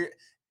feel as weird,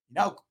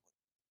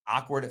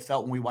 awkward it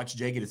felt when we watched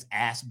Jay get his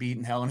ass beat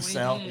in Hell in a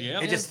Cell.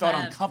 It just felt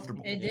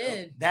uncomfortable. It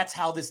did. That's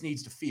how this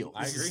needs to feel.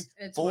 I agree.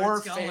 It's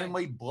 4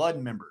 family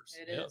blood members.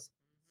 It is.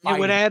 It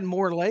would add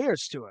more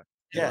layers to it.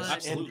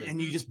 Yes,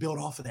 and you just build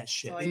off of that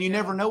shit. And you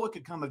never know what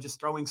could come of just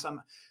throwing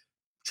some.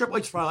 Triple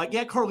H probably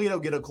like,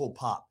 Carlito get a cool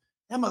pop.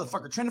 That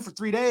motherfucker trended for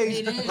 3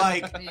 days.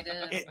 Like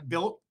it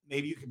built.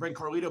 Maybe you could bring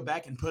Carlito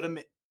back and put him.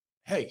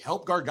 Hey,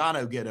 help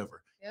Gargano get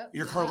over.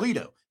 You're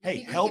Carlito.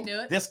 Hey, help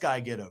this guy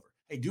get over.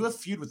 Hey, do a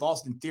feud with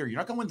Austin Theory. You're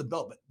not gonna win the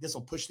belt, but this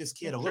will push this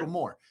kid a little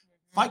more.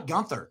 Fight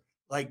Gunther.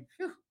 Like.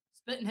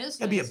 Spitting his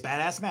That'd be a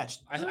badass match.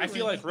 I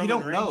feel like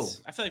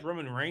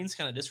Roman Reigns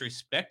kind of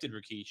disrespected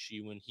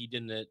Rikishi when he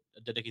didn't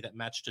dedicate that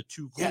match to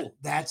Too Cool. Yeah,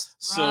 that's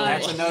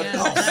another.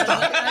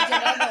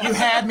 You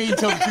had me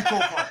until the Too Cool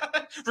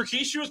part.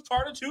 Rikishi was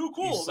part of Too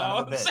Cool. You son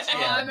of a bitch.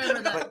 Oh, I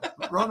remember that.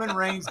 But Roman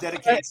Reigns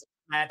dedicates the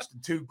match to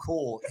Too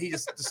Cool. He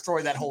just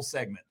destroyed that whole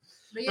segment.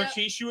 But yeah,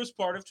 Rikishi was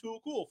part of Too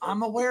Cool.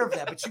 I'm aware of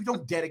that, but you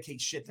don't dedicate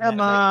shit to Come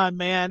that. on,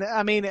 man.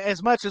 I mean,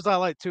 as much as I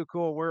like Too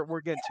Cool,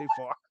 we're getting too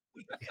far.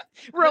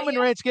 Roman yeah.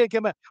 Reigns can't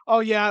come out. Oh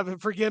yeah,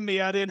 forgive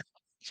me, I didn't.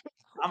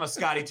 I'm a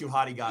Scotty Too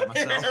Hottie guy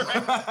myself.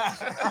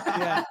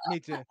 Yeah, me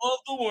too. Love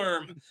the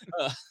worm.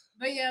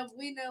 But yeah,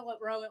 we know what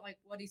Roman, like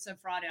what he said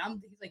Friday.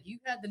 He's like, you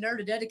had the nerve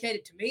to dedicate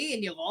it to me,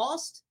 and you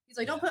lost. He's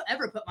like, don't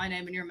ever put my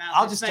name in your mouth.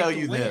 I'll just Expect tell to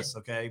you win. this,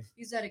 okay?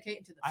 He's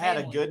dedicating to the. I had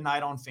a family. good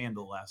night on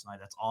FanDuel last night.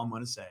 That's all I'm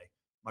going to say.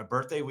 My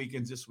birthday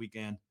weekend's this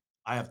weekend.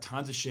 I have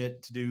tons of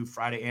shit to do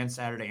Friday and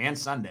Saturday and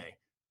Sunday.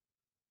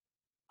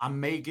 I'm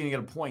making it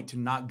a point to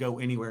not go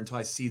anywhere until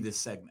I see this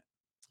segment.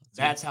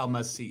 That's how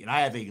must see. And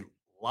I have a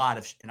lot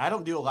of and I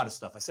don't do a lot of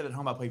stuff. I sit at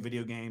home, I play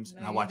video games,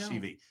 and No, I you watch don't.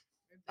 TV.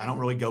 I don't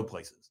really go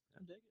places. I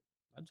dig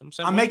it.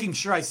 I'm making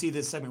sure I see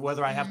this segment,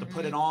 whether I have to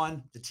put it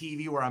on the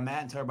TV where I'm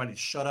at and tell everybody to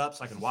shut up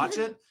so I can watch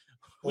it,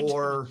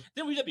 or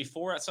Didn't we do that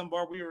before at some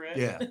bar we were at?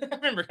 Yeah. I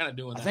remember kind of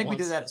doing that. I think we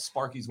once. did that at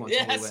Sparky's once.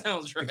 Yeah, when we that went.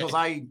 sounds right. Because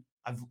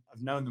I've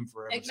known them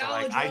forever. So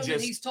like Acknowledge I Roman,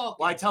 just he's talking.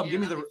 well, I tell them, Yeah,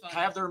 give me that'd the be can I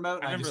funny. have the remote,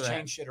 and I remember just that.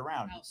 change shit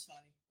around, That was funny.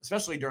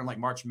 especially during like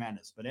March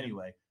Madness. But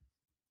anyway,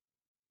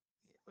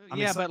 I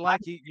mean, Yeah, so- but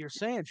like you're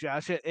saying,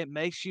 Josh, it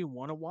makes you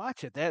want to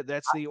watch it.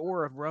 That's the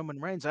aura of Roman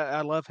Reigns.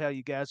 I love how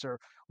you guys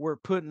we're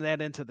putting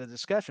that into the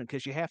discussion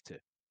because you have to.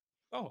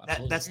 Oh,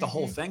 absolutely. that's the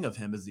whole thing of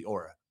him is the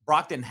aura.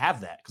 Brock didn't have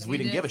that because we He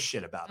didn't did. give a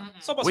shit about him. Mm-mm.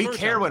 It's all about We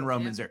storytelling. care when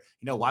Roman's there.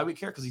 You know why we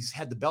care? Because he's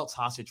had the belts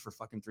hostage for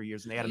fucking 3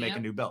 years, and they had to make a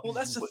Yep. new belt. Well,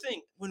 that's the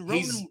thing. When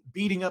He's Roman,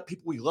 beating up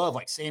people we love,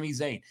 like Sami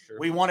Zayn. Sure.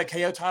 We want a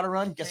KO title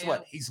run. Guess KO.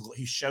 what?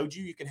 He showed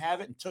you can have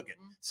it and took it.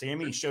 Mhm.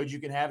 Sammy, he showed you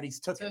can have it. He's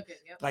took it. Took it.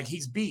 Yep. Like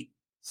he's beat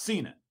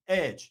Cena,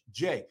 Edge,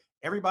 Jay,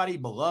 everybody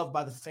beloved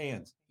by the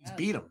fans. He's Yes.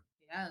 beat them.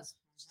 He has.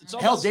 It's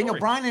all Hell, about Daniel story.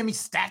 Bryan and he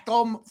stacked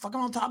all fucking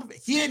on top of it.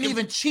 He didn't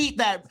even cheat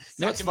that. You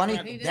know what's Second funny?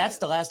 round. He did. That's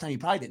the last time he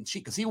probably didn't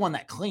cheat because he won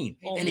that clean.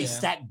 Oh, and he yeah.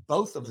 stacked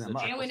both of Was them it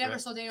up. And we That's never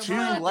right. saw Daniel Two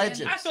Bryan at the end.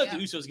 legends. I feel like Yeah.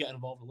 the Usos got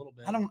involved a little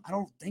bit. I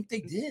don't think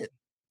they did.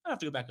 I have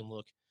to go back and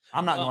look.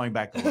 I'm not Uh, going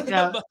back to look.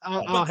 Yeah, But-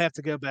 I'll have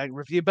to go back and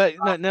review. But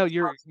no,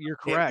 you're Yeah,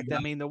 correct. yeah. I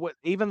mean,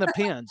 even the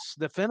pins,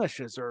 the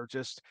finishes are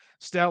just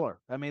stellar.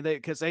 I mean, they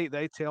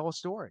tell a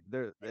story.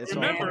 It's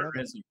all Remember,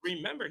 together.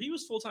 remember, he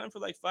was full time for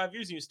like 5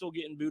 years and he was still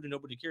getting booed and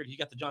nobody cared. He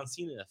got the John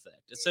Cena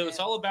effect. So it's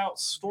Yeah. all about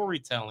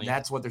storytelling.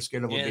 That's what they're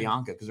scared of with And-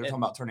 Bianca because they're and-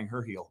 talking about turning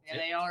her heel. Yeah,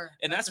 they are.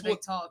 and that's a big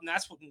what talk. and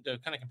that's what to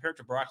kind of compare it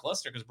to Brock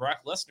Lesnar because Brock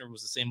Lesnar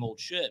was the same old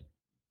shit.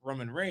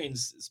 Roman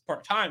Reigns is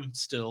part time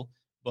still,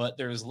 but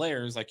there's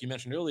layers, like you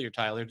mentioned earlier,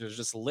 Tyler. There's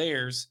just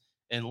layers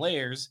and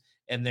layers,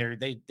 and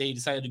they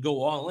decided to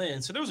go all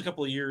in. So there was a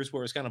couple of years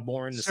where it's kind of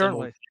boring. The same old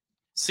Certainly.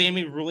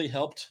 Sammy really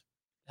helped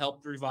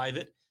revive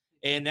it,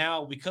 and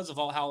now because of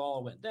how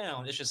all went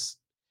down,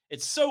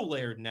 it's so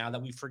layered now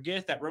that we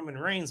forget that Roman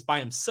Reigns by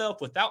himself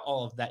without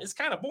all of that is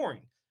kind of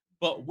boring.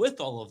 But with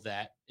all of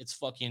that, it's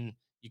fucking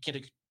you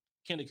can't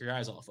take your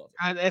eyes off of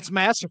it. It's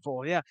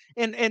masterful, yeah.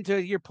 And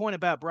to your point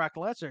about Brock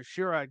Lesnar,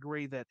 sure, I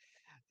agree that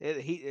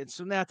it's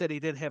not that he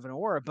didn't have an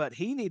aura, but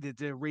he needed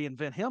to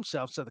reinvent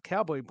himself. So the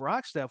Cowboy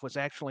Brock stuff was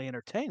actually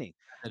entertaining.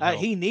 It helped.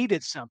 He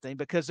needed something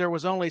because there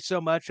was only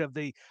so much of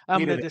the "I'm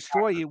going Needed to a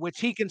destroy you,"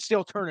 which he can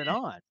still turn it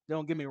on.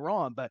 Don't get me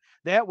wrong, but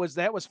that was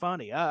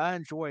funny. I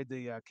enjoyed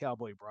the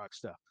Cowboy Brock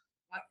stuff.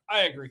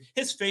 I agree.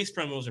 His face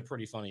promos are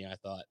pretty funny. I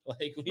thought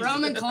like when he's-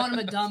 Roman calling him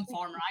a dumb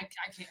farmer. I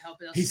can't help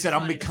it. That's He said,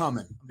 "I'm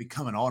funny. be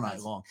coming all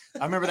night long."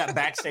 I remember that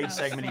backstage That's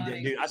segment he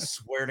funny. did. Dude, I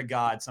swear to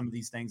God, some of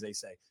these things they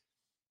say.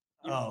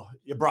 Oh,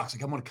 yeah, Brock's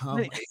like, "I'm gonna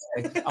come.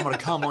 I'm gonna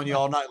come on you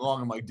all night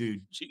long." I'm like,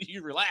 "Dude,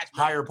 you relax.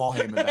 bro. hire Paul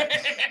Heyman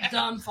back."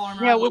 Dumb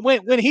farmer. Yeah, I love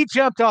when he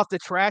jumped off the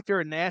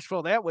tractor in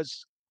Nashville, that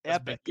was That's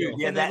a epic. big deal.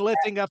 Yeah, And then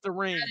lifting up the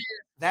ring.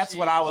 That's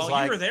what I was Oh,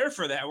 like. you were there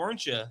for that,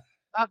 weren't you?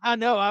 I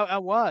know I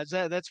was.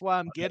 That's why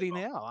I'm giddy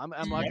now. I'm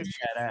like,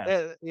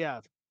 Badass.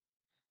 yeah.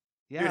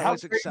 Yeah, Dude, I how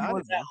was crazy excited.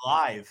 was that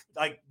live?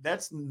 Like,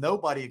 that's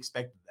nobody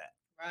expected that.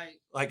 Right.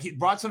 Like,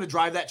 Brock's gonna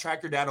drive that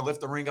tractor down and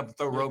lift the ring up and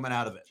throw Roman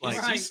out of it.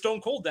 Like, He's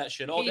stone cold that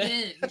shit all He day.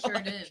 did. He sure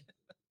did.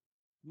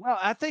 Well,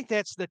 I think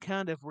that's the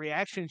kind of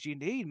reactions you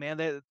need, man.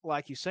 That,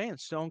 like you're saying,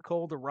 Stone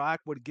Cold, The Rock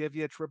would give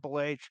you, Triple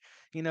H,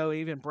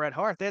 even Bret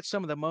Hart. That's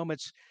some of the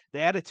moments, the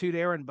Attitude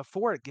Era and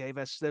before it gave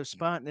us those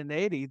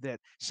spontaneity, that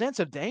sense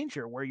of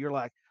danger where you're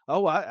like,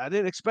 oh, I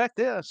didn't expect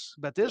this,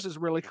 but this is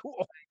really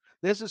cool.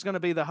 This is going to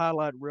be the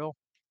highlight reel.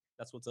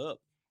 That's what's up.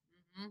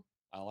 hmm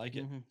I like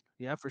it. Mhm.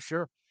 Yeah, for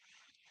sure.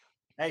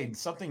 hey,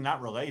 something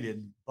not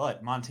related,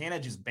 but Montana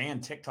just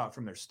banned TikTok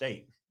from their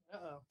state.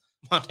 Uh-oh.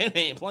 Montana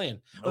ain't playing.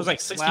 It was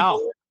like 60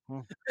 Wow.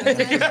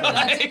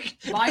 Like,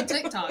 By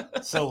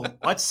TikTok. So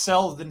let's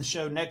sell the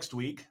show next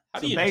week. How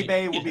So do you Bebe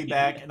do- will be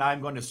back, and I'm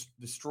going to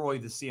destroy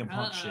the CM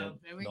Punk shit. Uh-oh.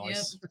 There we go.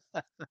 Nice.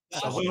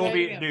 So we will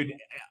be, dude.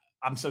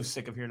 I'm so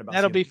sick of hearing about.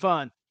 That'll CM be Punk.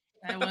 fun.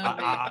 That will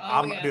be.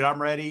 I'm, yeah. dude.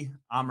 I'm ready.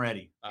 I'm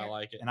ready, I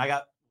like it. and I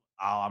got.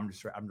 Oh, I'm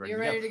ready. You're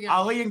to ready go. to go.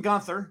 Ali and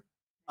Gunther.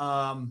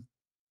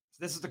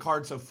 This is the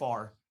card so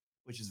far,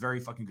 which is very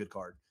fucking good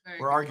card. Very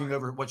We're good arguing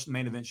card. over which the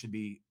main event should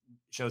be.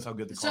 shows how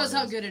good the It card shows is.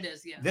 how good it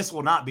is. Yeah. This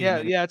will not be.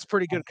 Yeah, it's a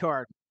pretty good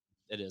card.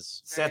 It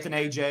is. Seth and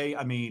Very AJ.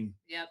 I mean,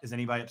 Yep. is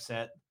anybody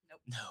upset?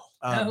 No.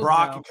 No.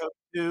 Brock No. and Cody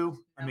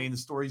too. I No. mean, the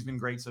story's been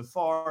great so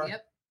far.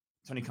 Yep.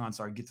 Tony Khan,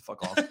 sorry, get the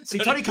fuck off. See,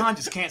 Tony Khan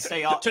just can't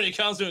stay up. Tony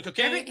Khan's doing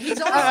cocaine.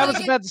 He's I was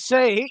also about to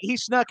say he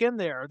snuck in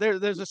there.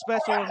 There's a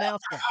special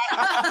announcement.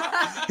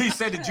 He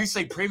said, "Did you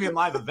say premium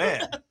live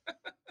event?"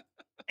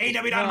 AW No,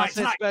 I Dynamite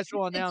said tonight.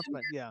 special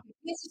announcement. Yeah.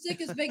 he has to stick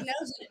his big nose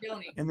in it,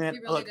 don't he? And then, He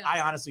really look, does.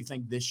 I honestly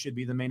think this should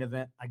be the main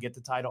event. I get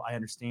the title, I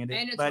understand it,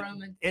 And it's but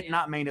Roman. it Yeah.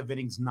 not main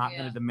eventing is not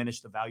going Yeah. to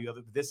diminish the value of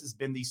it. But this has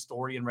been the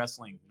story in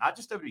wrestling, not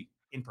just WWE,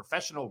 in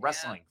professional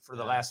wrestling for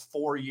the last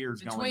 4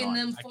 years going Between on.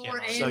 them I four can't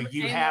and argue. So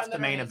you and have the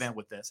Roman main Reigns. event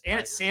with this,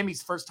 and it's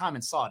Sammy's first time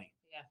in Saudi.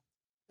 Yeah.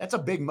 That's a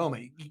big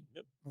moment.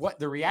 What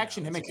the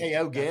reaction him and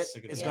KO get that's a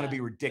good is point. going to be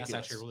That's ridiculous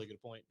actually a really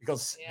good point.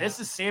 because Yeah.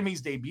 this is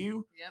Sammy's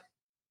debut, Yep.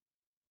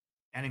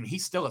 and I mean,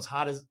 he's still as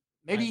hot as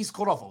maybe he's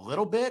cooled off a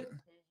little bit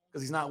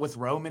because he's not with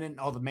Roman and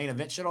all the main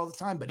event shit all the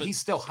time, but he's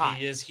still hot.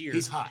 He is here.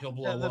 He's hot. He'll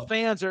blow The up.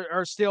 fans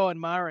are still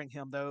admiring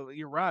him, though.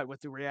 You're right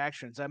with the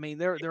reactions. I mean,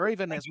 they're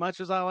even as much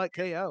as I like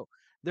KO.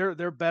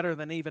 They're better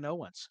than even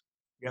Owens.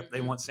 Yep,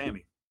 they want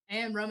Sammy.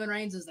 And Roman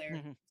Reigns is there.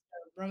 Mhm. So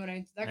Roman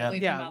Reigns. That Yeah. could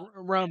leave him Yeah, out.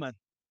 Roman.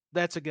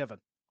 That's a given.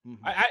 Mhm.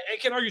 I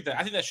can argue that.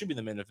 I think that should be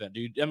the main event,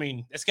 dude. I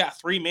mean, it's got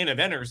 3 main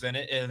eventers in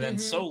it, and then Mhm.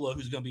 Solo,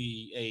 who's going to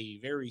be a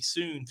very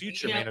soon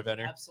future Yep, main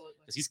eventer, Absolutely.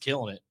 because he's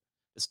killing it.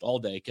 Just all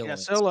day killing Yeah, it.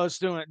 Solo's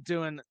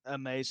doing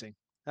amazing.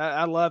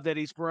 I love that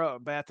he's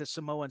brought back the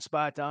Samoan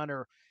spot to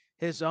honor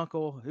his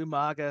uncle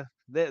Umaga.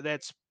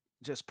 That's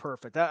just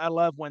perfect. I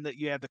love when that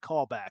you have the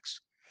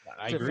callbacks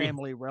I to agree.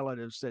 family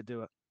relatives that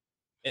do it.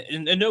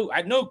 And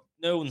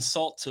no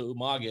insult to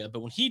Umaga, but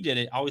when he did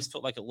it, I always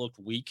felt like it looked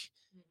weak.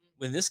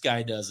 When this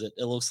guy does it,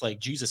 it looks like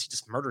Jesus. He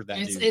just murdered that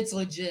dude. It's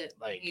legit.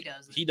 Like, He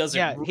does. He doesn't.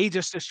 Yeah, he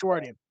just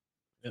destroyed him.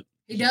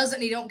 He does it.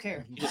 And he don't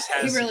care. He just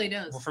He has. really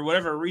does. For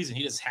whatever reason,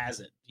 he just has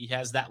it. He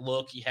has that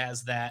look. He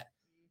has that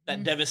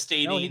Mhm.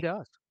 devastating No, he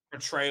does.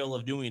 portrayal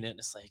of doing it. And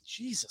it's like,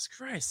 Jesus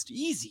Christ,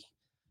 easy.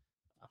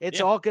 It's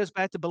Yeah. all goes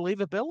back to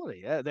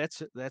believability. Yeah, that's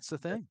the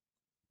thing.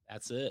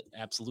 That's it.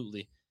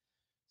 Absolutely.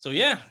 So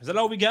yeah, is that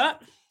all we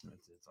got?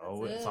 It's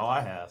all That's it.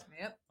 I have.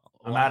 Yep.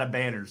 I'm out of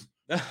banners.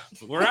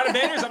 We're out of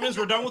banners. That means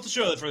we're done with the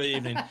show for the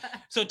evening.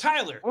 So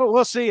Tyler, Well,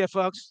 we'll see you,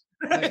 folks.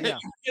 Yeah.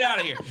 get out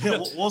of here.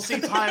 We'll see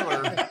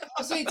Tyler.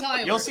 I'll see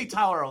Tyler. You'll see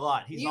Tyler a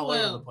lot. He's He all will.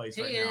 over the place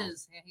He right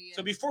is. Yeah, he is.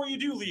 So before you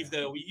do leave,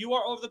 though, you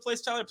are all over the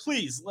place, Tyler.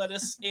 Please let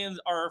us and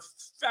our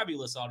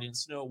fabulous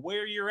audience know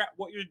where you're at,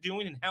 what you're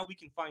doing, and how we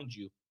can find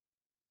you.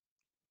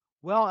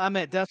 Well, I'm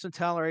at Dustin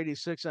Tyler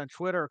 86 on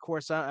Twitter. Of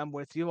course, I'm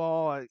with you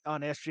all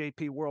on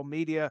SJP World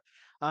Media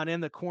on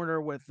In the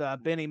Corner with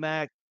Benny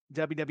Mac,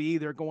 WWE.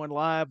 They're going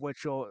live,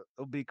 which will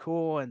be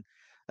cool. And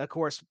of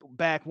course,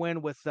 back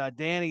when with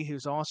Danny,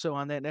 who's also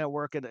on that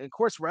network, and of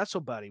course,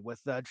 Wrestle Buddy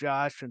with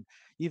Josh and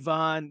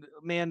Yvonne.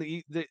 Man,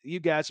 you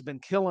guys have been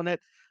killing it.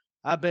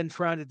 I've been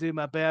trying to do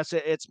my best.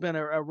 It's been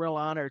a real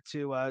honor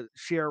to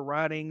share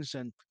writings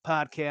and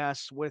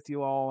podcasts with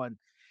you all, and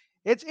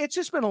it's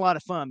just been a lot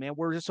of fun, man.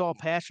 We're just all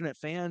passionate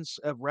fans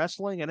of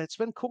wrestling, and it's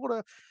been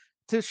cool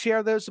to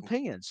share those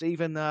opinions,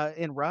 even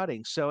in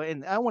writing. So,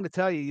 and I want to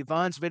tell you,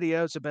 Yvonne's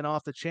videos have been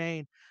off the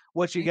chain.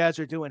 What you guys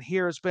are doing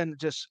here has been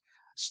just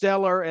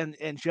stellar, and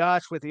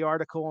Josh with the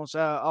articles.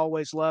 I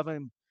always love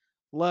him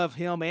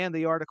and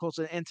the articles,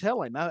 and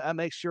tell him. I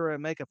make sure I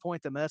make a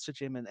point to message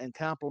him and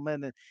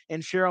compliment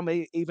and share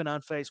them even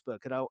on Facebook,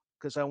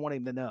 because I want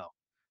him to know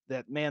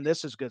that, man,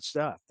 this is good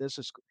stuff. This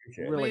is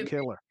really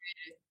killer.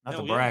 Not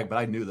No, to yeah. brag, but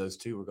I knew those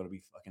two were going to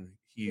be fucking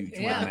huge when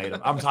I Yeah. made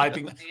them. I'm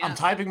typing. Yeah. I'm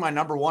typing my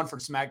number one for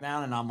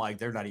SmackDown, and I'm like,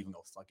 they're not even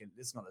going to fucking.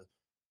 It's going to.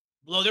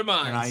 Blow their They're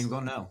not minds. even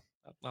going to know.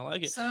 I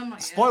like it.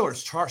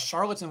 Spoilers.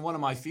 Charlotte's in one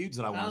of my feuds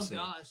that I want Oh to see.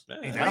 gosh.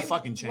 Ain't that a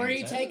fucking change? Were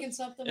you taking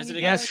something? Is when it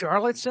you Yeah, did it?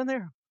 Charlotte's in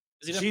there.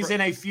 Is it She's in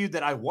a feud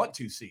that I want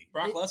to see.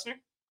 Brock Lesnar? Did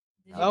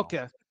you-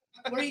 Okay.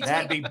 Were you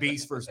That'd taking, be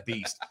Beast versus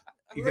Beast.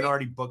 You Were could you-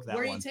 already book that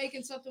were you one.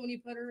 taking something when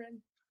you put her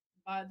in?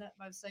 By the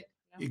sake.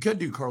 No? You could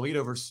do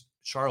Carlito versus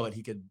Charlotte.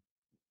 He could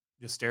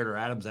just stare at her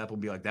Adam's apple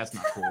and be like, "That's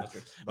not cool." My But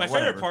favorite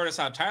whatever. part is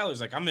how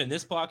Tyler's like, I'm in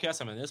this podcast,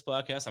 I'm in this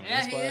podcast, I'm in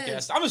Yeah, this he podcast.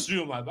 is. I'm just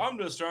doing I'm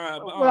just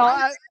trying. Well,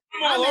 I'm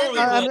all over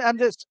the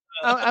place.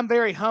 I'm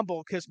very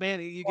humble because,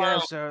 man, you Wow.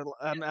 guys are.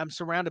 I'm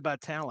surrounded by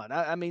talent.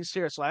 I mean,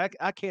 seriously,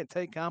 I can't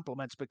take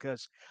compliments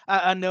because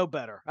I know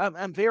better.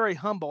 I'm very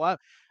humble.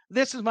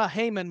 This is my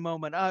Heyman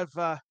moment.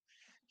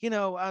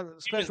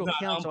 Special not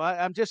counsel.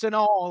 I'm just in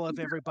awe of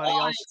everybody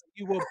else.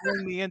 You will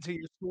bring me into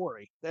your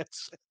story.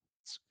 That's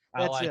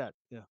like it.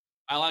 Yeah.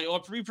 I like.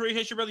 Well, we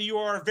appreciate you, brother. You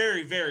are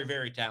very, very,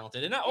 very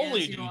talented, and not Yes,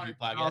 only you do you are. do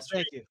Oh, podcasts,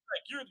 thank you.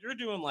 you're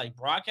doing like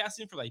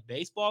broadcasting for like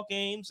baseball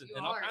games and You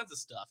all are. kinds of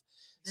stuff.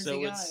 Busy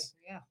So guy. it's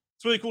Yeah.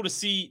 really cool to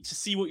see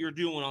what you're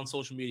doing on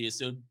social media.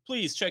 So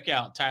please check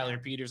out Tyler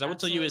Peters. I will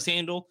tell you his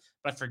handle,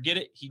 but I forget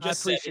it. He I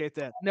just said it. appreciate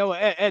that. No,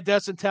 Ed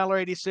Dustin Tyler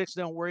 86.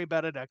 Don't worry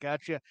about it. I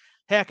got you.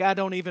 Heck, I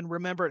don't even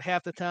remember it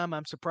half the time.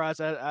 I'm surprised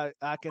I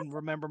can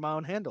remember my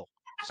own handle.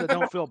 So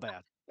don't feel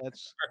bad.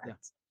 That's yeah.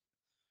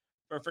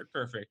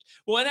 Perfect.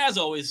 Well, and as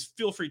always,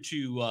 feel free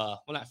to,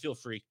 not feel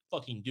free,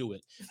 fucking do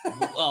it.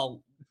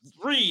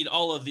 Read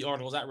all of the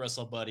articles at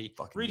WrestleBuddy.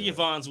 Read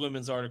Yvonne's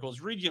women's articles.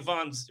 Read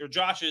Yvonne's or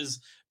Josh's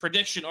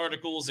prediction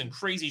articles and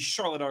crazy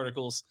Charlotte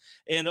articles,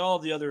 and all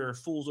the other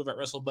fools over at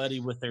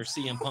WrestleBuddy with their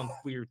CM Punk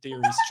weird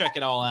theories. Check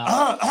it all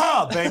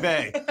out.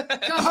 Baby.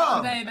 Come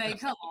on, baby.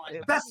 Come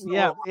on.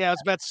 Yeah. I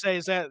was about to say,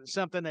 is that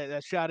something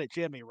that shot at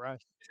Jimmy,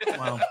 right?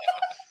 Well,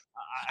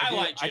 I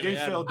like Jimmy.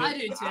 I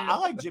do too. I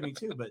like Jimmy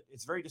too, but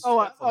it's very Oh,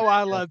 disrespectful.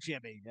 I love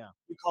Jimmy. Yeah.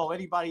 You call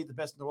anybody the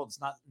best in the world that's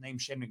not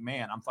named Shane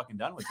McMahon, I'm fucking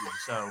done with you.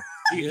 So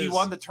he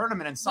won the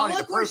tournament in Saudi.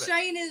 Look where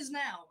Shane is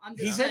now.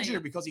 He's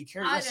injured because he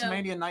carried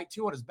WrestleMania Night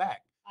 2 on his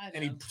back,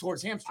 and he tore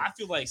his hamstring. I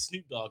feel like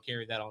Snoop Dogg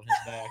carried that on his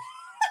back.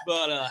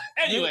 But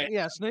anyway,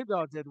 yeah, Snoop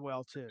Dogg did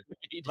well too.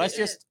 Let's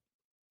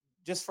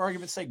just for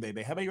argument's sake,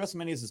 baby. How many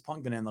WrestleManias has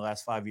Punk been in the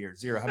last 5 years?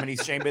 0. How many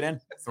has Shane been in?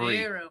 3.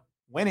 0.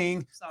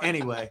 Winning. Sorry.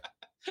 Anyway.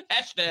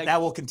 Hashtag.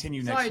 That will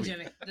continue next week. Sorry,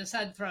 Jimmy. Just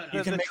had to throw it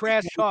The out.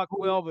 trash talk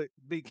will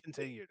be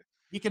continued.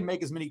 He can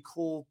make as many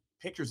cool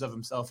pictures of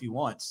himself he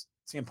wants.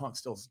 CM Punk's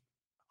still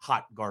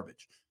hot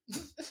garbage.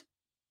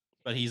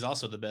 But he's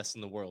also the best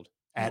in the world.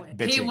 At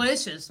bitching. He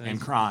wishes.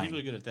 And crying. He's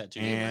really good at that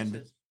too.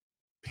 And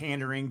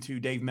pandering to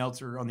Dave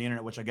Meltzer on the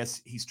internet, which I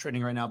guess he's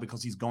trending right now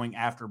because he's going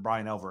after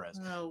Brian Alvarez.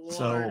 Oh, Lord,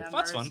 so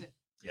that's fun.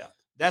 Yeah.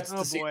 That's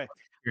the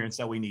experience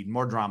that we need.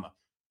 More drama.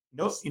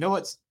 No, you know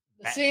what's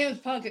the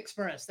CM Punk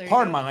Express.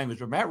 Pardon my language,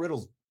 but Matt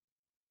Riddle's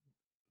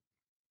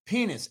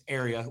penis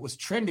area was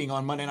trending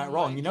on Monday Night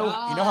Raw. And you know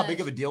how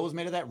big of a deal was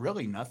made of that?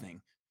 Really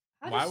nothing.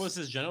 Why was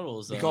his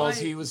genitals? Because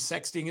he was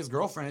sexting his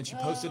girlfriend and she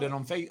posted it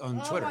on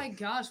Twitter. Oh my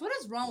gosh, what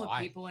is wrong with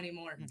people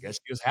anymore? I guess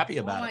she was happy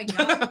about it.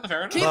 Oh my god,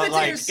 fair enough. Keep it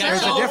to yourself.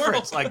 There's a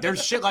difference. Like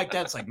there's shit like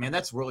that. It's like, man,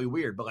 that's really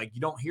weird. But like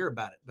you don't hear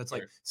about it. But it's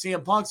like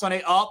CM Punk's on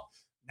it. Oh,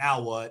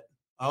 now what?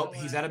 Oh,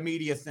 he's at a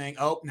media thing.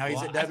 Oh, now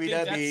he's at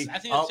WWE. I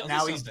think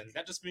now he's.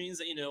 That just means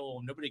that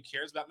nobody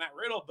cares about Matt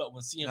Riddle, but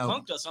when CM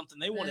Punk does something,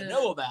 they want to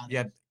know about it.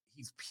 Yeah,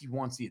 he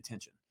wants the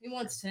attention. He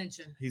wants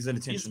attention. He's an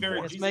attention.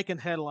 He's making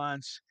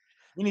headlines.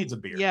 He needs a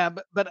beer. Yeah,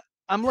 but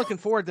I'm looking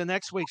forward to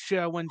next week's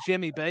show when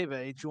Jimmy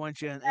Bebe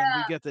joins you and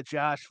we get the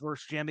Josh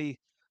versus Jimmy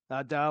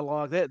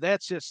dialogue.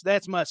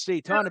 That's must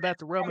see. Talking about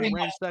the Roman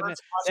Reigns segment.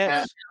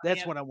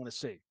 That's what I want to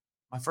see.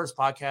 My first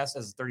podcast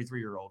as a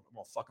 33-year-old. I'm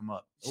gonna fuck him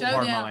up.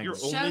 Showdown. You're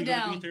only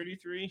gonna be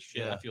 33.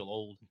 Shit, I feel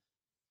old.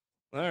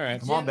 All right,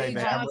 come on, baby.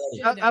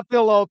 I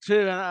feel old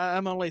too, and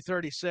I'm only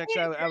 36.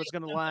 I was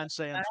going to lie and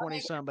say I'm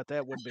 20-some, but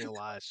that wouldn't be a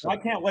lie. So. I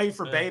can't wait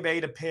for Bebe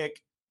to pick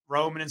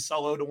Roman and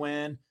Solo to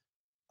win.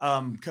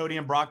 Cody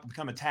and Brock to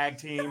become a tag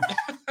team.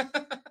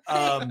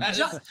 John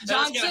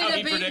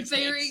Cena beating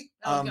Theory.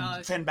 Oh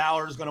gosh. Finn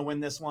Balor is going to win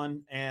this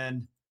one,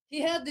 and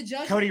he had the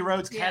judge. Cody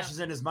Rhodes cashes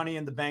in his money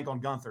in the bank on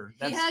Gunther.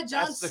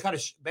 That's the kind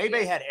of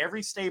Bebe had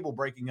every stable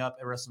breaking up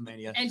at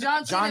WrestleMania. And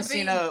John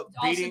Cena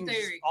beating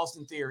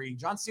Austin Theory.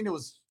 John Cena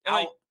was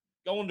out.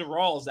 Going to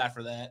Raws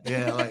after that.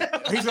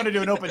 Yeah, he's going to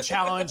do an open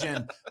challenge,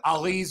 and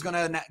Ali's going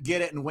to get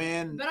it and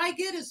win. But I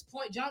get his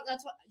point, John.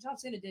 That's what John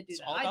Cena did do.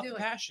 It's all about the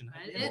passion.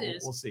 It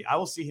is. We'll see. I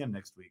will see him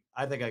next week.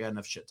 I think I got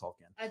enough shit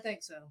talking. I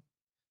think so.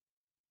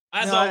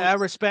 I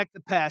respect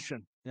the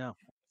passion. Yeah,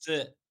 that's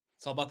it.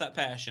 It's all about that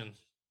passion.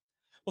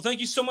 Well,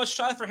 thank you so much,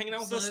 Ty, for hanging out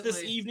with us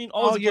this evening.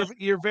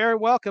 You're very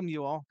welcome,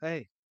 you all.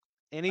 Hey,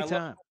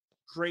 anytime.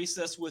 Grace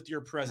us with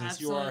your presence.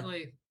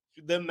 Absolutely.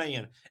 You are the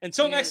man.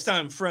 Until next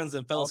time, friends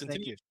and fellas,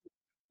 continue to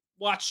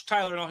watch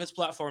Tyler on all his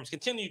platforms.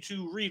 Continue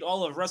to read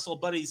all of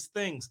WrestleBuddy's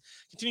things.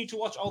 Continue to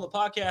watch all the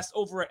podcasts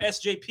over at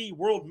SJP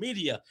World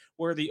Media,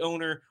 where the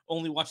owner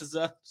only watches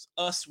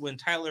us when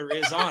Tyler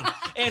is on.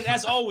 And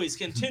as always,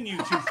 continue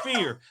to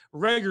fear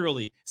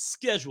regularly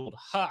scheduled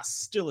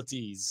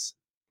hostilities.